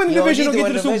don't need to win the You don't division need to to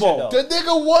get to win the Super division, Bowl. though. The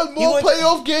nigga won more went-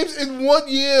 playoff games in 1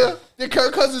 year than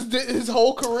Kirk Cousins did his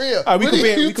whole career. All right, we What are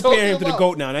compare you him to the talking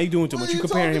GOAT now. Now you're doing too What much. are You you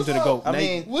comparing him to the talking GOAT. about? Now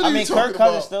What are you Kirk talking Cousins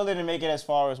about? still didn't make it as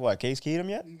far as what? Case Keenum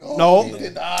yet? No, he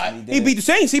did not. he beat the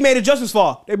Saints. He made it just as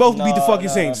far. They both beat the fucking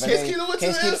Saints. Case Keenum went to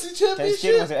the NFC Case Keenum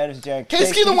Championship. was the NFC Championship.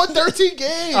 Case Keenum won 13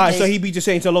 games. All right, so he beat the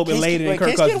Saints a little bit later than Kirk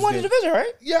Case Cousins Keenum won the did. division,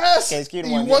 right? Yes. Case Keenum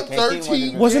He won won the- Case Keenum won the 13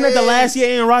 division. Wasn't that the games. last year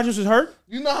Aaron Rodgers was hurt?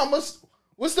 You know how much?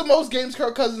 What's the most games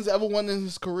Kirk Cousins ever won in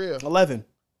his career? 11.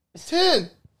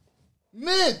 10.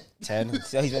 Mid. 10.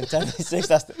 So he's been 10-6.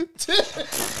 That's the... 10.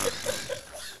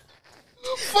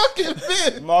 Fucking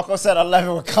mid. Marco said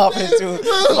 11 with confidence too.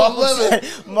 11.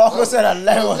 Marco said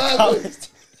 11 with 11. confidence.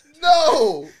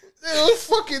 No. It was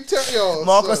fucking terrible.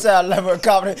 Marco said 11 with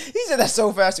confidence. He said that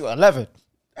so fast too. 11.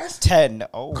 That's 10.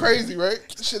 Oh. crazy, right?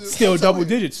 Shit is Still I'm double telling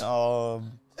you. digits. It'll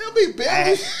be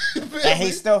barely. And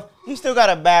he still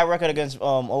got a bad record against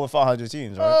over 500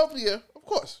 teams, right? Yeah, of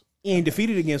course. He ain't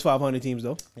defeated against 500 teams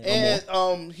though.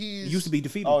 And He he's used to be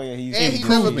defeated. Oh yeah, he's and he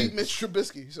never beat Mitch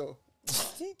Trubisky. So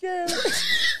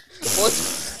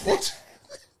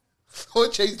or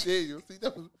Chase Daniels. He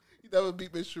never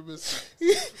beat Mitch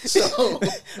Trubisky. So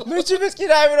Mitch Trubisky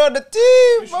not even on the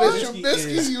team, bro. Mitch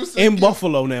Trubisky used to in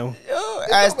Buffalo now. Yo,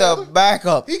 as the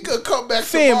backup. He could come back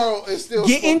Fam, tomorrow and still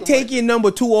Getting smoke the mic. taken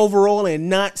number 2 overall and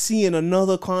not seeing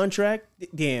another contract,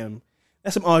 damn,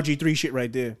 that's some RG3 shit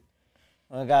right there.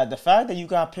 Oh God, the fact that you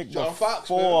got picked John Fox,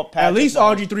 before man. Patrick At least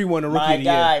Mahomes. RG3 won a rookie of the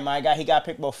year. My guy, he got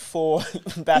picked before He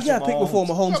Patrick got picked before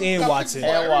Mahomes Got and picked Watson.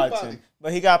 before and Watson. everybody.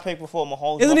 But he got picked before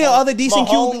Mahomes. Isn't there Mahomes- other decent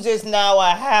QB? Mahomes is now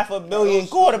a $500 million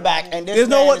quarterback, and this There's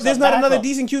man is there's a not another backup.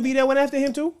 decent QB that went after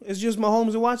him too. It's just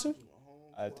Mahomes and Watson.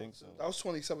 I think so. That was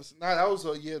 27. Nah, that was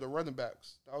a year of the running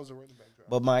backs. That was a running back draft.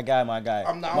 But my guy,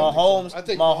 I'm not- Mahomes, I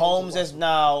think Mahomes is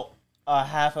now a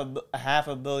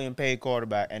 $500 million paid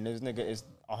quarterback, and this nigga is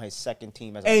on his second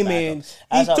team as a Hey backup. man, he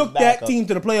As a took that backup. team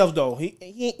to the playoffs though. He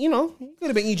he could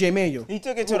have been EJ Manuel. He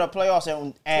took it to the playoffs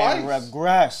and Twice.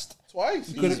 regressed. Twice.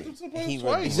 He could've- took it to the playoffs He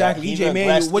twice. Exactly. He EJ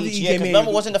Manuel. regressed What did each EJ year, 'cause Manuel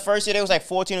remember, do? wasn't the first year they was like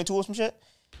 14-2 or some shit?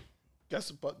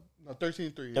 Guess but no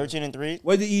 13-3. 13-3.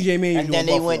 What did EJ Manuel And do? then in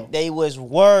they Buffalo? they was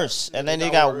worse, and then they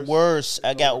they got got worse.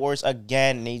 I got worse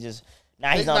again. And he just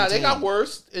now he's on the They team. got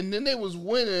worse, and then they was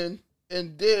winning,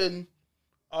 and then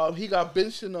he got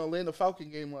benched in the Atlanta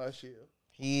Falcon game last year.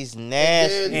 He's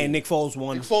nasty. And Nick Foles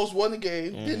won. Nick Foles won the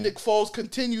game. Mm-hmm. Then Nick Foles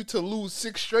continued to lose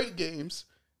 6 straight games,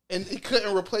 and he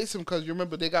couldn't replace him because you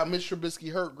remember they got Mitch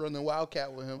Trubisky hurt running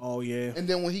Wildcat with him. Oh yeah. And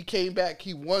then when he came back,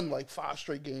 he won like 5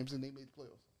 straight games, and they made the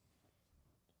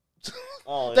playoffs.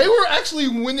 They were actually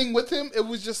winning with him. It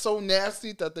was just so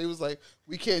nasty that they was like,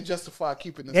 we can't justify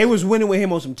keeping this They guy. was winning with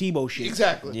him on some Tebow shit.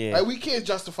 Exactly. Yeah. Like, we can't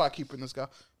justify keeping this guy.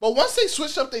 But once they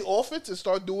switched up their offense and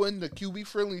start doing the QB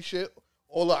friendly shit,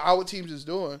 all of our teams is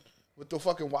doing with the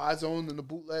fucking wide zone and the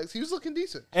bootlegs, he was looking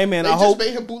decent. Hey man, They I just hope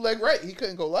made him bootleg right. He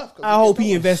couldn't go left. I hope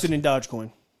he invested in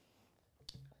Dogecoin.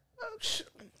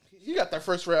 He got that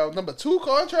first round number 2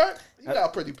 contract. He got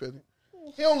a pretty penny.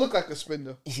 He don't look like a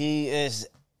spender. He is.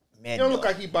 Man, He don't look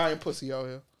like he buying pussy out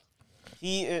here.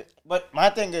 he is, but my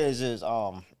thing is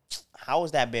how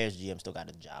is that Bears GM still got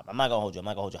a job? I'm not gonna hold you.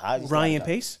 How is he still Ryan got a job?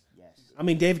 Pace. Yes. I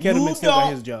mean, David Gettleman still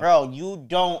got his job. Bro, you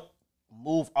don't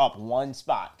move up one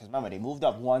spot. Because remember, they moved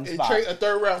up one They spot. trade a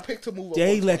 3rd round pick to move up.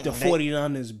 They one let spot. the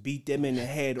 49ers beat them in the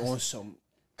head on some.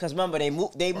 Because remember, they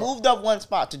moved up one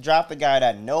spot to draft the guy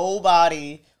that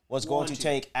nobody was going to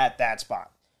take at that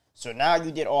spot. So now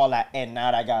you did all that, and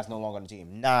now that guy's no longer on the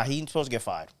team. Nah, he's supposed to get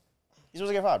fired. He's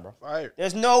supposed to get fired, bro. Right.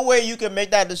 There's no way you can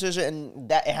make that decision and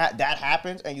that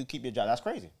happens and you keep your job. That's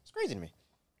crazy. It's crazy to me.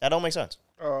 That don't make sense.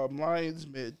 Lions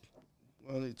mid.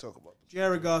 We don't need to talk about this.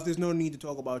 Jared Goff, there's no need to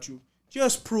talk about you.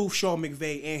 Just prove Sean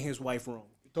McVay and his wife wrong.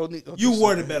 Don't You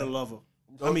were the better lover.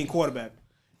 Quarterback.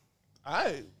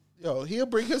 He'll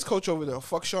bring his coach over there.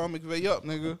 Fuck Sean McVay up,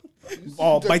 nigga.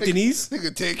 Bite the knees.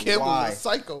 Nigga, take him Why? was a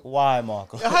psycho. Why,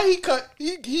 Marco? How he cut?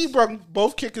 He brought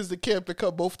both kickers to camp and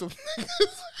cut both of them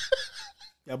niggas.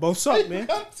 Y'all both suck, man.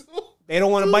 Cut two- They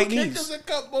don't want to two bite kickers knees. and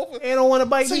cut both of them. They don't want to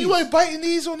bite So knees. you ain't biting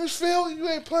knees on this field? You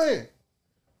ain't playing.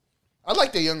 I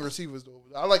like the young receivers though.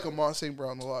 I like Amon St.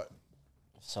 Brown a lot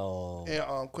So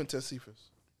and Quintez Cephas.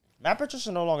 Matt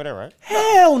Patricia no longer there, right?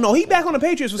 Hell no. He back on the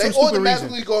Patriots for They some stupid automatically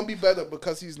reason. gonna be better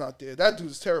because he's not there. That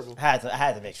dude's terrible. I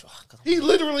had to make sure. He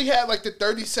literally had like the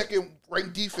 32nd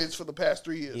ranked defense for the past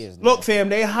 3 years. He is Look, fam,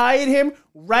 they hired him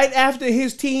right after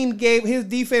his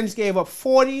defense gave up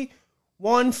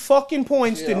 41 fucking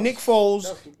points to Yeah, Nick Foles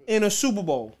that's stupid. in a Super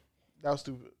Bowl. That was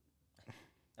stupid.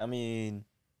 I mean,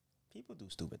 people do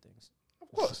stupid things.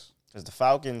 Of course. Because the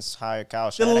Falcons hired Kyle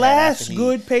The Shanahan last after he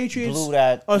good Patriots blew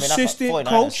that assistant 49ers.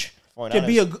 coach 49ers. to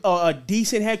be a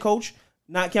decent head coach,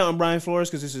 not counting Brian Flores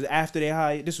because this was after they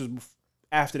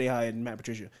hired Matt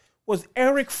Patricia, was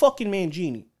Eric fucking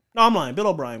Mangini. No, I'm lying. Bill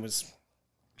O'Brien was.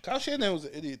 Kyle Shanahan was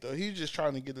an idiot though. He was just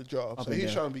trying to get a job. Up So and he's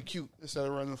down. trying to be cute instead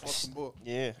of running the fucking book.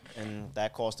 Yeah, and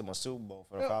that cost him a Super Bowl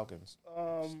for the Yeah. Falcons.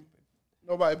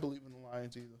 Nobody believe in the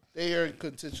Lions either. They are in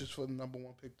contention for the number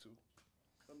 1 pick too.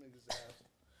 Some niggas ass.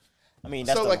 I mean,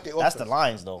 So, that's like, the the that's the offense.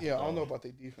 Lions though. Yeah, I don't know about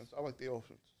their defense. I like their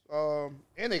offense.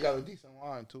 And they got a decent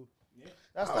line too.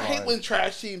 That's the I hate Lions. when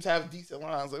trash teams have decent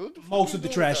lines. Like, what the fuck Most you of the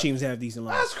doing trash with that? teams have decent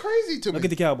lines. That's crazy to me. Look at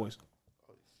the Cowboys.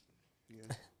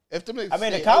 If them niggas I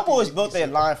mean, the stay Cowboys healthy, built they their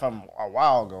decent. line from a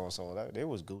while ago, so they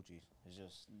was Gucci. It's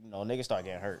just niggas start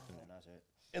getting hurt, and then that's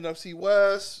it. NFC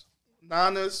West,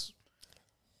 Niners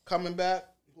coming back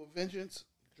with vengeance.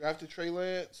 Drafted Trey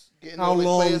Lance. Getting How all their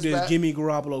long players does back. Jimmy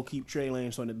Garoppolo keep Trey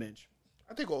Lance on the bench?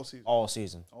 I think all season. All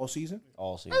season, All season?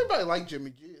 all season. Everybody like Jimmy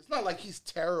G. It's not like he's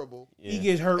terrible. Yeah. He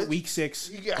gets hurt week 6.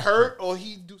 He get hurt or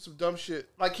he do some dumb shit.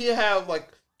 Like he'll have like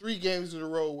 3 games in a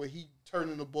row where he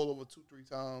turning the ball over 2-3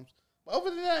 times. But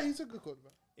other than that, he's a good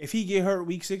quarterback. If he get hurt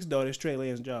week 6, though, that's Trey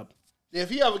Lance's job. Yeah, if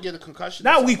he ever get a concussion,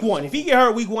 Not or week something, 1. If he get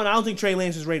hurt week 1, I don't think Trey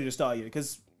Lance is ready to start yet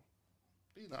because,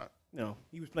 he's not.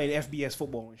 he was playing FBS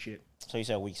football and shit. So you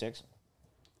said week 6?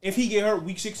 If he get hurt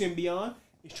week 6 and beyond,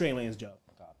 it's Trey Lance's job.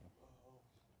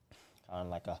 Kind of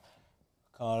like a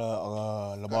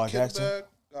Lamar Got Kittle Jackson. back,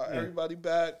 got everybody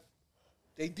back.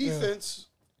 They defense.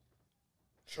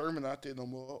 Sherman not there no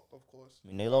more, of course. I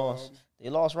mean, they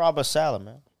lost Robert Saleh,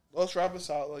 man, Lost Robert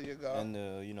Saleh, your guy. and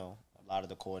a lot of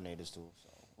the coordinators too. So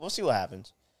we'll see what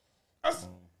happens.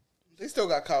 They still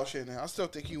got Kyle Shanahan. I still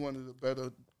think he one of the better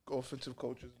offensive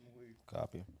coaches in the league.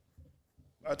 Copy.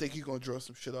 I think he's gonna draw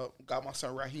some shit up. Got my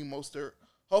son Raheem Mostert.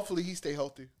 Hopefully he stay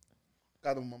healthy.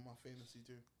 Got him on my fantasy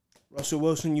team. Russell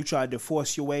Wilson, you tried to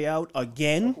force your way out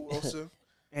again, Wilson.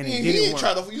 and he it didn't didn't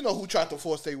try work. to. You know who tried to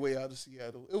force their way out of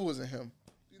Seattle? It wasn't him.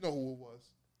 You know who it was.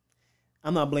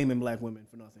 I'm not blaming black women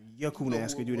for nothing. Your coon know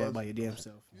ass who could it do that was. by your damn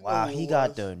self. You Wow, know who he it got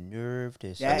was. the nerve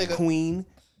to say That nigga- queen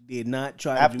did not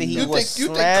try after to do he nothing. was you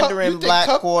think slandering black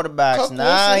Cup quarterbacks.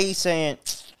 Now Wilson- he's saying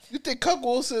You think Cuck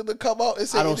Wilson to come out and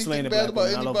say I don't anything slander bad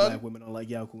black about women. I love anybody? black women. I like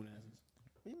y'all coon asses.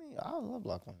 What do you mean? I love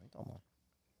black women. Come on.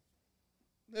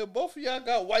 Yeah, both of y'all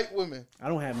got white women. I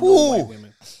don't have Who? no white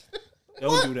women.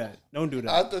 Don't do that. Don't do I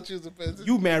that. thought you was a peasant.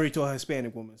 You married to a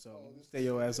Hispanic woman, so stay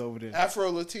your ass over there.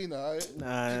 Afro Latina, all right?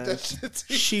 Nah, Keep that shit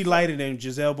to she lighter than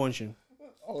Giselle Bundchen.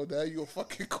 Oh, now you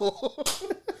fucking cool.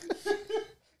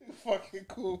 You fucking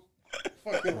cool.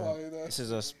 Fucking lying ass. This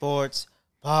is a sports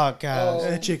podcast.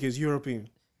 That chick is European.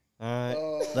 All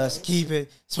right, let's keep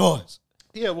it sports.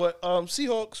 Yeah, what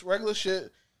Seahawks, regular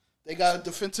shit. They got a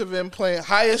defensive end playing,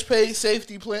 highest paid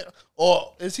safety player.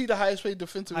 Or is he the highest paid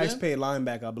defensive Highest end? paid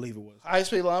linebacker, I believe it was. Highest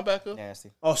paid linebacker?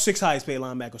 Nasty. Oh, 6 highest paid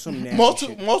linebacker. Something nasty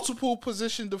shit. Multiple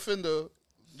position defender.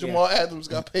 Jamal Adams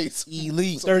got paid.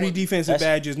 Elite. 30 defensive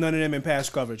badges, none of them in pass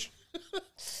coverage.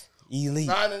 Elite.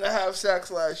 9.5 sacks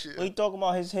last year. What you talking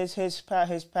about?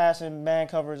 His passing man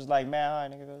coverage is like man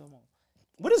high, nigga. Come on.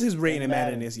 What is his rating in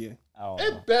Madden this year? I don't know.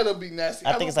 It better be nasty.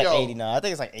 I think it's like Yo, 89. I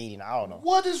think it's like 89. I don't know.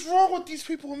 What is wrong with these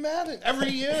people in Madden? Every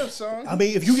year, son. I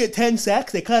mean, if you get 10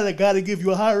 sacks, they kind of got to give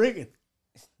you a high rating.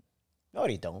 No,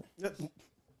 they don't.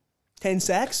 10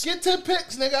 sacks? Get 10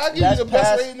 picks, nigga. I'll give That's you the best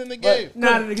pass- rating in the game.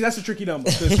 Nah, that's a tricky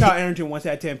number. Because Kyle Arrington once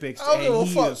had 10 picks, I don't give and a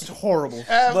he fuck. is horrible.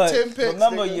 Have But 10 picks.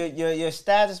 remember, nigga. your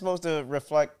stats are supposed to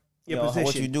reflect Your what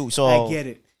position. you do. So I get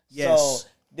it. Yes. So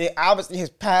they obviously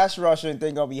his pass rushing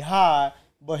thing gonna be high,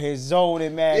 but his zone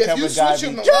and man If you coverage gotta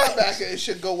switch be him to linebacker, it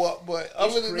should go up. But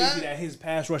other It's than crazy that, that his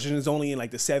pass rushing is only in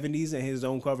like the 70s and his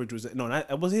zone coverage was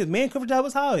was his man coverage that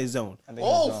was high or his zone? I think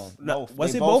Both. his zone. No, Both.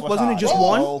 was They it both? Wasn't it high. just Both.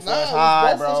 one? Both Nah, was it was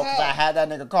high, both bro. was 'Cause high. I had that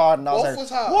nigga card and I was both like, was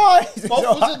high. what?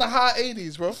 Both was in the high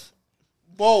 80s, bro.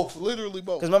 Both, literally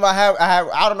both. Because remember,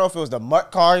 I don't know if it was the Mutt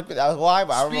card. That was why,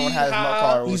 but I remember when I had his Speed Mutt high.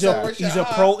 card. He's Was a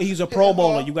he's a Hit pro him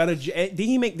bowler. hard. You gotta did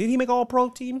he make all pro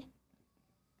team?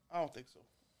 I don't think so.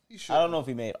 He should. I don't know if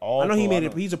he made all. I know he pro, made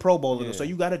it. He's a pro bowler, Yeah. so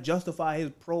you gotta justify his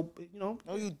pro. You know,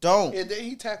 No, you don't. Yeah, did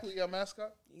he tackle your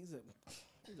mascot? he's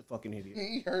a fucking idiot.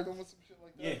 He hurt him with some shit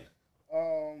like that.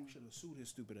 Yeah, should have sued his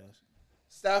stupid ass.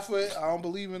 Stafford, I don't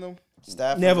believe in him.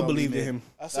 Stafford Never gonna be believed in mid. him.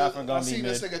 Stafford gonna I be seen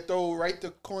this mid. nigga throw right to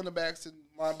cornerbacks and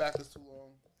linebackers too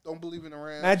long. Don't believe in the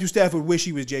Rams. Matthew Stafford wish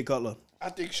he was Jay Cutler. I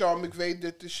think Sean McVay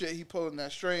did this shit. He pulling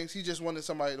that strings. He just wanted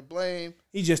somebody to blame.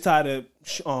 He just tired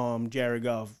of Jared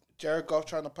Goff Jared Goff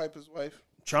trying to pipe his wife.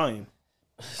 trying.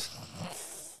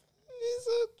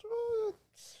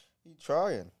 He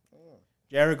trying.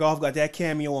 Jared Goff got that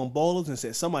cameo on Ballers and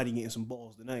said somebody getting some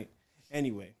balls tonight.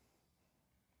 Anyway,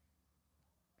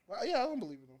 Well, yeah, I don't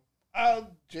believe in him.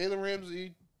 Jalen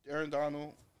Ramsey, Aaron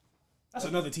Donald. that's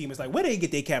another team. It's like where they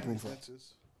get their cap room from?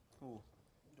 Defenses. The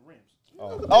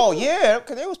Rams. Oh yeah,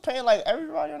 because they was paying like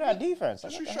everybody on that defense.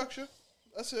 That's restructure.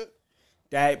 That's it.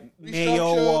 That Restructure,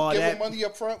 Mayo, give him that money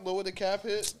up front, lower the cap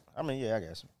hit. I mean, yeah, I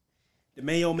guess. the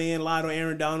Mayo man lied on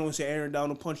Aaron Donald and said Aaron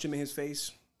Donald punched him in his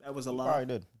face. That was a lie. Probably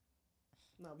did.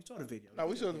 No, we saw the video. No,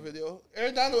 we saw the video.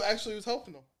 Aaron Donald actually was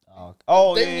helping him.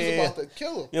 Oh They yeah. was about to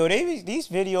kill him. Yo, these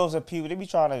videos of people, they be They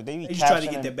just trying to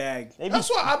get their captioning- bag. They be, That's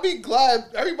why I be glad.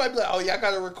 Everybody be like, "Oh, yeah, I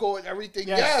gotta record everything."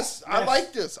 Yes, I yes.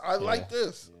 like this. I like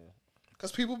this.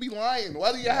 Cause people be lying.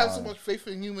 Why do y'all have so much faith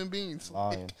in human beings?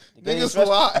 lying. Niggas especially,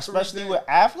 lie. especially with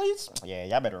athletes. Yeah,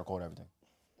 y'all better record everything.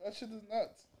 That shit is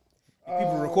nuts. If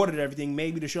people recorded everything,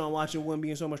 maybe Deshaun Watson wouldn't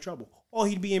be in so much trouble. Or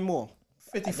he'd be in more.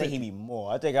 I think 50-50. he be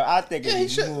more. I think Yeah, he he be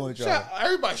should. more.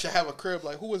 Everybody should have a crib.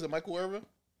 Like, who was it? Michael Irvin.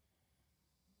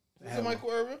 Was it Michael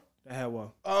Irvin? That had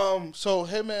one. So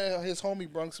him and his homie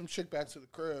brung some chick back to the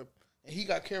crib, and he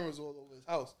got cameras all over his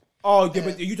house. Oh, yeah,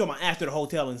 but you talking about after the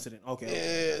hotel incident? Okay.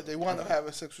 Yeah, they wound up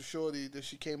having sex with Shorty. Then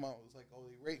she came out and was like, "Oh,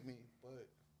 they raped me," but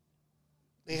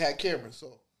they had cameras,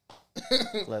 so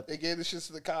they gave the shit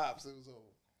to the cops. It was over.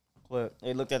 But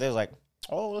they looked at it, it was like,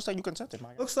 oh, looks like you consented, my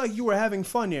guy. Looks like you were having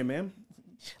fun there, man.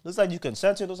 Looks like you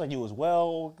consented. Looks like you was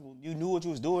well. You knew what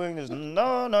you was doing. There's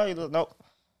no.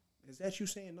 Is that you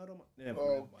saying no to my... Never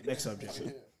mind. Next subject.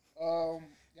 Yeah,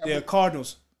 The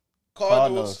Cardinals.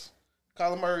 Cardinals.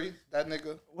 Kyler Murray, that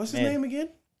nigga, What's his Man. name again?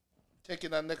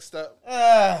 taking that next step.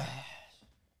 Uh,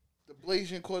 The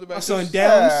Blasian quarterback. My son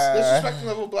Downs. Disrespecting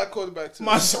of a black quarterback too.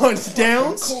 My son's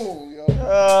Downs. Cool, yo.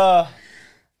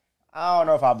 I don't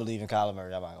know if I believe in Kyler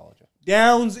Murray. I'm not gonna hold you.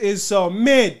 Downs is so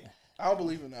mid. I don't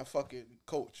believe in that fucking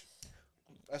coach.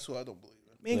 That's what I don't believe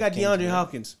in. Man got DeAndre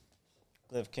Hopkins.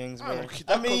 Cliff I Kingsbury. don't get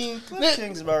I that mean, coach. Cliff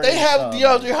Kingsbury. They have is,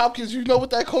 DeAndre Hopkins. You know what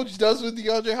that coach does with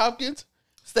DeAndre Hopkins?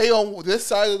 Stay on this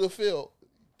side of the field.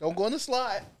 Don't go on the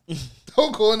slide.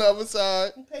 Don't go on the other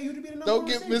side. Pay you to be the number Don't one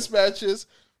get receiver. mismatches.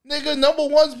 Nigga, number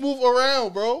ones move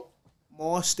around, bro.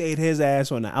 Moore stayed his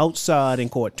ass on the outside and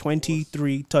caught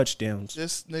 23 touchdowns.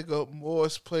 This nigga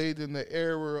Morris played in the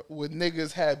era when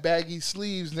niggas had baggy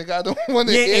sleeves. Nigga, I don't want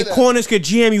to Yeah, hear and that. corners could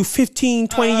jam you 15,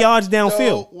 20 yards I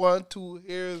downfield. don't want to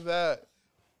hear that.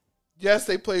 Yes,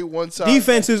 they played one side.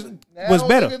 Defenses Now, was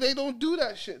better. Nigga, they don't do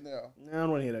that shit now. I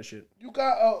don't want to hear that shit. You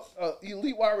got a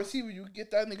elite wide receiver. You get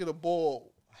that nigga the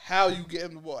ball. How you get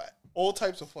him the ball? All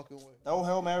types of fucking ways. No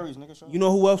Hail Marys, nigga. Sure. You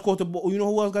know who else caught the ball? You know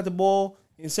who else got the ball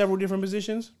in several different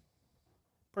positions?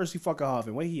 Percy fucking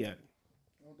Harvin. Where he at?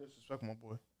 Don't disrespect my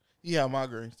boy. Yeah,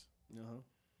 migraines.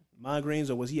 Migraines,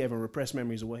 or was he having repressed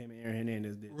memories of what him and Aaron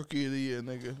Hernandez did? Rookie of the year,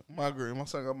 nigga. Migraine. My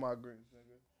son got migraines,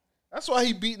 nigga. That's why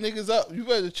he beat niggas up. You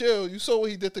better chill. You saw what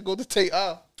he did to go to Tate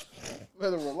out.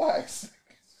 Better relax.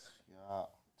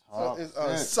 So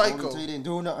it's psycho. He didn't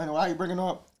do nothing. Why you bringing it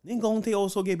up? Didn't Golden Tate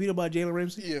also get beat up by Jalen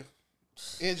Ramsey? Yeah.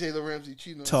 And Jalen Ramsey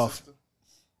cheating on Tough. his sister.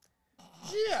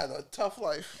 He had a tough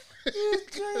life.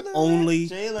 Only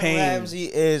Jalen pain. Ramsey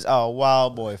is a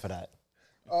wild boy for that.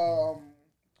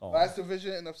 Last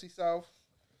division, NFC South.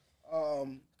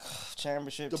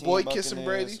 Championship The team, boy kissing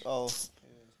Buccaneers. Brady. Oh,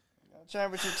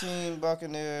 championship team,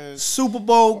 Buccaneers. Super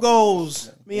Bowl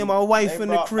goals. Me and my wife in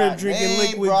the crib drinking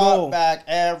liquid gold. Back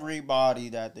everybody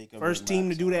that they could. First team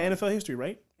to do that in NFL history,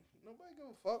 right? Nobody give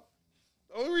a fuck.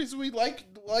 The only reason we like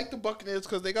the Buccaneers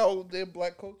because they got their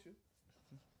black coaches.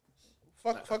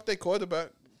 Fuck their quarterback.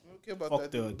 I don't care about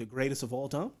Fuck that. the greatest of all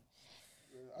time.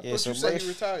 I thought you said he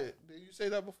retired. Did you say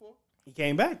that before? He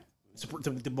came back.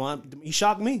 He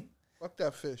shocked me. Fuck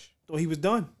that fish. Thought he was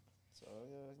done.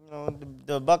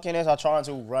 The Buccaneers are trying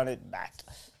to run it back.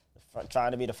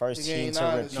 Trying to be the first They team ain't to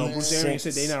honest, repeat. No, Bruce Arians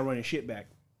said they not running shit back.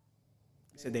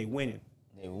 He said they winning.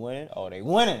 They winning? Oh, they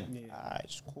winning. Yeah. All right,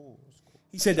 it's cool.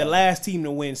 He said the last team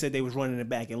to win said they was running it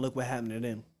back, and look what happened to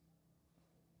them.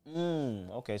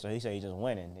 Okay, so he said he just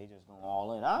winning. They just going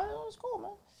all in. All right, it's cool,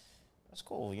 man. That's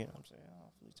cool. You know what I'm saying?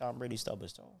 Hopefully Tom Brady stub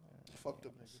his toe. Fuck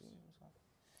them niggas.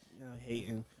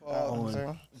 Hating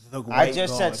on the great I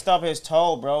just God. said stub his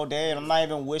toe, bro. Damn, I'm not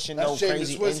even wishing That's no Jameis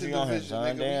crazy Winston injury on him, division,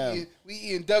 son. nigga. Damn. We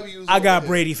eating W's. I got over here.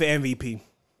 Brady for MVP.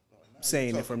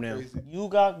 Saying it from now. Crazy. You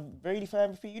got Brady for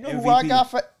MVP. You know who MVP. I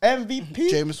got for MVP?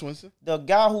 Jameis Winston. The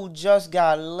guy who just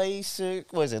got LASIK.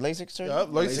 What is it? LASIK surgery? Yeah,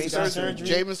 LASIK surgery.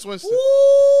 Jameis Winston.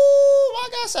 Ooh, my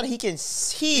guy said he can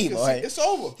see, boy. It's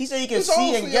over. He said he can It's see,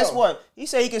 over and for guess y'all. what? He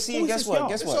said he can see, and Who's guess this what? y'all?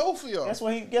 Guess It's what? over for y'all. Guess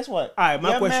what? Guess what? All right,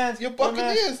 my question- Your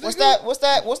Buccaneers, What's nigga.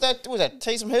 that? What's that?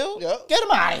 Taysom Hill? Yeah. Get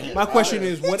him out of here. My question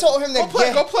is, He what? told him to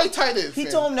Go play tight end. He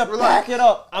fam. told him to Relax. back it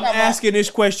up. I'm asking this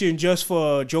question just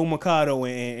for Joe Mercado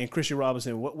and Christian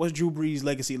Robinson. What's Drew Brees'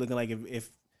 legacy looking like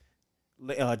if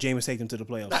Jameis take them to the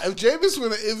playoffs? Nah, if Jameis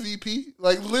win an MVP,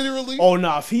 like literally, Oh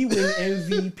no, if he win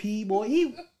MVP,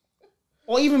 boy,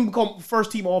 or even become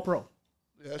first team All Pro.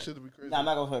 yeah, that should be crazy. Nah, I'm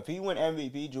not gonna. If he win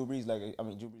MVP, Drew Brees'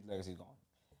 legacy's gone.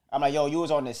 I'm like, yo, you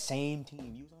was on the same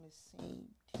team. You was on the same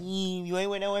team. You ain't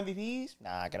win no MVPs.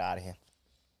 Nah, get out of here.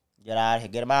 Get out of here.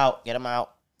 Get him out. Get him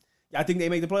out. Y'all think they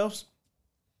make the playoffs?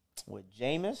 With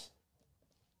Jameis,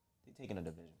 they taking a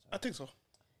division. I think so.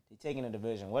 They taking a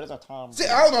division. What is a Tom? See,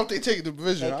 I don't know if they take the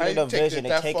division. I Taking a ain't taking division. it They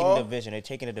that taking far. a division. They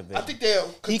taking a division. I think they're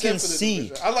He can for the see.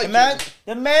 division. I like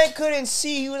the man couldn't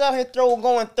see. He was out here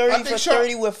going 30 I for think Sean-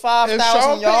 30 with If 5,000 Sean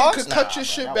Payton yards. could cut your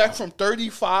shit back from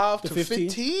 35 to 15?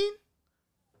 15,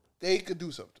 they could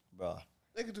do something. Bro.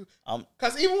 They could do. Um,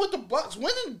 Cause even with the Bucks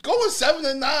going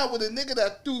 7-9 with a nigga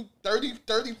that threw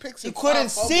 30 picks, He and couldn't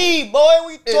 5 fumbles, see, boy.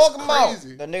 We It's talking about.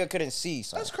 crazy. The nigga couldn't see.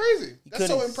 Son. That's crazy. He That's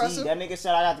so couldn't impressive. see. That nigga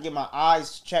said, I got to get my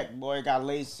eyes checked, boy. Got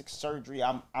LASIK surgery.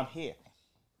 I'm here.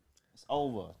 It's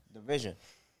over. Division.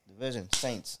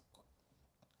 Saints.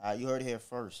 You heard it here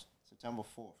first. September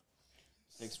 4th.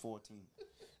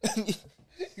 6/14.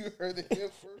 You heard it here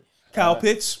first. Kyle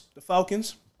Pitts, the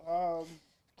Falcons.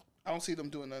 I don't see them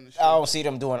doing nothing. This I year. don't see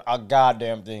them doing a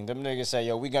goddamn thing. Them niggas say,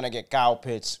 yo, we going to get Kyle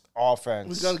Pitts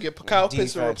offense. We're gonna get Kyle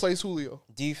Pitts to Defense. replace Julio.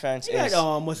 Defense You is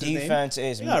got, what's his name? defense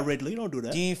is You got Ridley. Don't do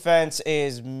that. defense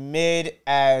is mid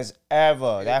as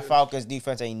ever. That Falcons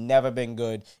defense ain't never been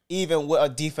good. Even with a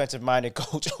defensive minded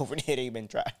coach over there, they been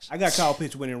trash. I got Kyle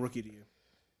Pitts winning Rookie of the Year.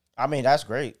 I mean, that's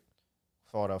great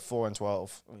for the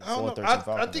 4-12. I don't know. 4-13 I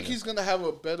Falcons, think he's gonna have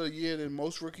a better year than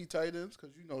most rookie tight ends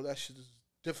because you know that shit is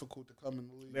difficult to come in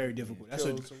the league. Very difficult. That's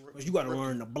Kill a, some because you got to rookie.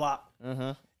 learn the block.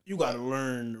 Mm-hmm. You got to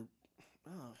learn.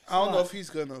 I don't know if he's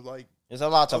gonna like. There's a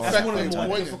lot to learn. That's one of the Affect more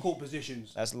winning. difficult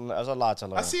positions. That's a lot to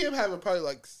learn. I see him having probably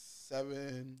like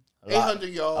 800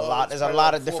 yards. A lot. There's a probably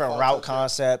lot like of 4 or different 5 route touchdowns.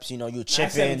 concepts. You know, you Last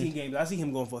 17 chipping, games, I see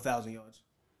him going for 1,000 yards.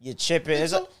 you chipping.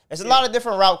 There's a lot of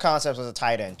different route concepts as a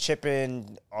tight end.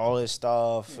 Chipping, all this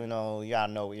stuff. You know, you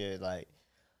gotta know. Yeah, like,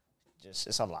 just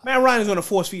it's a lot. Matt Ryan is going to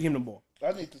force feed him the ball.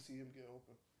 I need to see him get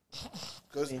open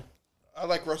because I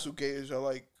like Russell Gage. I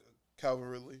like Calvin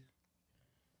Ridley.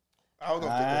 I don't know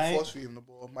if they're Alright. gonna force feed him the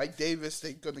ball. Mike Davis,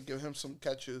 they're gonna give him some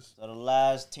catches. So the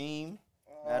last team,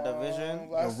 that division,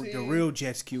 Last The team, real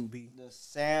Jets QB. the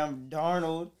Sam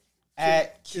Darnold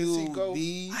at Can he go?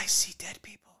 QB. I see dead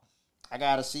people. I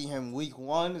gotta see him week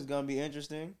 1. It's gonna be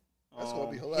interesting. That's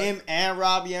gonna be hilarious. Him and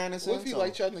Robbie Anderson. What if he so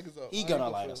light y'all niggas up? he I gonna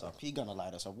ain't light feel us that. up. He gonna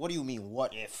light us up. What do you mean?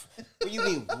 What if? What do you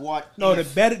mean? What? No,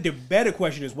 if? the better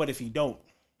question is what if he don't?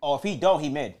 Oh, if he don't, he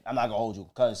mid. I'm not gonna hold you.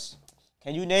 Cause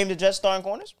can you name the Jets starting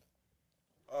corners?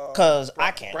 Cause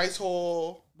I can't. Bryce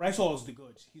Hall. Bryce Hall is the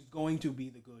goods. He's going to be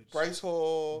the goods. Bryce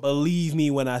Hall. Believe me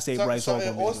when I say Bryce Hall.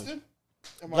 Austin.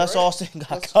 Bless Austin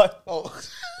got cut. Oh,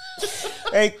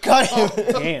 They cut him.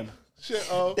 Damn. shit.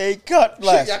 They cut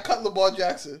Bless. Shit, y'all cut Lamar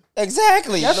Jackson.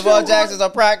 Exactly. That's Lamar still Jackson's a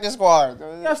practice squad.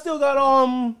 Y'all still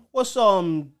got what's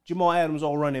Jamal Adams'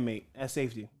 old running mate at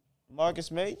safety?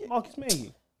 Marcus May. Marcus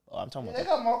May. Oh, I'm talking about. They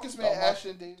got Marcus May,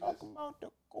 Ashton Davis. Talking about the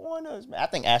corners, man. I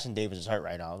think Ashton Davis is hurt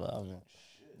right now.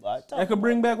 I could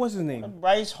bring back what's his name?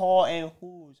 Bryce Hall and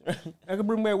who's? I could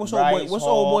bring back what's Bryce old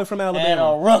Hall boy from and Alabama?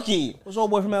 a rookie. What's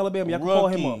old boy from Alabama? Y'all can call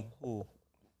him up. Who?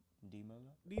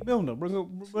 D. Milner. Bring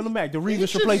him back. The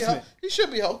Revis replacement. He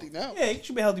should be healthy now. Yeah, he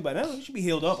should be healthy by now. He should be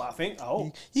healed up, I think. I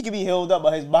hope. He can be healed up,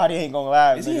 but his body ain't gonna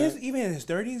lie. Is he even in his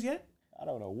 30s yet? I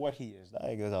don't know what he is. That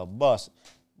nigga's a bust.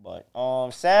 But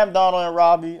Sam Donald and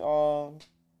Robbie,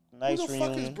 nice Who the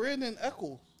reunion. fuck is Brandon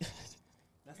Eccles?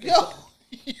 Yo.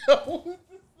 Yo.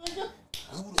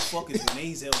 Who the fuck is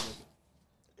Renee Zellweger?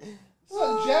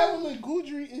 So Javelin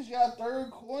Guidry is your third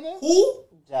corner? Who?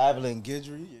 Javelin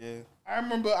Guidry, yeah. I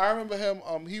remember him.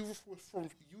 He was from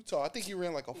Utah. I think he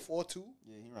ran like a 4.2.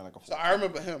 Yeah, he ran like a 4. So I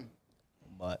remember him.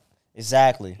 But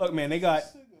exactly. Look, man, they got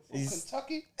From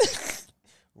Kentucky.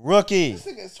 Rookie. This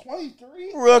nigga is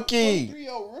 23. Rookie.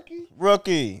 23-year-old rookie.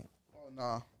 Rookie. Oh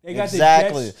nah. they got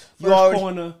Exactly. the Jets You first already-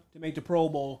 corner to make the Pro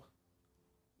Bowl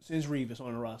since Revis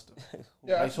on the roster.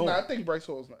 Yeah, Bryce Hall. I think Bryce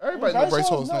Hall's nice. Everybody Bryce knows Bryce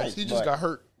Hall's Hall's nice. nice, He just but- got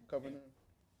hurt coming in.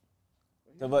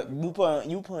 But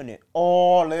you putting it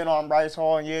all in on Bryce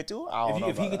Hall in year 2? I don't know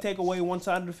If he about could that. take away one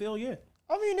side of the field, yeah.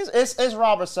 I mean, it's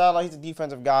Robert Saleh. He's a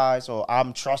defensive guy, so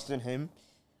I'm trusting him.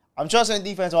 I'm trusting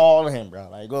defense all of him, bro.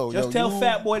 Like, go. Just tell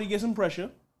Fat Boy to get some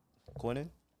pressure. Quinnen.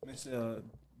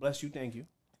 Bless you, thank you.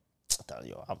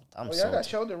 Yo, I'm Oh, so. y'all got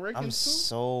Sheldon Rankins I'm too?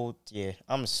 so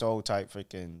I'm so tight.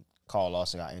 Freaking Carl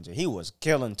Lawson got injured. He was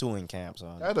killing too in camp,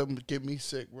 son. That'll get me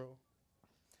sick, bro.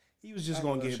 He was just I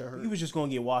gonna know that get shit hurt. he was just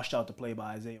gonna get washed out to play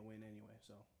by Isaiah Wynn anyway.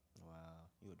 So Wow,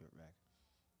 you a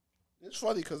dirtbag. It's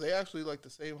funny because they actually like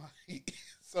the same height.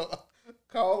 So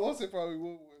Carl Lawson probably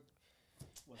would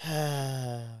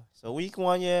win. So week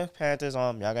 1, yeah, Panthers.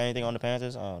 Y'all got anything on the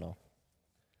Panthers? I don't know.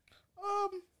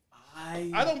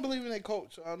 I don't believe in their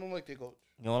coach. I don't like their coach.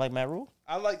 You don't like Matt Rule?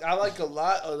 I like a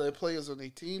lot of the players on their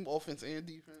team, offense and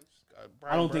defense.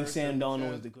 I don't think Sam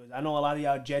Darnold is the good. I know a lot of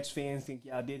y'all Jets fans think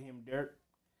y'all did him dirt.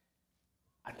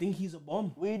 I think he's a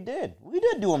bum. We did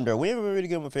do him there. We didn't really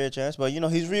give him a fair chance, but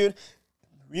he's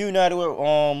reunited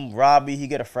with Robbie. He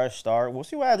get a fresh start. We'll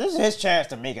see what happens. This is his chance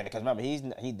to make it because remember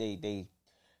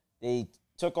they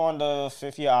took on the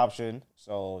 5th-year option,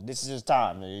 so this is his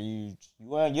time. You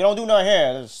don't do nothing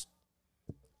here.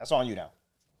 That's on you now.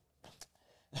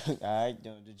 All right,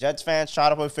 the Jets fans try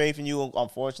to put faith in you.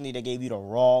 Unfortunately, they gave you the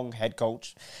wrong head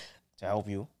coach to help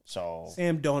you. So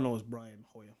Sam Darnold is Brian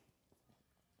Hoyer.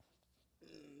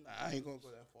 Nah, I ain't gonna go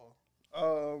that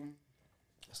far.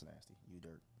 that's nasty. You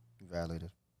dirt. You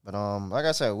violated. But like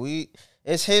I said,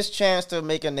 it's his chance to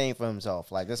make a name for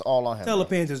himself. Like it's all on him. Tell the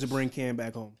bro. Panthers to bring Cam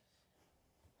back home.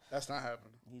 That's not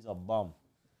happening. He's a bum.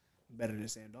 Better than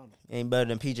Sam Darnold. Ain't better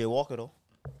than PJ Walker though.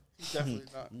 He's definitely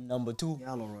not. Number 2.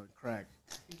 Y'all don't run crack.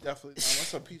 He's definitely not.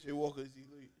 What's up, PJ Walker is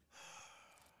elite.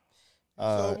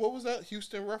 So what was that?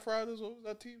 Houston Rough Riders. What was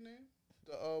that team name?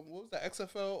 What was that?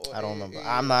 XFL? Or I don't remember. AAA?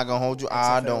 I'm not gonna hold you.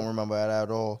 I don't remember that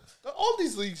at all. All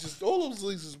these leagues, all those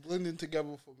leagues, is blending together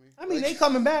for me. I mean, they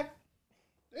coming back.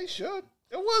 They should.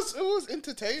 It was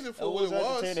entertaining for what it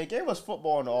was. They gave us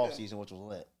football in the offseason, which was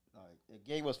lit. It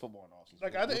gave us football in the offseason.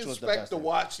 Like I didn't expect to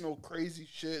watch no crazy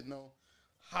shit, no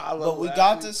holla. But we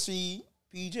got to see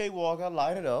PJ Walker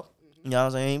light it up. You know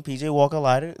what I'm saying? PJ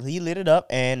Walker he lit it up,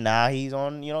 and now he's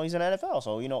on. He's in the NFL.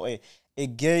 So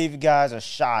it gave guys a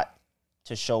shot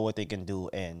to show what they can do,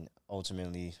 and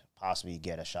ultimately possibly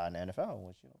get a shot in the NFL,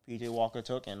 which PJ Walker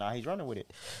took, and now he's running with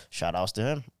it. Shout outs to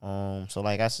him. So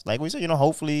like we said,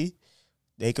 hopefully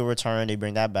they could return. They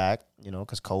bring that back.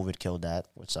 Because COVID killed that,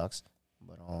 which sucks.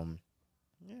 But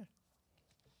yeah.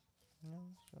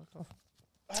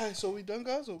 All right, so we done,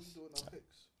 guys, or we doing our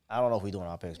picks? I don't know if we doing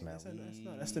our picks, man.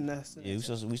 That's the next. Yeah, we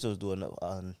supposed to do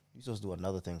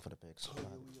another thing for the picks.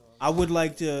 I would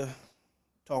like to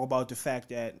talk about the fact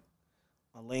that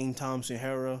Elaine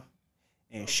Thompson-Herah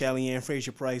and Shelly-Ann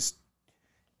Fraser-Price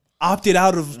opted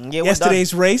out of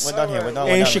yesterday's race. We're done here. We're done.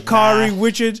 And Sha'Carri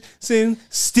Richardson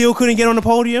still couldn't get on the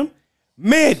podium.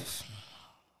 Mid.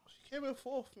 She came in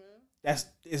fourth, man.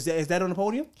 Is that on the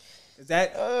podium? Is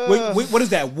that wait, what is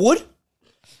that? Wood?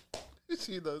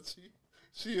 She in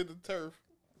the turf.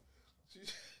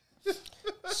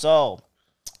 So,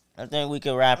 I think we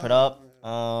can wrap it up.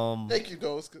 Thank you,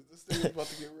 Ghost, because this thing is about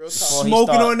to get real tough.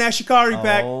 Smoking on that Shikari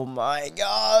pack. Oh my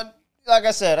God! Like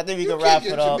I said, I think we can wrap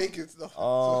it up.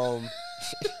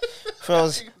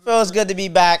 Feels good to be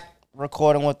back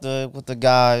recording with the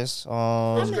guys. It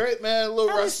was great, man. A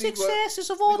little rusty, six fastest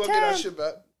of all we time. gonna get our shit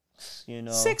back. You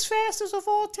know, 6 fastest of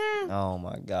all time. Oh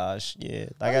my gosh, yeah.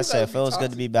 Like I Why said, you gotta feels good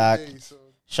to be toxic back. today, so-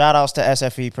 Shout outs to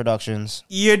SFE Productions.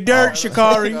 You dirt,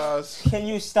 Shikari. Guys, Can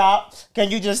you stop?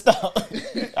 Can you just stop?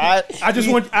 I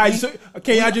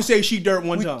just say she dirt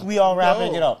one time. We all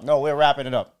wrapping No. it up. No, we're wrapping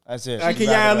it up. That's it. Can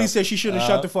y'all at least say she should have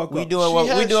shut the fuck up? We doing what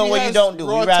you don't do.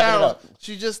 We raw wrapping it talent. up.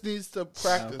 She just needs to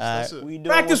practice. That's it. We doing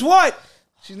Practice what?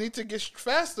 She needs to get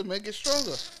faster, man. Get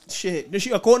stronger. Shit.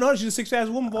 According to her, she's the 6th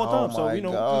fastest woman of all time. So, my you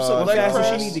know, God. what fast does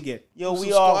she Press. need to get? Yo, Some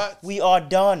we are squats.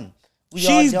 done.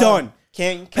 She's done.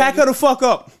 Can Pack her the fuck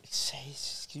up.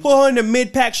 Excuse Put her in the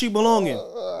mid pack she belong in.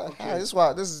 This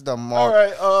is the All mark.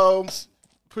 right,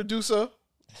 producer.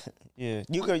 Yeah,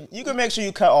 you can make sure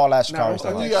you cut all that Shikari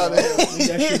stuff. We out of here. Leave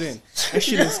that shit in. That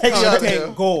shit is Yeah.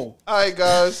 content gold. All right,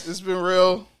 guys. It's been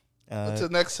real. Uh, Until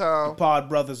next time. Pod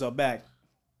brothers are back.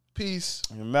 Peace.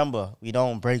 Remember, we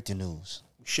don't break the news.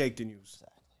 Shake the news.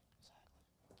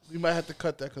 We might have to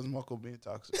cut that because Marco being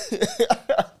toxic.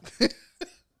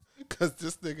 Because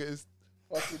this nigga is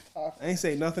fucking toxic. I ain't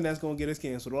say nothing that's gonna get us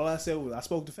canceled. All I said was I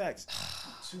spoke the facts.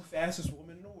 2 fastest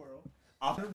women in the world. Out in the